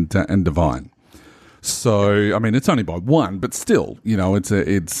and Divine. So, I mean, it's only by one, but still,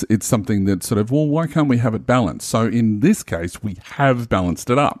 it's something that sort of, well, why can't we have it balanced? So in this case, we have balanced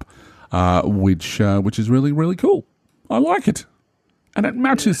it up, which is really, really cool. I like it. And it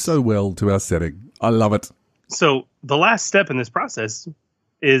matches so well to our setting. I love it. So the last step in this process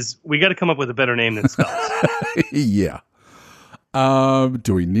is we got to come up with a better name than spells. Yeah.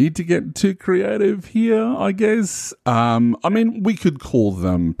 Do we need to get too creative here, I guess? I mean, we could call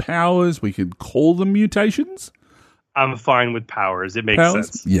them powers. We could call them mutations. I'm fine with powers. It makes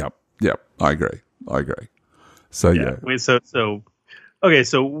sense. Yep. I agree. So, yeah.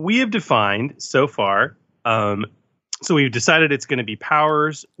 So we have defined so far. So we've decided it's going to be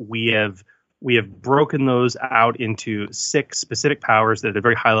powers. We have broken those out into 6 specific powers that at a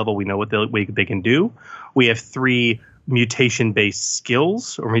very high level we know what they can do. We have 3 mutation-based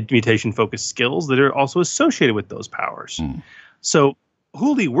skills or mutation-focused skills that are also associated with those powers. So,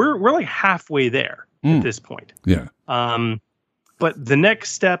 Huli, we're like halfway there at this point. Yeah. But the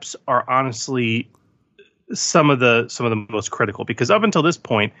next steps are honestly some of the most critical, because up until this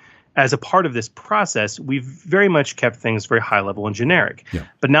point, as a part of this process, we've very much kept things very high level and generic. Yeah.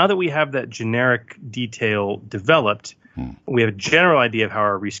 But now that we have that generic detail developed, we have a general idea of how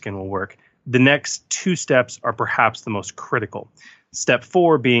our reskin will work. The next 2 steps are perhaps the most critical. Step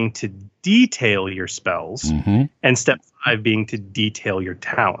 4 being to detail your spells, and step 5 being to detail your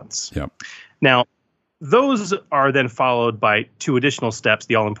talents. Yep. Now, those are then followed by 2 additional steps,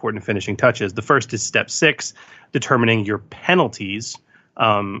 the all-important finishing touches. The first is step 6, determining your penalties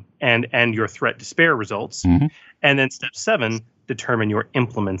and your threat despair results. And then step 7, determine your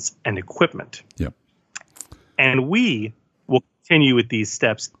implements and equipment. Yep. And we will continue with these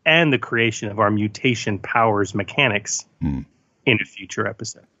steps and the creation of our mutation powers mechanics in a future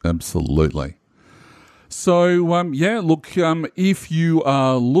episode. Absolutely. So, if you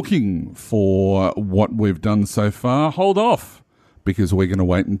are looking for what we've done so far, hold off, because we're going to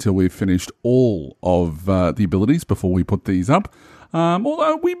wait until we've finished all of the abilities before we put these up.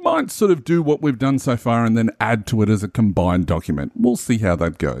 Although we might sort of do what we've done so far and then add to it as a combined document. We'll see how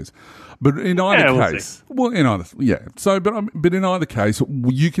that goes. But in either case, but in either case,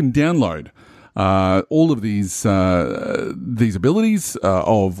 you can download all of these abilities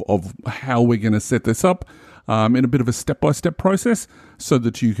of how we're going to set this up in a bit of a step-by-step process, so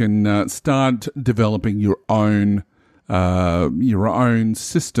that you can start developing your own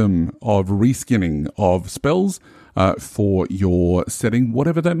system of reskinning of spells for your setting,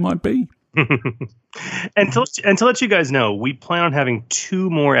 whatever that might be. And to let you guys know, we plan on having 2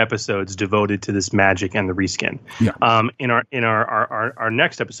 more episodes devoted to this magic and the reskin. Yeah. In our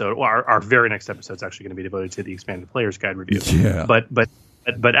next episode, well, our very next episode is actually going to be devoted to the expanded player's guide review. Yeah.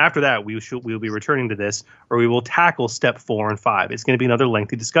 But after that, we'll be returning to this, or we will tackle step 4 and 5. It's going to be another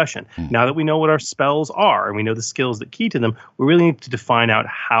lengthy discussion. Now that we know what our spells are and we know the skills that key to them, we really need to define out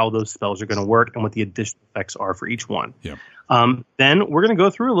how those spells are going to work and what the additional effects are for each one. Yeah. Then we're going to go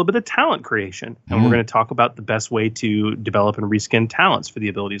through a little bit of talent creation, and we're going to talk about the best way to develop and reskin talents for the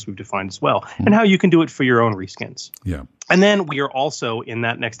abilities we've defined as well, and how you can do it for your own reskins. Yeah. And then we are also, in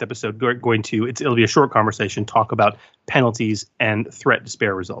that next episode, going to, it'll be a short conversation, talk about penalties and threat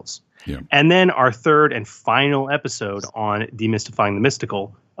despair results. Yeah. And then our third and final episode on demystifying the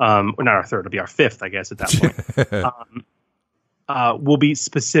mystical, or not our third, it'll be our 5th, I guess, at that point. We'll be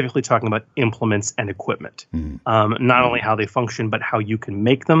specifically talking about implements and equipment. Not only how they function, but how you can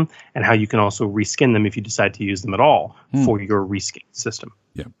make them and how you can also reskin them if you decide to use them at all for your reskin system.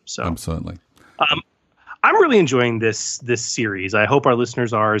 Yeah, so absolutely. I'm really enjoying this series. I hope our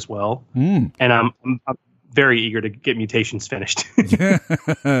listeners are as well. And I'm very eager to get mutations finished. Yeah.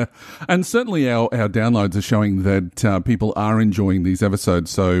 And certainly our downloads are showing that people are enjoying these episodes.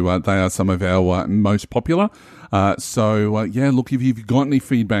 So they are some of our most popular. Look, if you've got any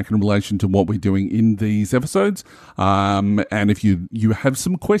feedback in relation to what we're doing in these episodes, and if you have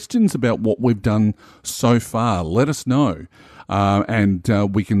some questions about what we've done so far, let us know. And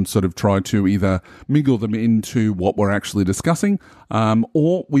we can sort of try to either mingle them into what we're actually discussing,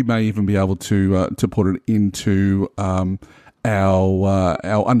 or we may even be able to put it into our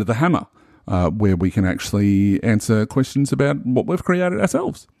Under the Hammer, where we can actually answer questions about what we've created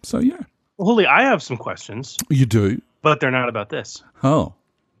ourselves. So, yeah. Well, Huli, I have some questions. You do? but they're not about this. Oh.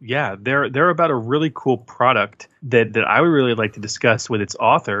 Yeah, they're about a really cool product that I would really like to discuss with its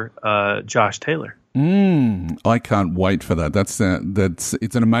author, Josh Taylor. I can't wait for that. That's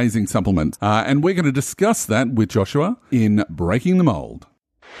it's an amazing supplement. And we're going to discuss that with Joshua in Breaking the Mold.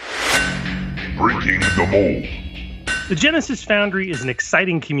 Breaking the Mold. The Genesis Foundry is an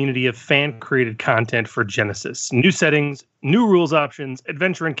exciting community of fan-created content for Genesis. New settings, new rules options,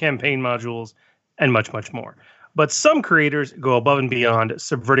 adventure and campaign modules, and much, much more. But some creators go above and beyond,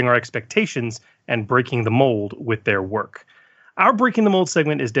 subverting our expectations and breaking the mold with their work. Our Breaking the Mold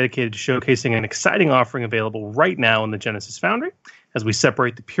segment is dedicated to showcasing an exciting offering available right now in the Genesis Foundry, as we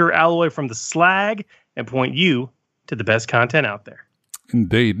separate the pure alloy from the slag and point you to the best content out there.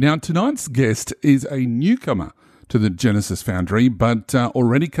 Indeed. Now, tonight's guest is a newcomer to the Genesis Foundry, but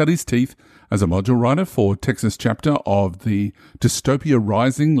already cut his teeth as a module writer for Texas chapter of the Dystopia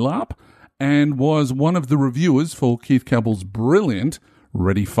Rising LARP, and was one of the reviewers for Keith Cabell's brilliant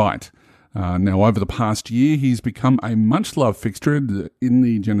Ready Fight. Now, over the past year, he's become a much-loved fixture in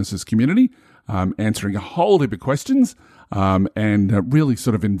the Genesis community, answering a whole heap of questions and really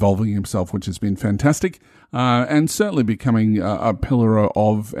sort of involving himself, which has been fantastic, and certainly becoming a pillar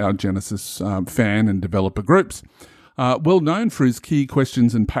of our Genesis fan and developer groups. Well known for his key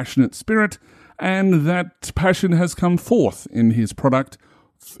questions and passionate spirit, and that passion has come forth in his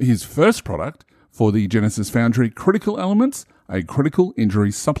first product for the Genesis Foundry, Critical Elements, a critical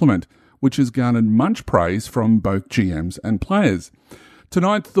injury supplement, which has garnered much praise from both GMs and players.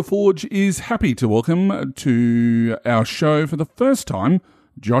 Tonight, The Forge is happy to welcome to our show for the first time,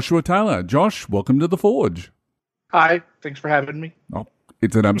 Joshua Taylor. Josh, welcome to The Forge. Hi, thanks for having me. Oh,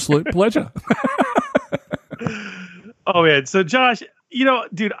 it's an absolute pleasure. Oh, man. So, Josh,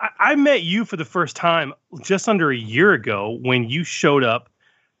 dude, I met you for the first time just under a year ago when you showed up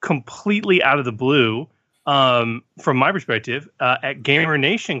completely out of the blue, from my perspective, at Gamer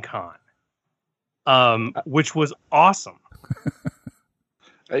Nation Con, which was awesome.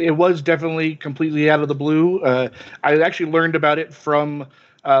 It was definitely completely out of the blue. I actually learned about it from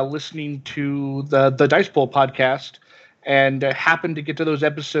listening to the Dice Bowl podcast, and happened to get to those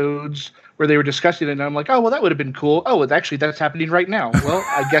episodes where they were discussing it, and I'm like, oh, well, that would have been cool. Oh, actually, that's happening right now. Well,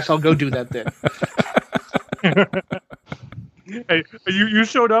 I guess I'll go do that then. Hey, you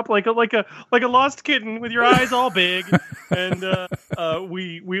showed up like a lost kitten with your eyes all big, and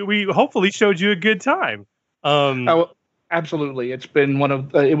we hopefully showed you a good time. Oh, absolutely. It's been one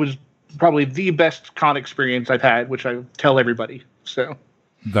of it was probably the best con experience I've had, which I tell everybody. So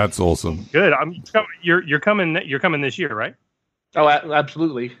that's awesome. Good. You're coming this year, right? Oh,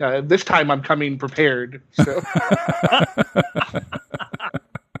 absolutely. This time I'm coming prepared. So.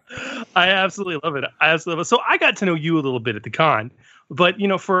 I absolutely love it. So I got to know you a little bit at the con, but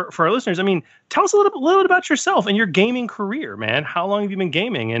for our listeners, I mean, tell us a little bit about yourself and your gaming career, man. How long have you been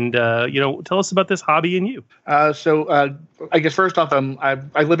gaming? And tell us about this hobby and you. So I guess first off,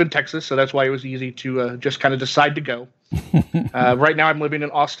 I live in Texas, so that's why it was easy to just kind of decide to go. Right now, I'm living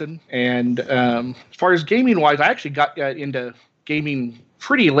in Austin, and as far as gaming wise, I actually got into gaming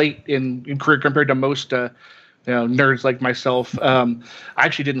pretty late in career compared to most. Nerds like myself. I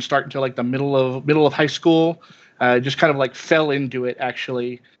actually didn't start until like the middle of high school. Just kind of like fell into it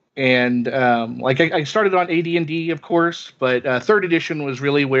actually, and I started on AD&D, of course, but third edition was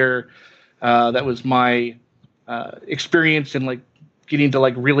really where that was my experience in like getting to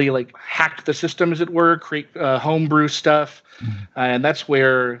like really like hack the system, as it were, create homebrew stuff, and that's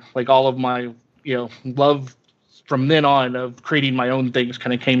where like all of my love from then on of creating my own things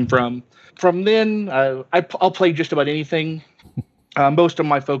kind of came from. From then, I'll play just about anything. Most of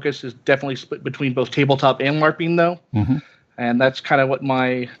my focus is definitely split between both tabletop and LARPing, though. Mm-hmm. And that's kind of what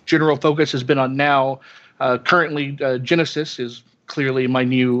my general focus has been on now. Currently, Genesis is clearly my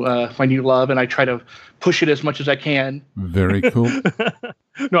new love, and I try to push it as much as I can. Very cool.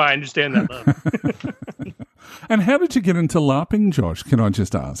 No, I understand that love. And how did you get into LARPing, Josh? Can I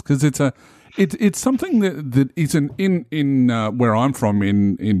just ask? Because it's something that isn't in where I'm from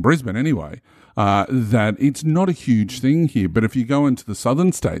in Brisbane anyway. That it's not a huge thing here, but if you go into the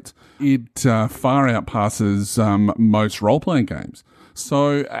southern states, it far outpasses most role-playing games.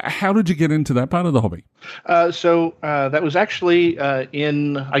 So how did you get into that part of the hobby? So that was actually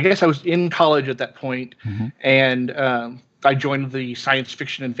I guess I was in college at that point, mm-hmm. and I joined the Science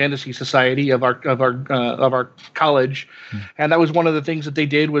Fiction and Fantasy Society of our college, mm-hmm. and that was one of the things that they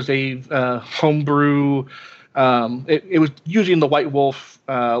did was a homebrew. It was using the White Wolf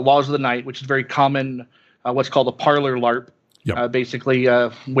Laws of the Night, which is very common. What's called a parlor LARP, yep. Basically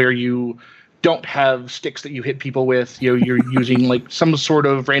where you don't have sticks that you hit people with. You're using like some sort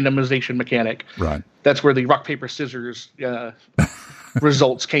of randomization mechanic. Right. That's where the rock, paper, scissors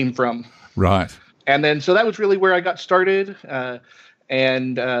results came from. Right. And then, so that was really where I got started.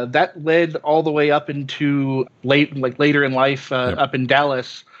 And that led all the way up into later in life, up in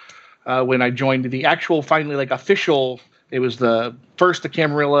Dallas, when I joined the actual, finally, like official. It was the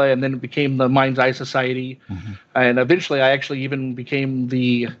Camarilla, and then it became the Mind's Eye Society. Mm-hmm. And eventually I actually even became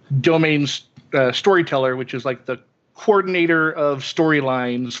the domain storyteller, which is like the coordinator of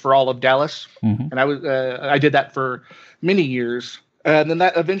storylines for all of Dallas. Mm-hmm. And I did that for many years. And then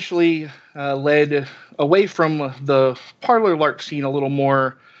that eventually led away from the parlor LARP scene a little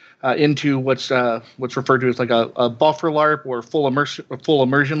more into what's referred to as like a buffer LARP or full immersion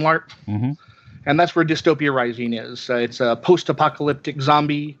LARP. Mm-hmm. And that's where Dystopia Rising is. It's a post-apocalyptic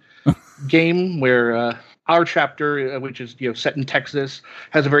zombie game where our chapter, which is set in Texas,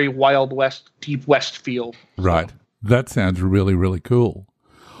 has a very Wild West, Deep West feel. Right. So. That sounds really, really cool.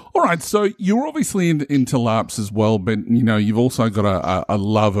 All right, so you're obviously into LARPs as well, but, you've also got a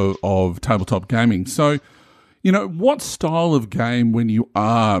love of tabletop gaming. So, what style of game, when you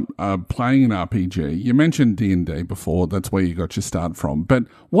are playing an RPG, you mentioned D&D before, that's where you got your start from, but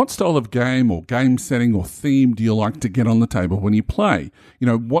what style of game or game setting or theme do you like to get on the table when you play?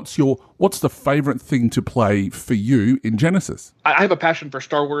 What's the favorite thing to play for you in Genesis? I have a passion for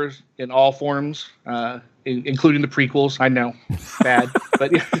Star Wars in all forms, including the prequels. I know, bad,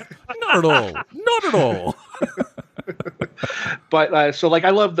 but not at all. Not at all. But so I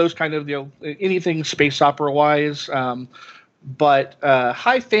love those kind of anything space opera wise. But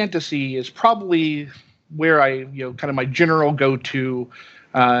high fantasy is probably where I kind of my general go to,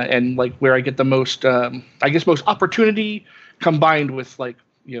 and where I get the most most opportunity combined with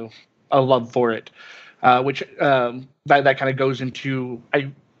a love for it, which that kind of goes into,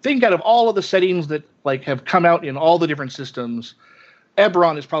 I think, out of all of the settings that have come out in all the different systems,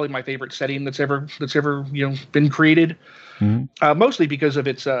 Eberron is probably my favorite setting that's ever been created. Mm-hmm. Mostly because of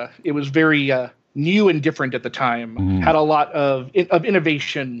it was very new and different at the time. Mm-hmm. Had a lot of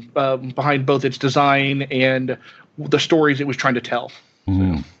innovation behind both its design and the stories it was trying to tell.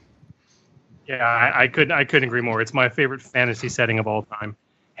 Mm-hmm. So. Yeah, I couldn't agree more. It's my favorite fantasy setting of all time,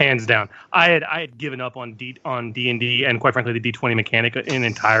 hands down. I had given up on D&D and quite frankly the D20 mechanic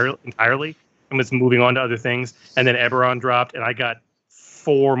entirely, and was moving on to other things. And then Eberron dropped, and I got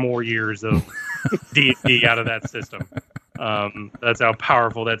 4 more years of D&D out of that system. That's how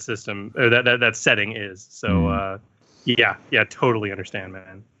powerful that system or that setting is. So yeah, totally understand,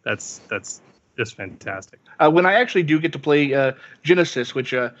 man. That's just fantastic. When I actually do get to play Genesis,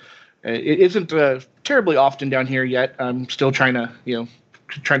 which it isn't terribly often down here yet, I'm still trying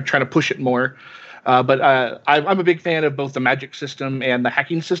to push it more. But I'm a big fan of both the magic system and the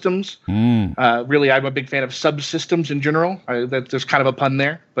hacking systems. Really, I'm a big fan of subsystems in general. There's kind of a pun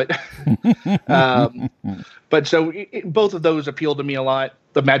there, but but so both of those appeal to me a lot.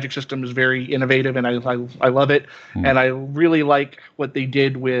 The magic system is very innovative, and I love it. And I really like what they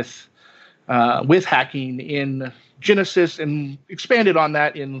did with hacking in Genesis, and expanded on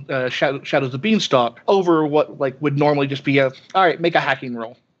that in Shadows of Beanstalk over what would normally just be all right, make a hacking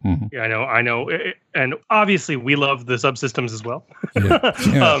roll. Mm-hmm. Yeah, I know, and obviously we love the subsystems as well.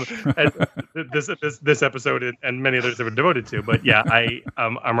 Yeah. This episode and many others have been devoted to, but yeah,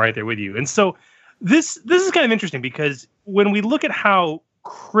 I'm right there with you. And so this is kind of interesting because when we look at how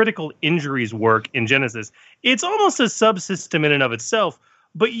critical injuries work in Genesis, it's almost a subsystem in and of itself.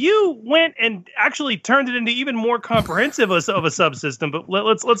 But you went and actually turned it into even more comprehensive of a subsystem. But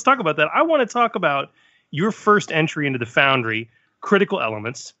let's talk about that. I want to talk about your first entry into the Foundry. Critical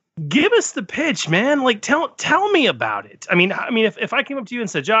Elements. Give us the pitch, man. Tell me about it. I mean, if I came up to you and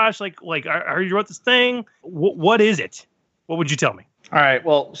said, Josh, I heard you wrote this thing. What is it? What would you tell me? All right.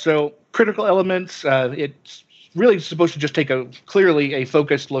 Well, so Critical Elements, it's really supposed to just take clearly a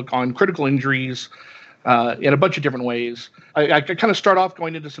focused look on critical injuries in a bunch of different ways. I kind of start off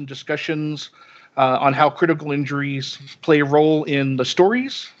going into some discussions on how critical injuries play a role in the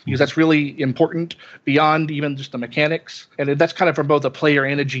stories, because that's really important beyond even just the mechanics. And that's kind of from both a player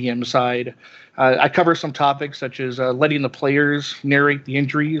and a GM side. I cover some topics such as letting the players narrate the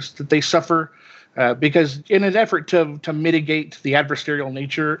injuries that they suffer, because in an effort to mitigate the adversarial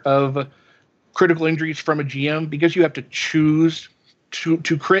nature of critical injuries from a GM, because you have to choose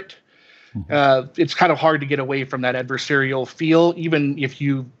to crit, it's kind of hard to get away from that adversarial feel, even if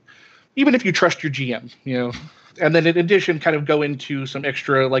you trust your GM, and then in addition, kind of go into some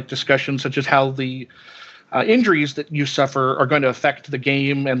extra discussions such as how the injuries that you suffer are going to affect the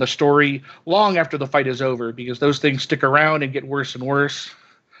game and the story long after the fight is over, because those things stick around and get worse and worse.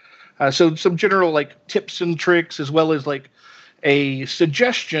 So some general like tips and tricks, as well as like a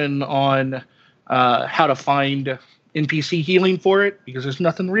suggestion on how to find NPC healing for it, because there's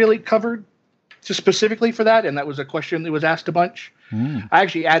nothing really covered just specifically for that, and that was a question that was asked a bunch. I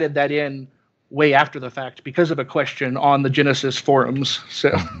actually added that in way after the fact because of a question on the Genesis forums. So,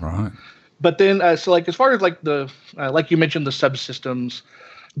 Right. but then so like as far as like the like you mentioned, the subsystems,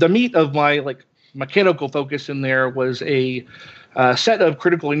 the meat of my like mechanical focus in there was a set of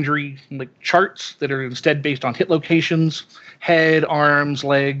critical injury like charts that are instead based on hit locations, head, arms,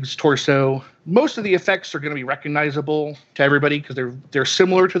 legs, torso. Most of the effects are going to be recognizable to everybody because they're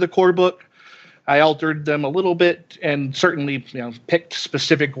similar to the core book. I altered them a little bit and certainly picked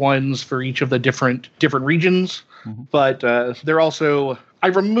specific ones for each of the different regions. But they're also, I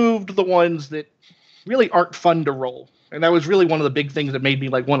removed the ones that really aren't fun to roll. And that was really one of the big things that made me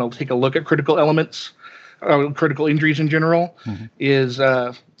like want to take a look at critical elements, critical injuries in general, is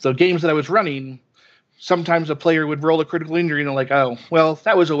the games that I was running. Sometimes a player would roll a critical injury and they're like, oh, well,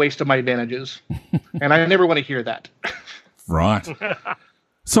 that was a waste of my advantages. And I never want to hear that. Right.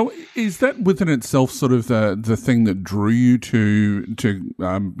 So is that within itself sort of the thing that drew you to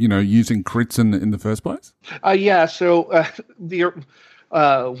using crits in the first place? Yeah. So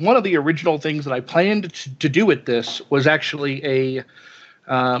one of the original things that I planned to do with this was actually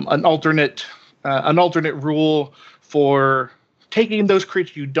an alternate rule for taking those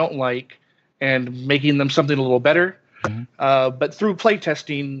crits you don't like and making them something a little better. But through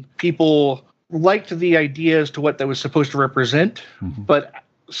playtesting, people liked the idea as to what that was supposed to represent, but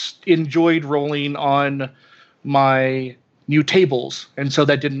enjoyed rolling on my new tables. And so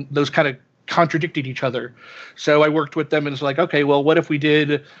those kind of contradicted each other. So I worked with them and it's like, okay, well, what if we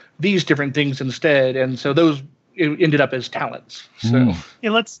did these different things instead? And so those ended up as talents. So yeah,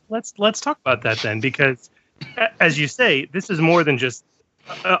 let's talk about that then, because as you say, this is more than just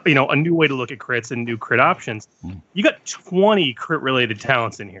a new way to look at crits and new crit options. You got 20 crit related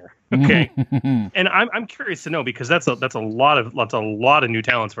talents in here. Okay. And I'm curious to know, because that's a lot of new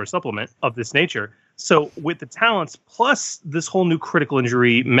talents for a supplement of this nature. So with the talents plus this whole new critical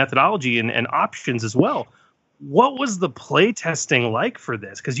injury methodology and options as well, what was the play testing like for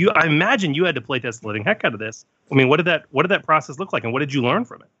this? Because I imagine you had to play test the living heck out of this. I mean, what did that process look like, and what did you learn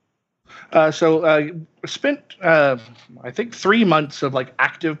from it? So spent I think 3 months of like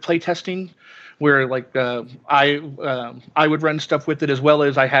active playtesting, where like I would run stuff with it, as well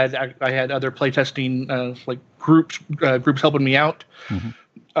as I had other playtesting like groups helping me out.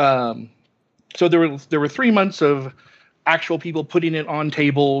 So there were 3 months of actual people putting it on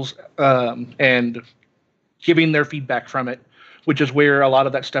tables and giving their feedback from it, which is where a lot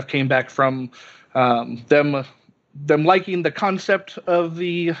of that stuff came back from. Them liking the concept of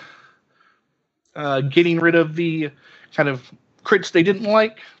the getting rid of the kind of crits they didn't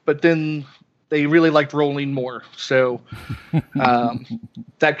like, but then they really liked rolling more. So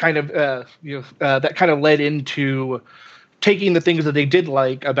that kind of led into taking the things that they did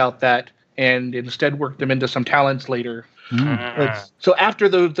like about that and instead worked them into some talents later. So after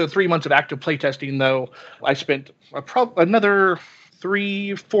the 3 months of active playtesting, though, I spent another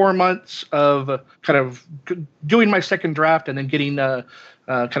 3-4 months of kind of doing my second draft and then getting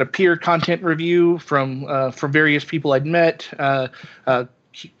kind of peer content review from various people I'd met.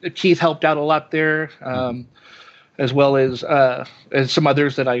 Keith helped out a lot there, as well as some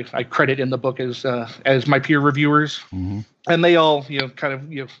others that I credit in the book as my peer reviewers. And they all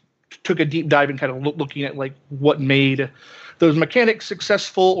took a deep dive and kind of looking at like what made those mechanics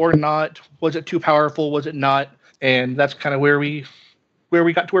successful or not. Was it too powerful? Was it not? And that's kind of where we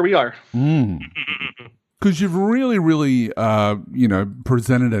got to where we are. Because you've really, really,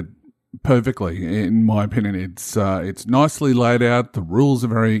 presented it perfectly. In my opinion, it's nicely laid out. The rules are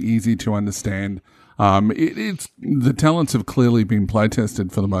very easy to understand. It's the talents have clearly been play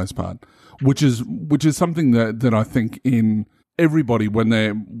tested for the most part, which is something that I think in everybody when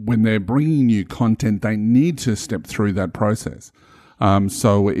they're bringing you content, they need to step through that process.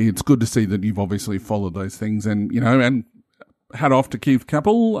 So it's good to see that you've obviously followed those things, and hat off to Keith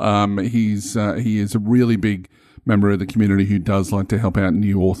Capel. He is a really big member of the community who does like to help out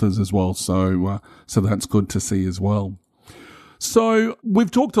new authors as well. So that's good to see as well. So we've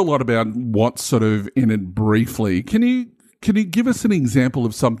talked a lot about what's sort of in it briefly. Can you give us an example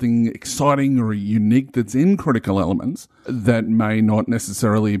of something exciting or unique that's in Critical Elements that may not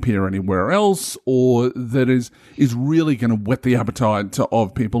necessarily appear anywhere else, or that is really going to whet the appetite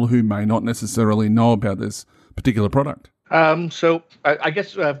of people who may not necessarily know about this particular product? So I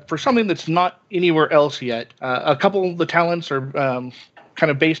guess for something that's not anywhere else yet, a couple of the talents are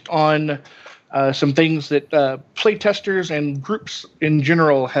kind of based on some things that playtesters and groups in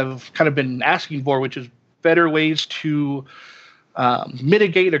general have kind of been asking for, which is better ways to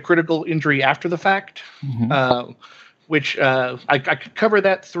mitigate a critical injury after the fact, which I could cover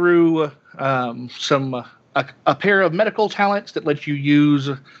that through a pair of medical talents that let you use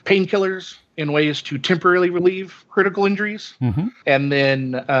painkillers in ways to temporarily relieve critical injuries, and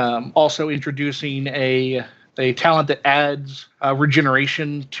then also introducing a talent that adds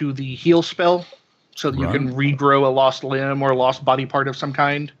regeneration to the heal spell, so that you can regrow a lost limb or a lost body part of some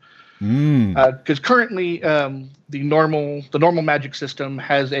kind. Because currently, the normal magic system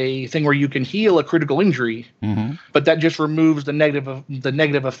has a thing where you can heal a critical injury, but that just removes the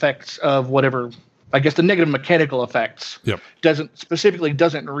negative effects of whatever. I guess the negative mechanical effects doesn't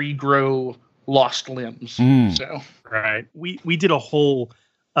regrow lost limbs. So right, we did a whole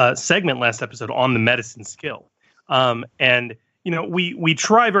segment last episode on the medicine skill, and we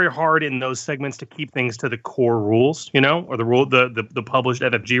try very hard in those segments to keep things to the core rules, or the published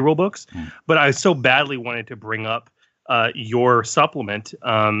FFG rule books. But I so badly wanted to bring up your supplement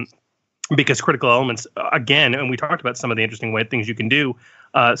because critical elements again, and we talked about some of the interesting things you can do.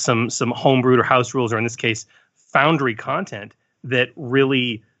 Some homebrewed or house rules, or in this case, Foundry content that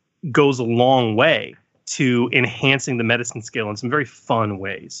really goes a long way to enhancing the medicine skill in some very fun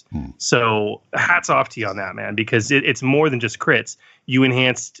ways. So hats off to you on that, man, because it's more than just crits. You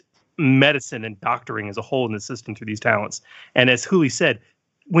enhanced medicine and doctoring as a whole in the system through these talents. And as Huli said,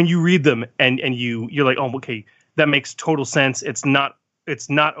 when you read them and you're like, oh, okay, that makes total sense. It's not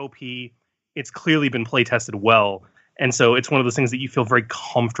OP. It's clearly been play tested well. And so it's one of those things that you feel very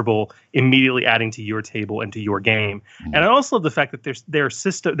comfortable immediately adding to your table and to your game. And I also love the fact that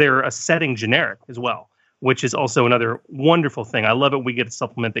they're a setting generic as well, which is also another wonderful thing. I love it. We get a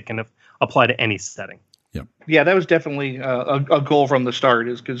supplement that can apply to any setting. Yeah, that was definitely a goal from the start,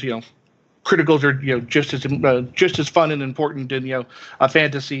 is because criticals are just as fun and important in a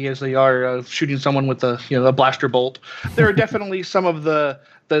fantasy as they are shooting someone with a blaster bolt. There are definitely some of the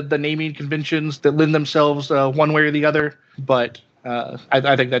naming conventions that lend themselves one way or the other, but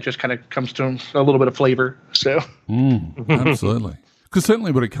I think that just kind of comes to a little bit of flavor. So absolutely. Because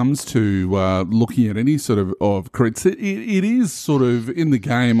certainly when it comes to looking at any sort of crits, it is sort of in the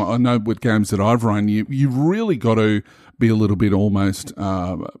game. I know with games that I've run, you've really got to be a little bit almost,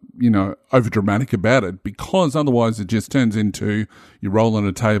 over dramatic about it, because otherwise it just turns into you roll on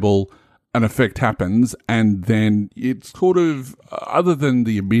a table, an effect happens, and then it's sort of, other than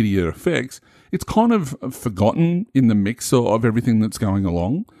the immediate effects, it's kind of forgotten in the mix of everything that's going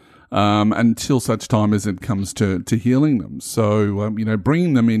along. Until such time as it comes to healing them. So,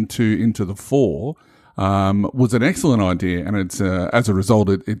 bringing them into the fore, was an excellent idea. And it's, as a result,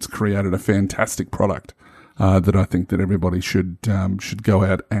 it's created a fantastic product, that I think that everybody should go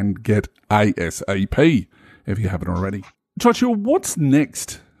out and get ASAP if you haven't already. Joshua, what's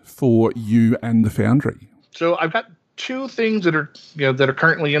next for you and the Foundry? So I've got two things that are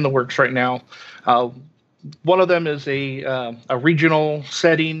currently in the works right now. One of them is a regional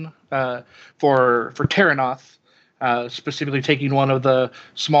setting for Terranoth, specifically taking one of the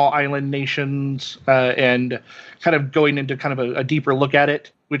small island nations and kind of going into kind of a deeper look at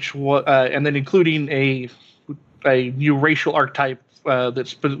it, and then including a new racial archetype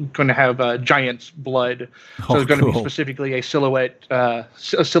that's going to have giant's blood. So it's going to be specifically a silhouette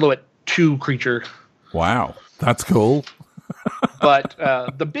 2 creature. Wow, that's cool. But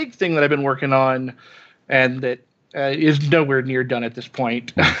the big thing that I've been working on, and that is nowhere near done at this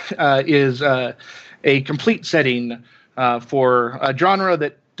point, is a complete setting for a genre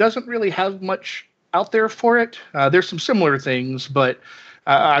that doesn't really have much out there for it. There's some similar things, but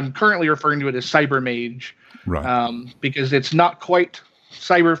I'm currently referring to it as cyber mage, because it's not quite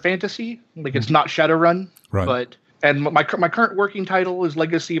cyber fantasy, like it's not Shadowrun, and my current working title is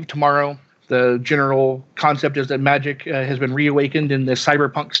Legacy of Tomorrow. The general concept is that magic has been reawakened in the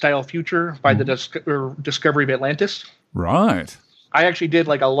cyberpunk style future by the discovery of Atlantis. Right. I actually did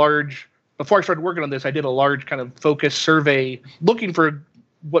before I started working on this, I did a large kind of focus survey looking for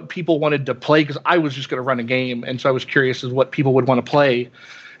what people wanted to play, because I was just going to run a game. And so I was curious as what people would want to play.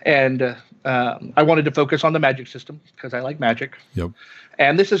 And I wanted to focus on the magic system because I like magic. Yep.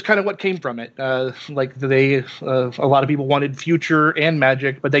 And this is kind of what came from it. A lot of people wanted future and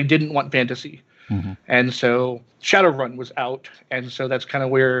magic, but they didn't want fantasy. And so Shadowrun was out. And so that's kind of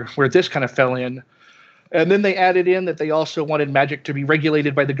where this kind of fell in. And then they added in that they also wanted magic to be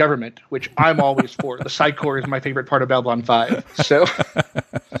regulated by the government, which I'm always for. The Psycore is my favorite part of Babylon 5. So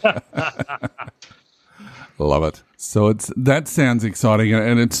Love it. So that sounds exciting,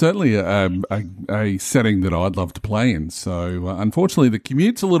 and it's certainly a setting that I'd love to play in. So unfortunately, the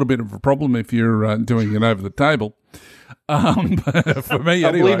commute's a little bit of a problem if you're doing it over the table. But for me,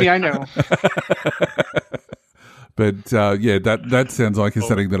 anyway. Believe me, I know. But that sounds like a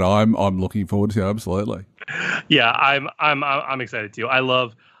setting that I'm looking forward to. Absolutely. Yeah, I'm excited too. I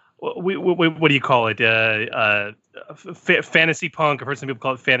love what do you call it? Fantasy punk. I've heard some people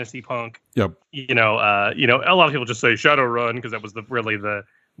call it fantasy punk. Yep. A lot of people just say Shadowrun because that was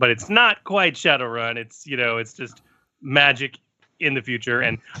but it's not quite Shadowrun. It's just magic in the future.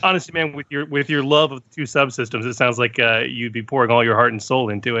 And honestly, man, with your love of the two subsystems, it sounds like you'd be pouring all your heart and soul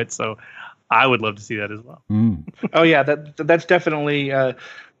into it. So I would love to see that as well. Mm. Oh yeah, that's definitely.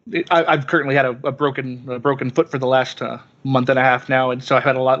 I've currently had a broken foot for the last month and a half now, and so I've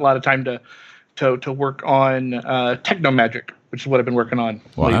had a lot of time to work on techno magic, which is what I've been working on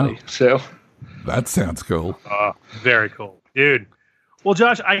lately. So that sounds cool. Very cool, dude. Well,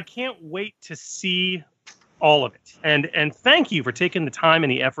 Josh, I can't wait to see all of it, and thank you for taking the time and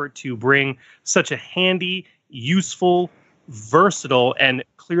the effort to bring such a handy, useful, versatile, and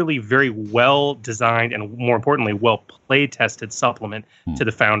clearly very well designed and, more importantly, well play tested supplement to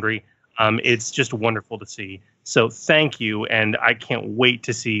the Foundry. It's just wonderful to see. So thank you, and I can't wait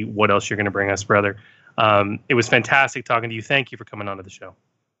to see what else you're going to bring us, brother. It was fantastic talking to you. Thank you for coming onto the show.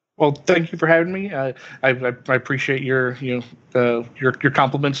 Well, thank you for having me. I appreciate your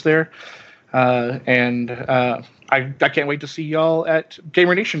compliments there, and I can't wait to see y'all at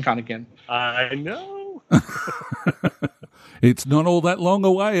Gamer Nation Con again. I know. It's not all that long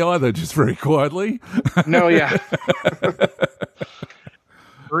away either, just very quietly. No, yeah.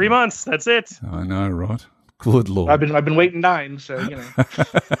 3 months, that's it. I know, right? Good Lord. I've been waiting 9, so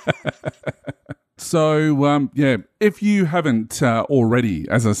So, if you haven't already,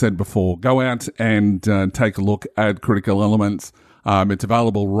 as I said before, go out and take a look at Critical Elements. It's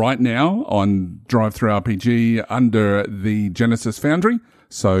available right now on Drive-Thru RPG under the Genesis Foundry.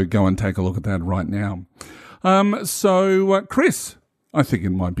 So go and take a look at that right now. So, Chris, I think it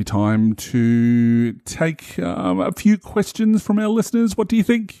might be time to take a few questions from our listeners. What do you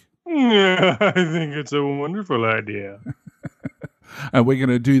think? Yeah, I think it's a wonderful idea. And we're going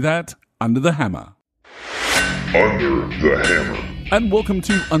to do that under the hammer. Under the Hammer. And welcome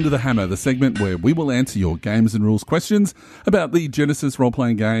to Under the Hammer, the segment where we will answer your games and rules questions about the Genesis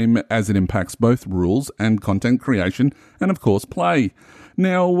role-playing game as it impacts both rules and content creation and, of course, play.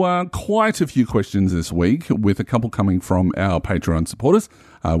 Now, quite a few questions this week, with a couple coming from our Patreon supporters,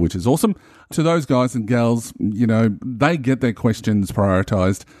 which is awesome. To those guys and gals, they get their questions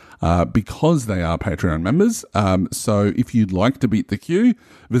prioritised because they are Patreon members. So if you'd like to beat the queue,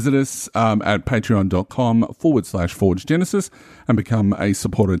 visit us at patreon.com/ForwardSlash and become a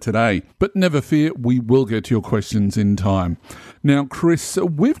supporter today. But never fear, we will get to your questions in time. Now, Chris,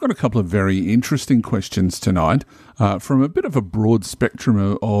 we've got a couple of very interesting questions tonight from a bit of a broad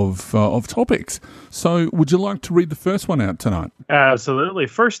spectrum of topics. So would you like to read the first one out tonight? Absolutely.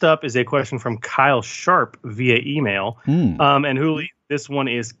 First up is a question from Kyle Sharp via email. And Huli, this one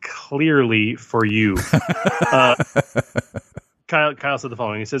is clearly for you. Kyle said the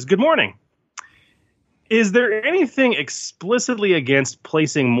following. He says, "Good morning. Is there anything explicitly against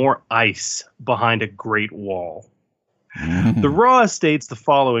placing more ice behind a Great Wall?" The Raw states the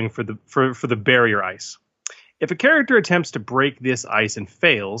following for the barrier ice. If a character attempts to break this ice and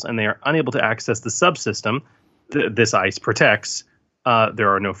fails, and they are unable to access the subsystem this ice protects, there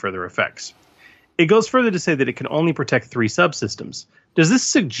are no further effects. It goes further to say that it can only protect 3 subsystems. Does this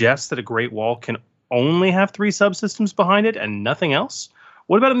suggest that a Great Wall can only have 3 subsystems behind it and nothing else?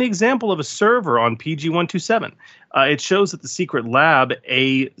 What about in the example of a server on PG-127? It shows that the secret lab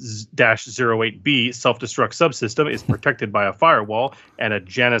A-08B self-destruct subsystem is protected by a firewall and a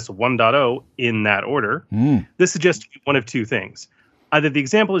Janus 1.0 in that order. This suggests one of 2 things. Either the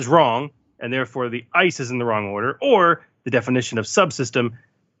example is wrong, and therefore the ice is in the wrong order, or the definition of subsystem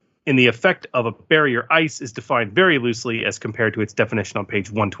in the effect of a barrier ice is defined very loosely as compared to its definition on page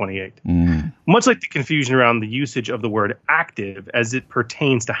 128. Much like the confusion around the usage of the word active as it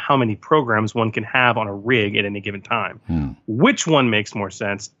pertains to how many programs one can have on a rig at any given time. Which one makes more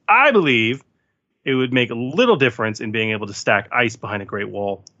sense? I believe it would make a little difference in being able to stack ice behind a Great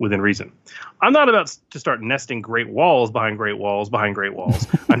Wall within reason. I'm not about to start nesting Great Walls behind Great Walls behind Great Walls.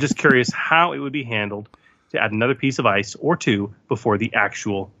 I'm just curious how it would be handled to add another piece of ice or 2 before the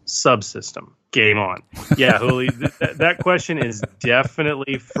actual subsystem. Game on. Yeah, Huli, that question is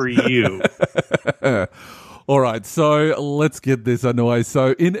definitely for you. All right, so let's get this underway.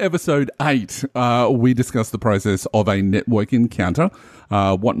 So in episode 8, we discussed the process of a network encounter,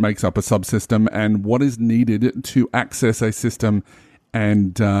 what makes up a subsystem, and what is needed to access a system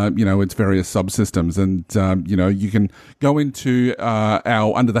and, its various subsystems. And, you can go into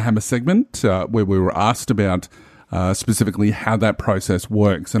our Under the Hammer segment where we were asked about specifically how that process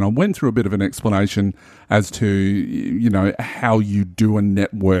works. And I went through a bit of an explanation as to, how you do a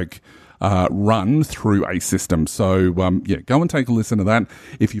network run through a system. So, go and take a listen to that.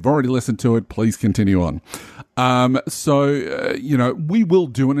 If you've already listened to it, please continue on. We will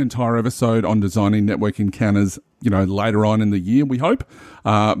do an entire episode on designing network encounters, later on in the year, we hope.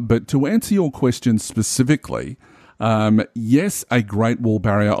 But to answer your question specifically, yes, a Great Wall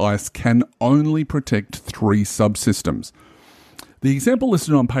barrier ice can only protect 3 subsystems. The example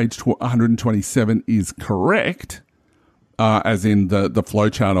listed on page 127 is correct, as in the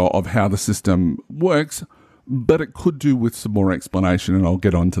flowchart of how the system works, but it could do with some more explanation, and I'll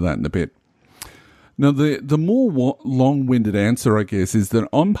get on to that in a bit. Now, the more long-winded answer, I guess, is that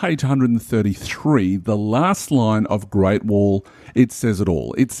on page 133, the last line of Great Wall, it says it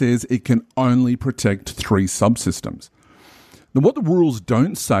all. It says it can only protect 3 subsystems. Now, what the rules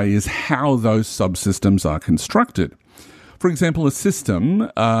don't say is how those subsystems are constructed. For example, a system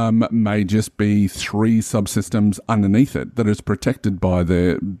may just be 3 subsystems underneath it that is protected by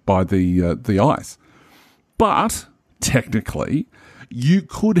the ice. But technically, you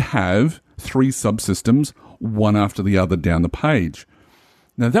could have 3 subsystems, one after the other down the page.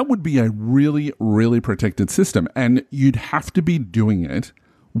 Now, that would be a really, really protected system, and you'd have to be doing it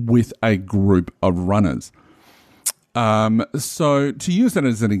with a group of runners. So to use that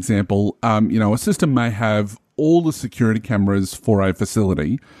as an example, a system may have all the security cameras for a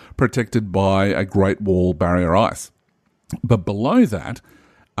facility protected by a Great Wall barrier ice. But below that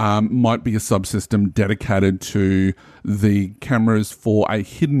might be a subsystem dedicated to the cameras for a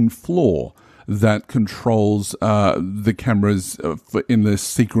hidden floor that controls the cameras in the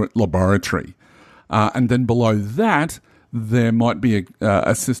secret laboratory. And then below that, there might be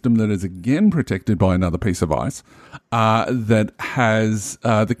a system that is again protected by another piece of ice that has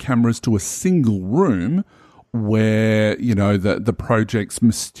the cameras to a single room where, the project's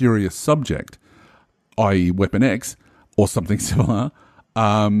mysterious subject, i.e. Weapon X or something similar,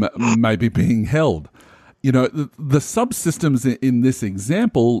 may be being held. The subsystems in this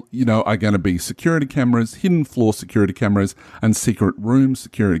example, are going to be security cameras, hidden floor security cameras, and secret room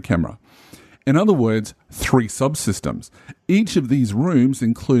security camera. In other words, 3 subsystems. Each of these rooms,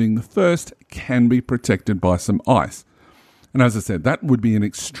 including the first, can be protected by some ice. And as I said, that would be an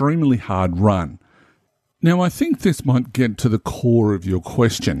extremely hard run. Now, I think this might get to the core of your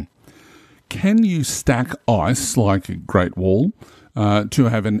question. Can you stack ice like a Great Wall to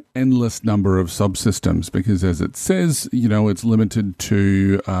have an endless number of subsystems? Because as it says, it's limited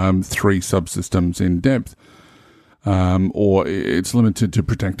to 3 subsystems in depth. Or it's limited to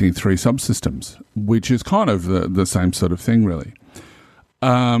protecting 3 subsystems, which is kind of the same sort of thing, really.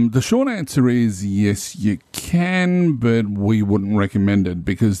 The short answer is yes, you can, but we wouldn't recommend it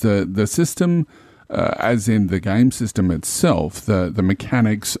because the system, as in the game system itself, the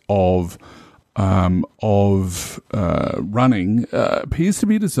mechanics of running appears to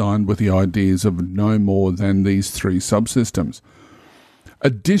be designed with the ideas of no more than these 3 subsystems.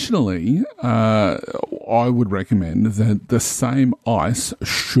 Additionally, I would recommend that the same ice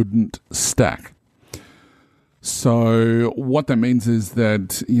shouldn't stack. So what that means is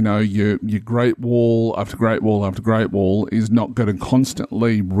that, your Great Wall after Great Wall after Great Wall is not going to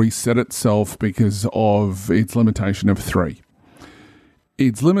constantly reset itself because of its limitation of 3.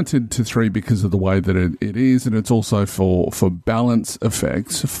 It's limited to 3 because of the way that it is, and it's also for balance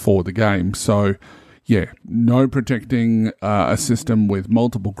effects for the game. So, no protecting a system with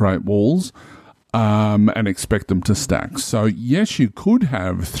multiple Great Walls and expect them to stack. So, yes, you could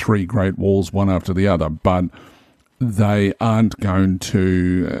have 3 Great Walls, one after the other, but they aren't going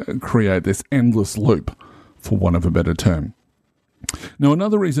to create this endless loop, for want of a better term. Now,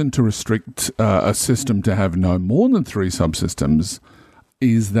 another reason to restrict a system to have no more than 3 subsystems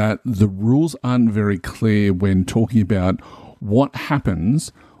is that the rules aren't very clear when talking about what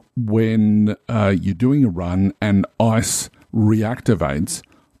happens when you're doing a run and ice reactivates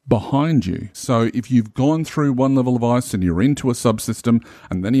behind you. So if you've gone through one level of ice and you're into a subsystem,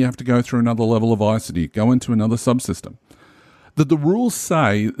 and then you have to go through another level of ice and you go into another subsystem, that the rules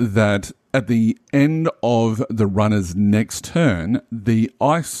say that at the end of the runner's next turn, the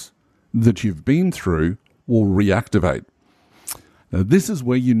ice that you've been through will reactivate. Now, this is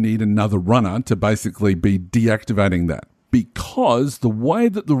where you need another runner to basically be deactivating that, because the way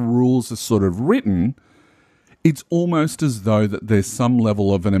that the rules are sort of written It's almost as though that there's some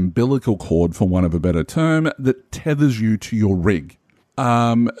level of an umbilical cord, for want of a better term, that tethers you to your rig. The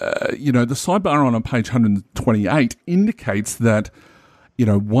sidebar on page 128 indicates that,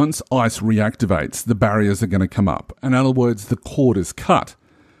 once ice reactivates, the barriers are going to come up. In other words, the cord is cut.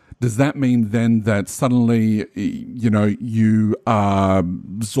 Does that mean then that suddenly, you are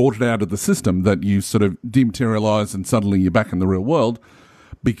sorted out of the system, that you sort of dematerialize and suddenly you're back in the real world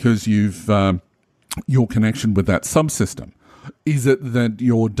because you've your connection with that subsystem? Is it that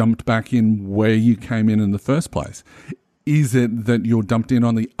you're dumped back in where you came in the first place? Is it that you're dumped in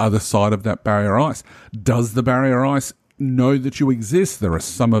on the other side of that barrier ice? Does the barrier ice know that you exist? There are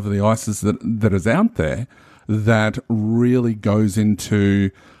some of the ices that is out there that really goes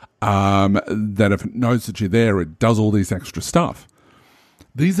into that if it knows that you're there, it does all these extra stuff.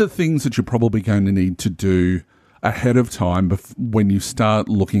 These are things that you're probably going to need to do ahead of time when you start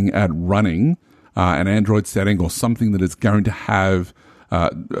looking at running an Android setting or something that is going to have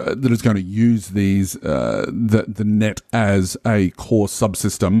that is going to use these the net as a core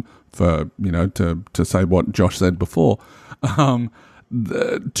subsystem for to say what Josh said before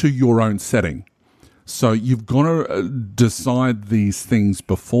to your own setting. So you've got to decide these things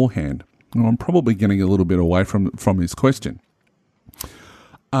beforehand. Well, I'm probably getting a little bit away from his question.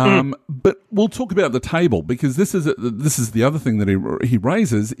 But we'll talk about the table, because this is the other thing that he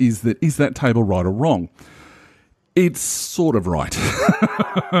raises, is that table right or wrong? It's sort of right.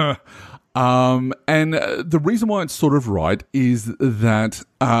 And the reason why it's sort of right is that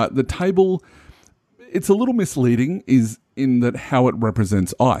the table, it's a little misleading is in that how it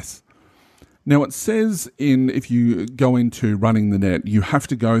represents ice. Now, it says if you go into running the net, you have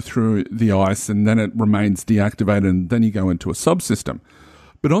to go through the ice and then it remains deactivated and then you go into a subsystem.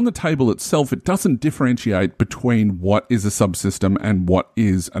 But on the table itself, it doesn't differentiate between what is a subsystem and what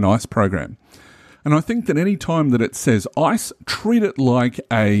is an ice program. And I think that any time that it says ice, treat it like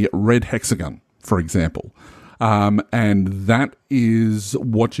a red hexagon, for example. And that is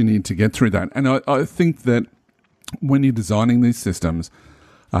what you need to get through that. And I think that when you're designing these systems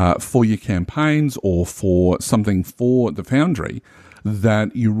for your campaigns or for something for the Foundry,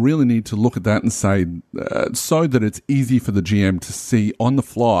 that you really need to look at that and say, so that it's easy for the GM to see on the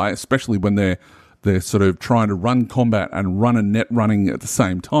fly, especially when they're sort of trying to run combat and run a net running at the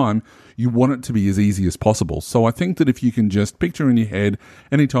same time, you want it to be as easy as possible. So I think that if you can just picture in your head,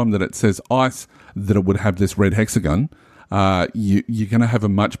 anytime that it says ice, that it would have this red hexagon, you're going to have a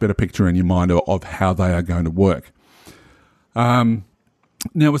much better picture in your mind of how they are going to work.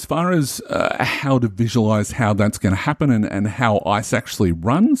 Now, as far as how to visualize how that's going to happen and how ice actually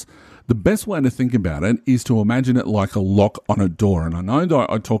runs, the best way to think about it is to imagine it like a lock on a door. And I know that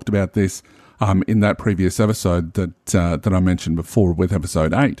I talked about this in that previous episode that I mentioned before with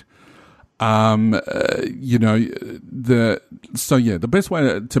episode 8. The best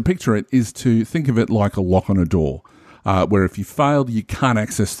way to picture it is to think of it like a lock on a door, where if you failed, you can't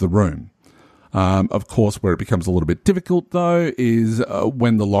access the room. Of course, where it becomes a little bit difficult, though, is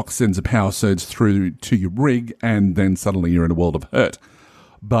when the lock sends a power surge through to your rig and then suddenly you're in a world of hurt.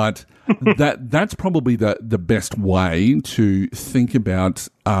 But that's probably the best way to think about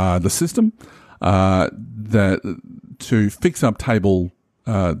the system, to fix up table,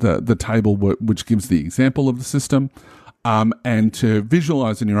 the table which gives the example of the system, and to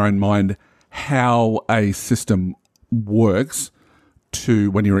visualize in your own mind how a system works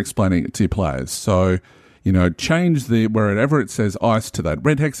to when you're explaining it to your players. So, change wherever it says ice to that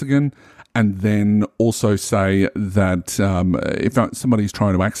red hexagon, and then also say that if somebody's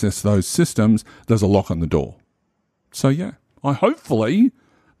trying to access those systems, there's a lock on the door. So, yeah, hopefully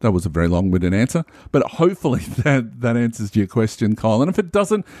that was a very long-winded answer, but hopefully that answers your question, Kyle. And if it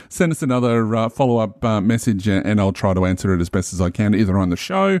doesn't, send us another follow-up message, and I'll try to answer it as best as I can, either on the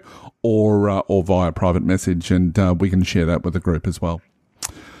show or via private message, and we can share that with the group as well.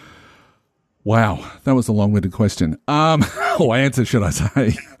 Wow, that was a long-winded question. Or answer, should I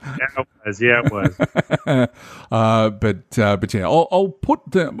say? Yeah, it was. But yeah, I'll put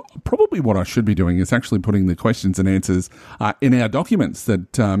probably what I should be doing is actually putting the questions and answers in our documents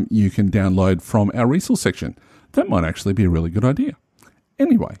that you can download from our resource section. That might actually be a really good idea.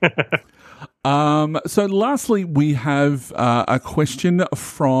 Anyway. So lastly, we have a question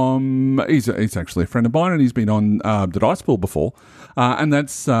from, he's actually a friend of mine, and he's been on the Dice Pool before, and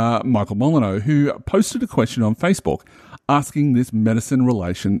that's Michael Molyneux, who posted a question on Facebook asking this medicine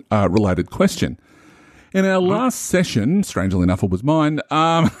related question. In our last session, strangely enough it was mine,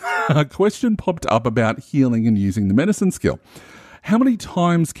 a question popped up about healing and using the medicine skill. How many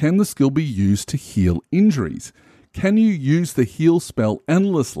times can the skill be used to heal injuries? Can you use the heal spell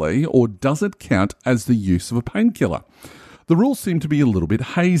endlessly, or does it count as the use of a painkiller? The rules seem to be a little bit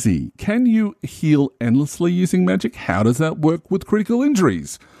hazy. Can you heal endlessly using magic? How does that work with critical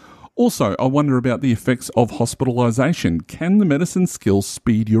injuries? Also, I wonder about the effects of hospitalization. Can the medicine skill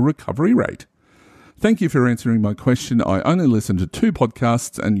speed your recovery rate? Thank you for answering my question. I only listen to 2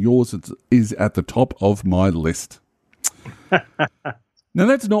 podcasts, and yours is at the top of my list. Now,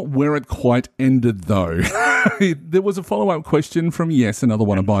 that's not where it quite ended, though. There was a follow-up question from, yes, another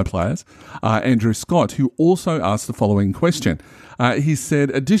one of my players, Andrew Scott, who also asked the following question. He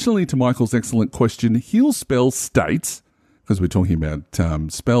said, additionally to Michael's excellent question, heal spell states, because we're talking about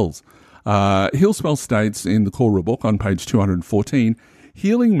spells, heal spell states in the core rulebook on page 214,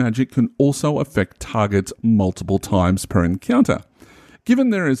 healing magic can also affect targets multiple times per encounter. Given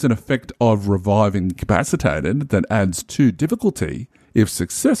there is an effect of revive incapacitated that adds to difficulty, if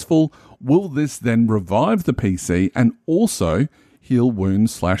successful, will this then revive the PC and also heal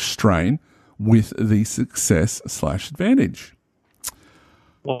wound/strain with the success/advantage?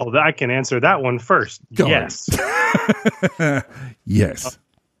 Well, I can answer that one first. Go yes. Yes.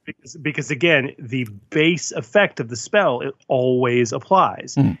 Because again, the base effect of the spell, it always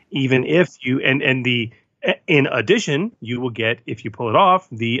applies. Even if you in addition, you will get, if you pull it off,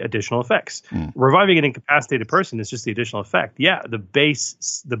 the additional effects. Reviving an incapacitated person is just the additional effect. Yeah, the base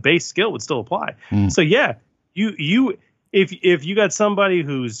skill would still apply. So yeah, if you got somebody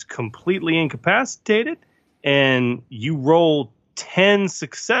who's completely incapacitated and you roll 10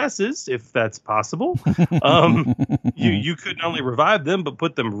 successes, if that's possible, you could not only revive them but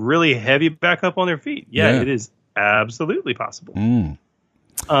put them really heavy back up on their feet. Yeah. It is absolutely possible.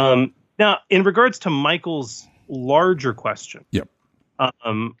 Now, in regards to Michael's larger question,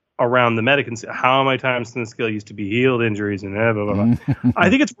 around the medic and how many times can the skill used to be healed injuries and blah, blah, blah.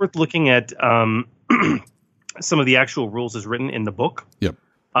 I think it's worth looking at some of the actual rules as written in the book.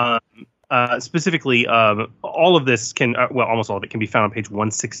 Specifically, all of this can, almost all of it can be found on page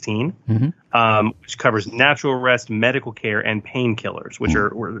 116, which covers natural rest, medical care, and painkillers, which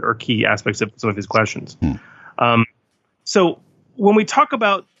are key aspects of some of his questions. So when we talk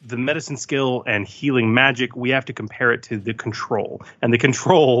about the medicine skill and healing magic, we have to compare it to the control, and the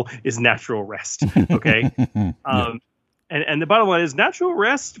control is natural rest. Okay, and the bottom line is natural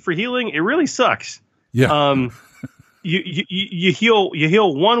rest for healing. It really sucks. You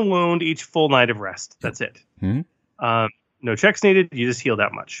heal one wound each full night of rest. That's it. No checks needed. You just heal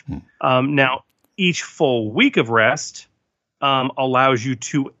that much. Now, each full week of rest allows you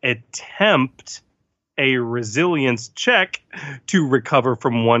to attempt a resilience check to recover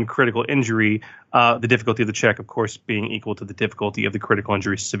from one critical injury. The difficulty of the check, of course, being equal to the difficulty of the critical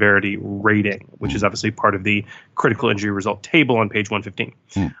injury severity rating, which is obviously part of the critical injury result table on page 115.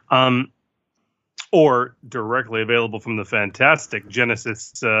 Or directly available from the fantastic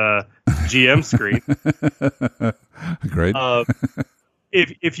Genesis GM screen. Great.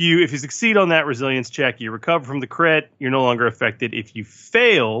 If you succeed on that resilience check, you recover from the crit. You're no longer affected. If you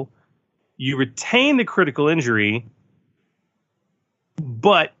fail, you retain the critical injury,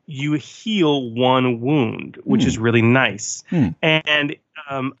 but you heal one wound, which is really nice. And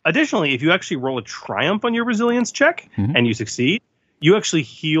additionally, if you actually roll a triumph on your resilience check and you succeed, you actually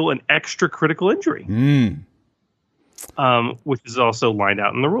heal an extra critical injury, which is also lined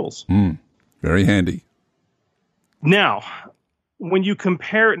out in the rules. Very handy. Now, when you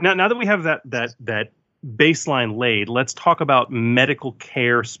compare, now that we have that baseline laid, let's talk about medical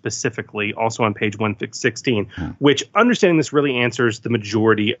care specifically, also on page 116, which, understanding this, really answers the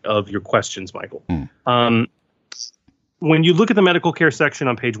majority of your questions, Michael. When you look at the medical care section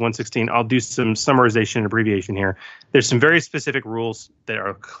on page 116, I'll do some summarization and abbreviation here. There's some very specific rules that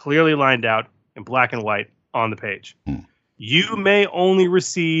are clearly lined out in black and white on the page. You may only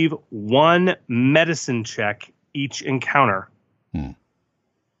receive one medicine check each encounter.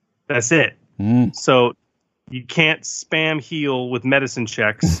 That's it. So you can't spam heal with medicine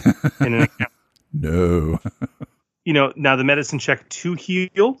checks in an account. No. Now the medicine check to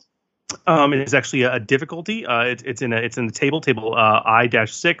heal it is actually a difficulty. It's in the table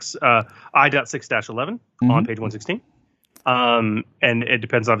I-6 I.6-11 on page 116. And it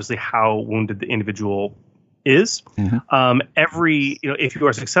depends obviously how wounded the individual is. If you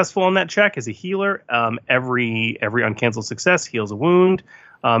are successful on that check as a healer, every uncanceled success heals a wound.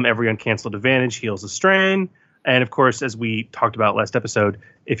 Every uncanceled advantage heals a strain. And of course, as we talked about last episode,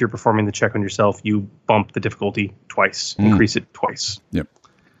 if you're performing the check on yourself, you bump the difficulty twice, increase it twice.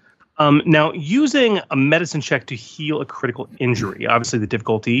 Now, using a medicine check to heal a critical injury, obviously the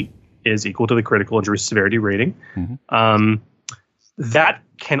difficulty is equal to the critical injury severity rating. That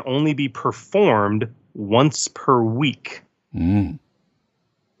can only be performed once per week.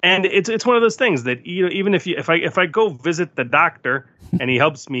 And it's one of those things that, you know, even if I go visit the doctor and he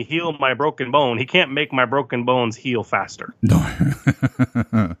helps me heal my broken bone, he can't make my broken bones heal faster. No.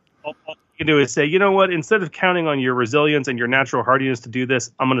 All you can do is say, you know what, instead of counting on your resilience and your natural hardiness to do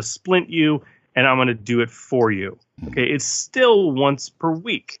this, I'm going to splint you and I'm going to do it for you. Okay, it's still once per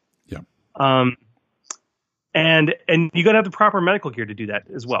week. Yeah. And you got to have the proper medical gear to do that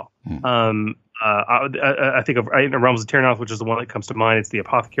as well. I think of Realms of Terranoth, which is the one that comes to mind. It's the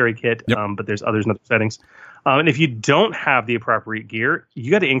apothecary kit, but there's others in other settings. And if you don't have the appropriate gear, you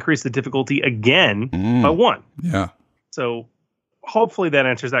got to increase the difficulty again by 1. Yeah. So hopefully that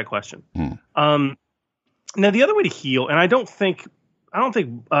answers that question. Now the other way to heal, and I don't think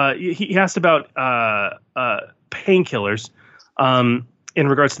he asked about painkillers. In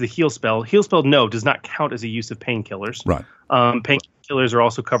regards to the heal spell, no, does not count as a use of painkillers. Right. Painkillers are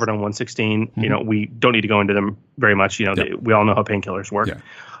also covered on 116. You know, we don't need to go into them very much. You know, we all know how painkillers work. Yeah.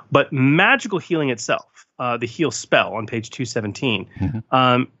 But magical healing itself, the heal spell on page 217,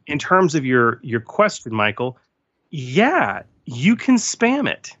 in terms of your question, Michael, yeah, you can spam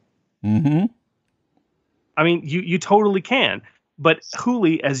it. I mean, you totally can. But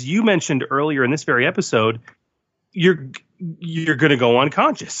Hooli, as you mentioned earlier in this very episode, you're going to go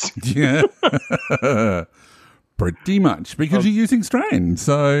unconscious. Yeah. Pretty much, because you're using strain.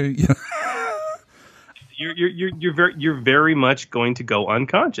 So yeah. you're very much going to go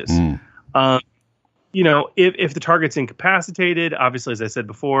unconscious. You know, if the target's incapacitated, obviously, as I said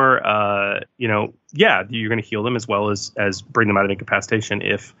before, you know, yeah, you're going to heal them as well as bring them out of incapacitation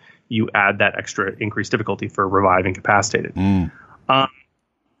if you add that extra increased difficulty for revive incapacitated.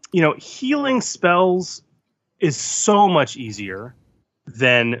 You know, healing spells is so much easier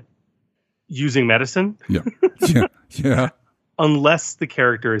than using medicine. Yeah. Unless the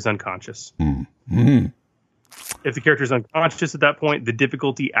character is unconscious. If the character is unconscious at that point, the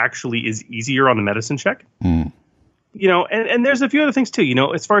difficulty actually is easier on the medicine check. You know, and there's a few other things too. You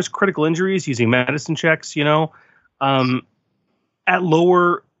know, as far as critical injuries using medicine checks, you know, at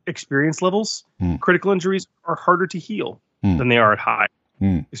lower experience levels, critical injuries are harder to heal than they are at high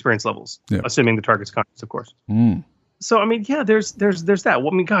experience levels, assuming the target's conscious, of course. So, I mean, yeah, there's that.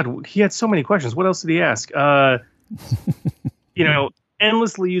 Well, I mean, God, he had so many questions. What else did he ask? You know,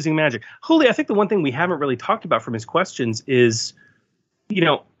 endlessly using magic. Holy, I think the one thing we haven't really talked about from his questions is, you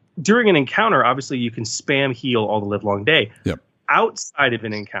know, during an encounter, obviously you can spam heal all the live long day. Outside of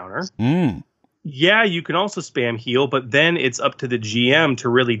an encounter, yeah, you can also spam heal, but then it's up to the GM to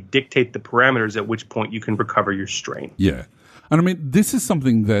really dictate the parameters at which point you can recover your strain. Yeah. And I mean, this is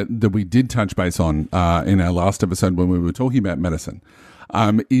something that we did touch base on in our last episode when we were talking about medicine,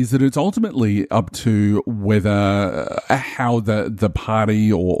 is that it's ultimately up to whether how the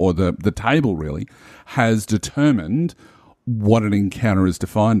party or the table really has determined what an encounter is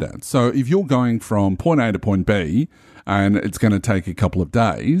defined as. So if you're going from point A to point B and it's going to take a couple of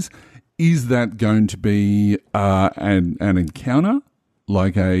days, is that going to be an encounter,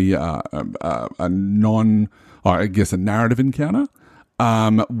 like a narrative encounter,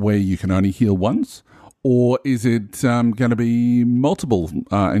 where you can only heal once? Or is it going to be multiple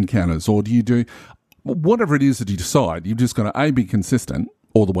encounters? Or do you do whatever it is that you decide? You've just got to A, be consistent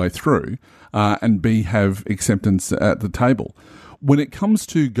all the way through, and B, have acceptance at the table. When it comes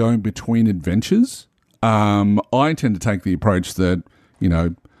to going between adventures, I tend to take the approach that, you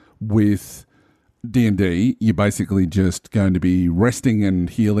know, with D&D, you're basically just going to be resting and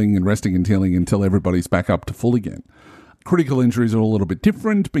healing until everybody's back up to full again. Critical injuries are a little bit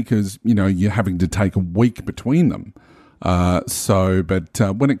different because, you know, you're having to take a week between them. But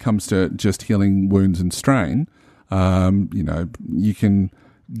when it comes to just healing wounds and strain, you know, you can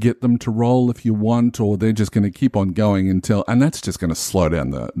get them to roll if you want, or they're just going to keep on going until, and that's just going to slow down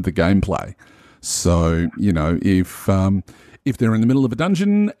the gameplay. So, you know, if they're in the middle of a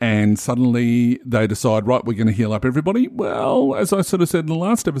dungeon and suddenly they decide, right, we're going to heal up everybody, well, as I sort of said in the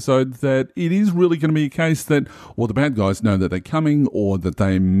last episode, that it is really going to be a case that, or the bad guys know that they're coming, or that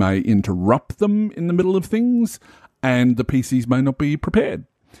they may interrupt them in the middle of things, and the PCs may not be prepared.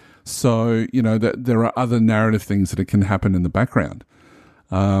 So, you know, that there are other narrative things that can happen in the background.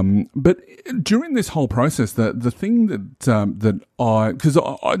 But during this whole process, the thing that because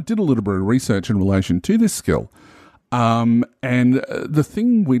I did a little bit of research in relation to this skill, and the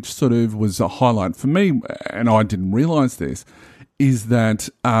thing which sort of was a highlight for me, and I didn't realise this, is that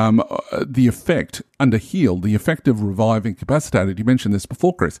the effect under heal, the effect of revive incapacitated, you mentioned this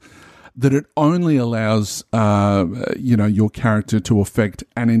before, Chris, that it only allows you know, your character to affect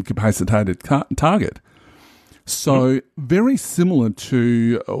an incapacitated target. So very similar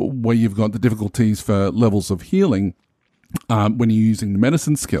to where you've got the difficulties for levels of healing when you're using the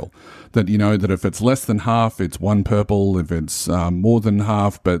medicine skill, that you know that if it's less than half, it's 1 purple. If it's more than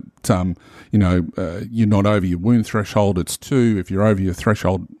half, but you're not over your wound threshold, it's 2. If you're over your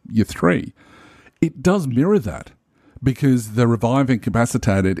threshold, you're 3. It does mirror that, because the Revive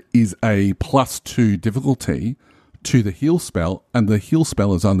Incapacitated is a +2 difficulty to the heal spell, and the heal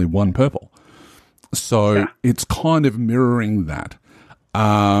spell is only 1 purple. So it's kind of mirroring that.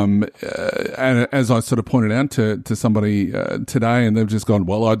 And as I sort of pointed out to somebody today, and they've just gone,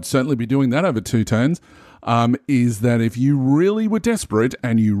 well, I'd certainly be doing that over 2 turns, is that if you really were desperate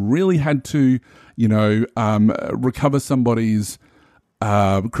and you really had to, recover somebody's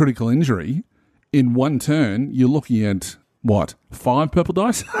critical injury in 1 turn, you're looking at, 5 purple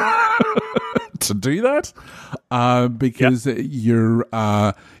dice? To do that, because you're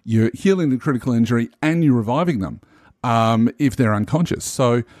healing the critical injury and you're reviving them if they're unconscious.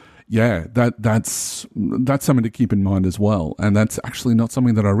 So, that's something to keep in mind as well. And that's actually not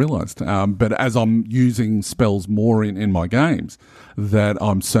something that I realised. But as I'm using spells more in my games, that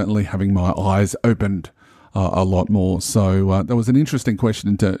I'm certainly having my eyes opened a lot more. So that was an interesting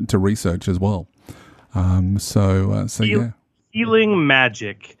question to research as well. Healing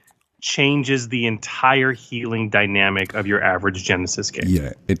magic changes the entire healing dynamic of your average Genesis game.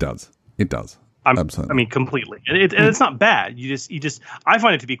 Yeah, it does. Absolutely. I mean, completely. And it's not bad. You just I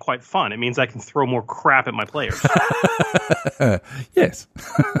find it to be quite fun. It means I can throw more crap at my players. Yes.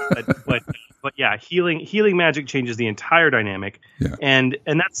 but yeah, healing magic changes the entire dynamic. Yeah. And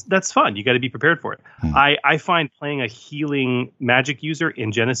that's fun. You got to be prepared for it. I find playing a healing magic user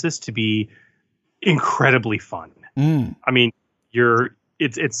in Genesis to be incredibly fun. I mean,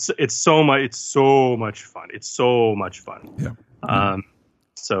 it's so much fun. It's so much fun. Yeah.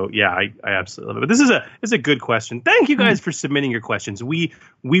 So yeah, I absolutely love it. But this is a good question. Thank you guys for submitting your questions. We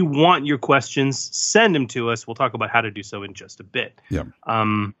want your questions. Send them to us. We'll talk about how to do so in just a bit. Yeah.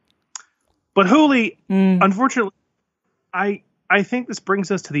 But Hooli, unfortunately, I think this brings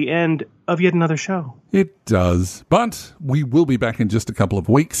us to the end of yet another show. It does. But we will be back in just a couple of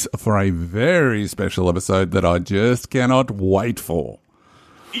weeks for a very special episode that I just cannot wait for.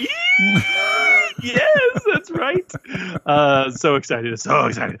 Yes, that's right. So excited.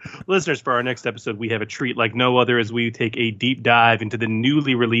 Listeners, for our next episode, we have a treat like no other as we take a deep dive into the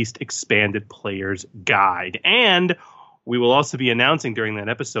newly released Expanded Player's Guide. And we will also be announcing during that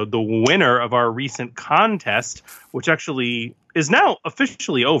episode the winner of our recent contest, which actually is now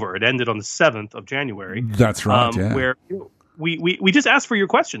officially over. It ended on the 7th of January. That's right, where we just asked for your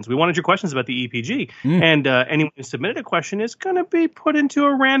questions. We wanted your questions about the EPG. And anyone who submitted a question is going to be put into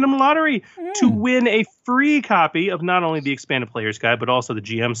a random lottery to win a free copy of not only the Expanded Player's Guide, but also the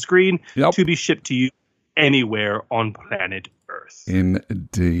GM screen to be shipped to you anywhere on planet Earth.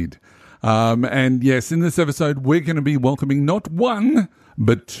 Indeed. And yes, in this episode, we're going to be welcoming not 1,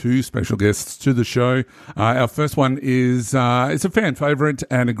 but 2 special guests to the show. Our first one is it's a fan favourite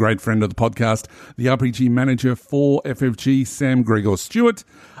and a great friend of the podcast, the RPG manager for FFG, Sam Gregor Stewart,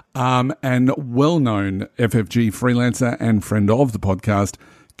 and well-known FFG freelancer and friend of the podcast,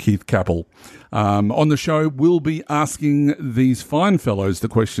 Keith Capel. On the show, we'll be asking these fine fellows the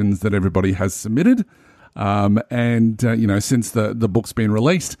questions that everybody has submitted. Since the book's been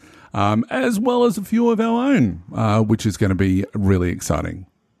released, as well as a few of our own, which is going to be really exciting.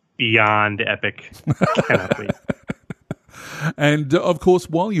 Beyond epic. Cannot wait. And, of course,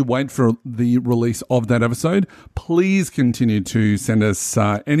 while you wait for the release of that episode, please continue to send us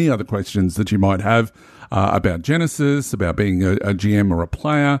any other questions that you might have about Genesis, about being a GM or a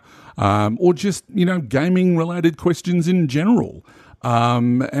player, or just, gaming-related questions in general. How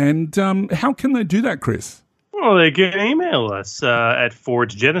can they do that, Chris? Well, they can email us at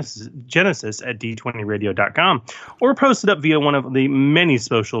forgegenesis at d20radio.com or post it up via one of the many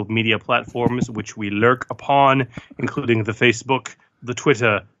social media platforms which we lurk upon, including the Facebook, the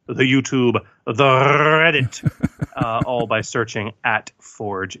Twitter, the YouTube, the Reddit, all by searching at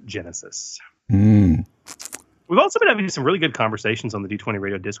Forge Genesis. We've also been having some really good conversations on the D20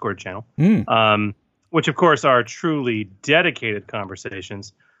 Radio Discord channel. Which, of course, are truly dedicated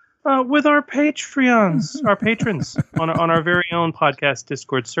conversations with our Patreons, our patrons, on our very own podcast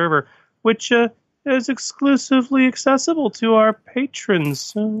Discord server, which is exclusively accessible to our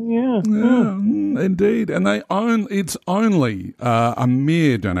patrons. Indeed. And it's only a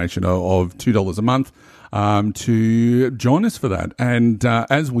mere donation of $2 a month to join us for that. And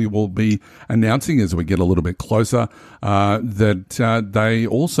as we will be announcing as we get a little bit closer, that they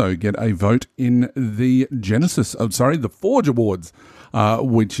also get a vote in the the Forge Awards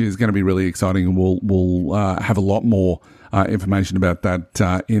which is going to be really exciting. And we'll have a lot more information about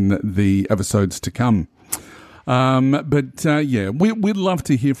that in the episodes to come. We'd love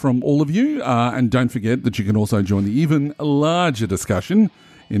to hear from all of you. And don't forget that you can also join the even larger discussion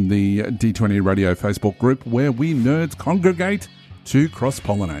in the D20 Radio Facebook group, where we nerds congregate to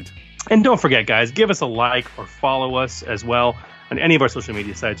cross-pollinate. And don't forget, guys, give us a like or follow us as well on any of our social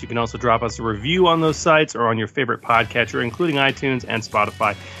media sites. You can also drop us a review on those sites or on your favorite podcatcher, including iTunes and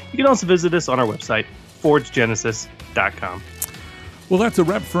Spotify. You can also visit us on our website, forgegenesis.com. Well, that's a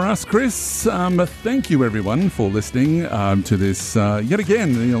wrap for us, Chris. Thank you, everyone, for listening to this, yet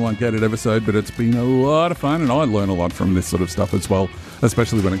again, elongated episode, but it's been a lot of fun, and I learn a lot from this sort of stuff as well,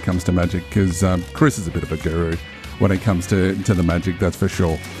 especially when it comes to magic, because Chris is a bit of a guru when it comes to the magic, that's for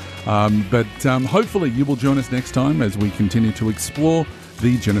sure. Hopefully you will join us next time as we continue to explore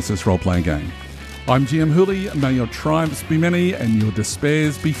the Genesis role-playing game. I'm GM Hooley. May your triumphs be many and your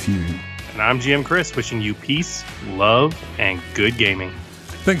despairs be few. And I'm GM Chris, wishing you peace, love, and good gaming.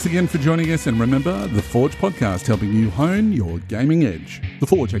 Thanks again for joining us, and remember, The Forge Podcast, helping you hone your gaming edge. The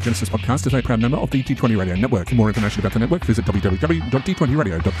Forge, a Genesis podcast, is a proud member of the D20 Radio Network. For more information about the network, visit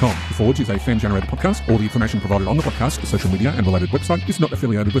www.d20radio.com. The Forge is a fan-generated podcast. All the information provided on the podcast, social media, and related website is not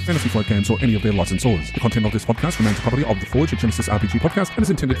affiliated with Fantasy Flight Games or any of their licensors. The content of this podcast remains the property of The Forge, a Genesis RPG podcast, and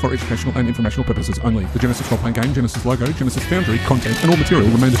is intended for educational and informational purposes only. The Genesis role-playing game, Genesis logo, Genesis Foundry, content, and all material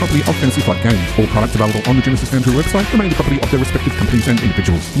remain the property of Fantasy Flight Games. All products available on the Genesis Foundry website remain the property of their respective companies and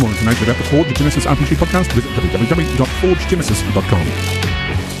individuals. For more information about The Forge, a Genesis RPG podcast, visit www.forgegenesis.com.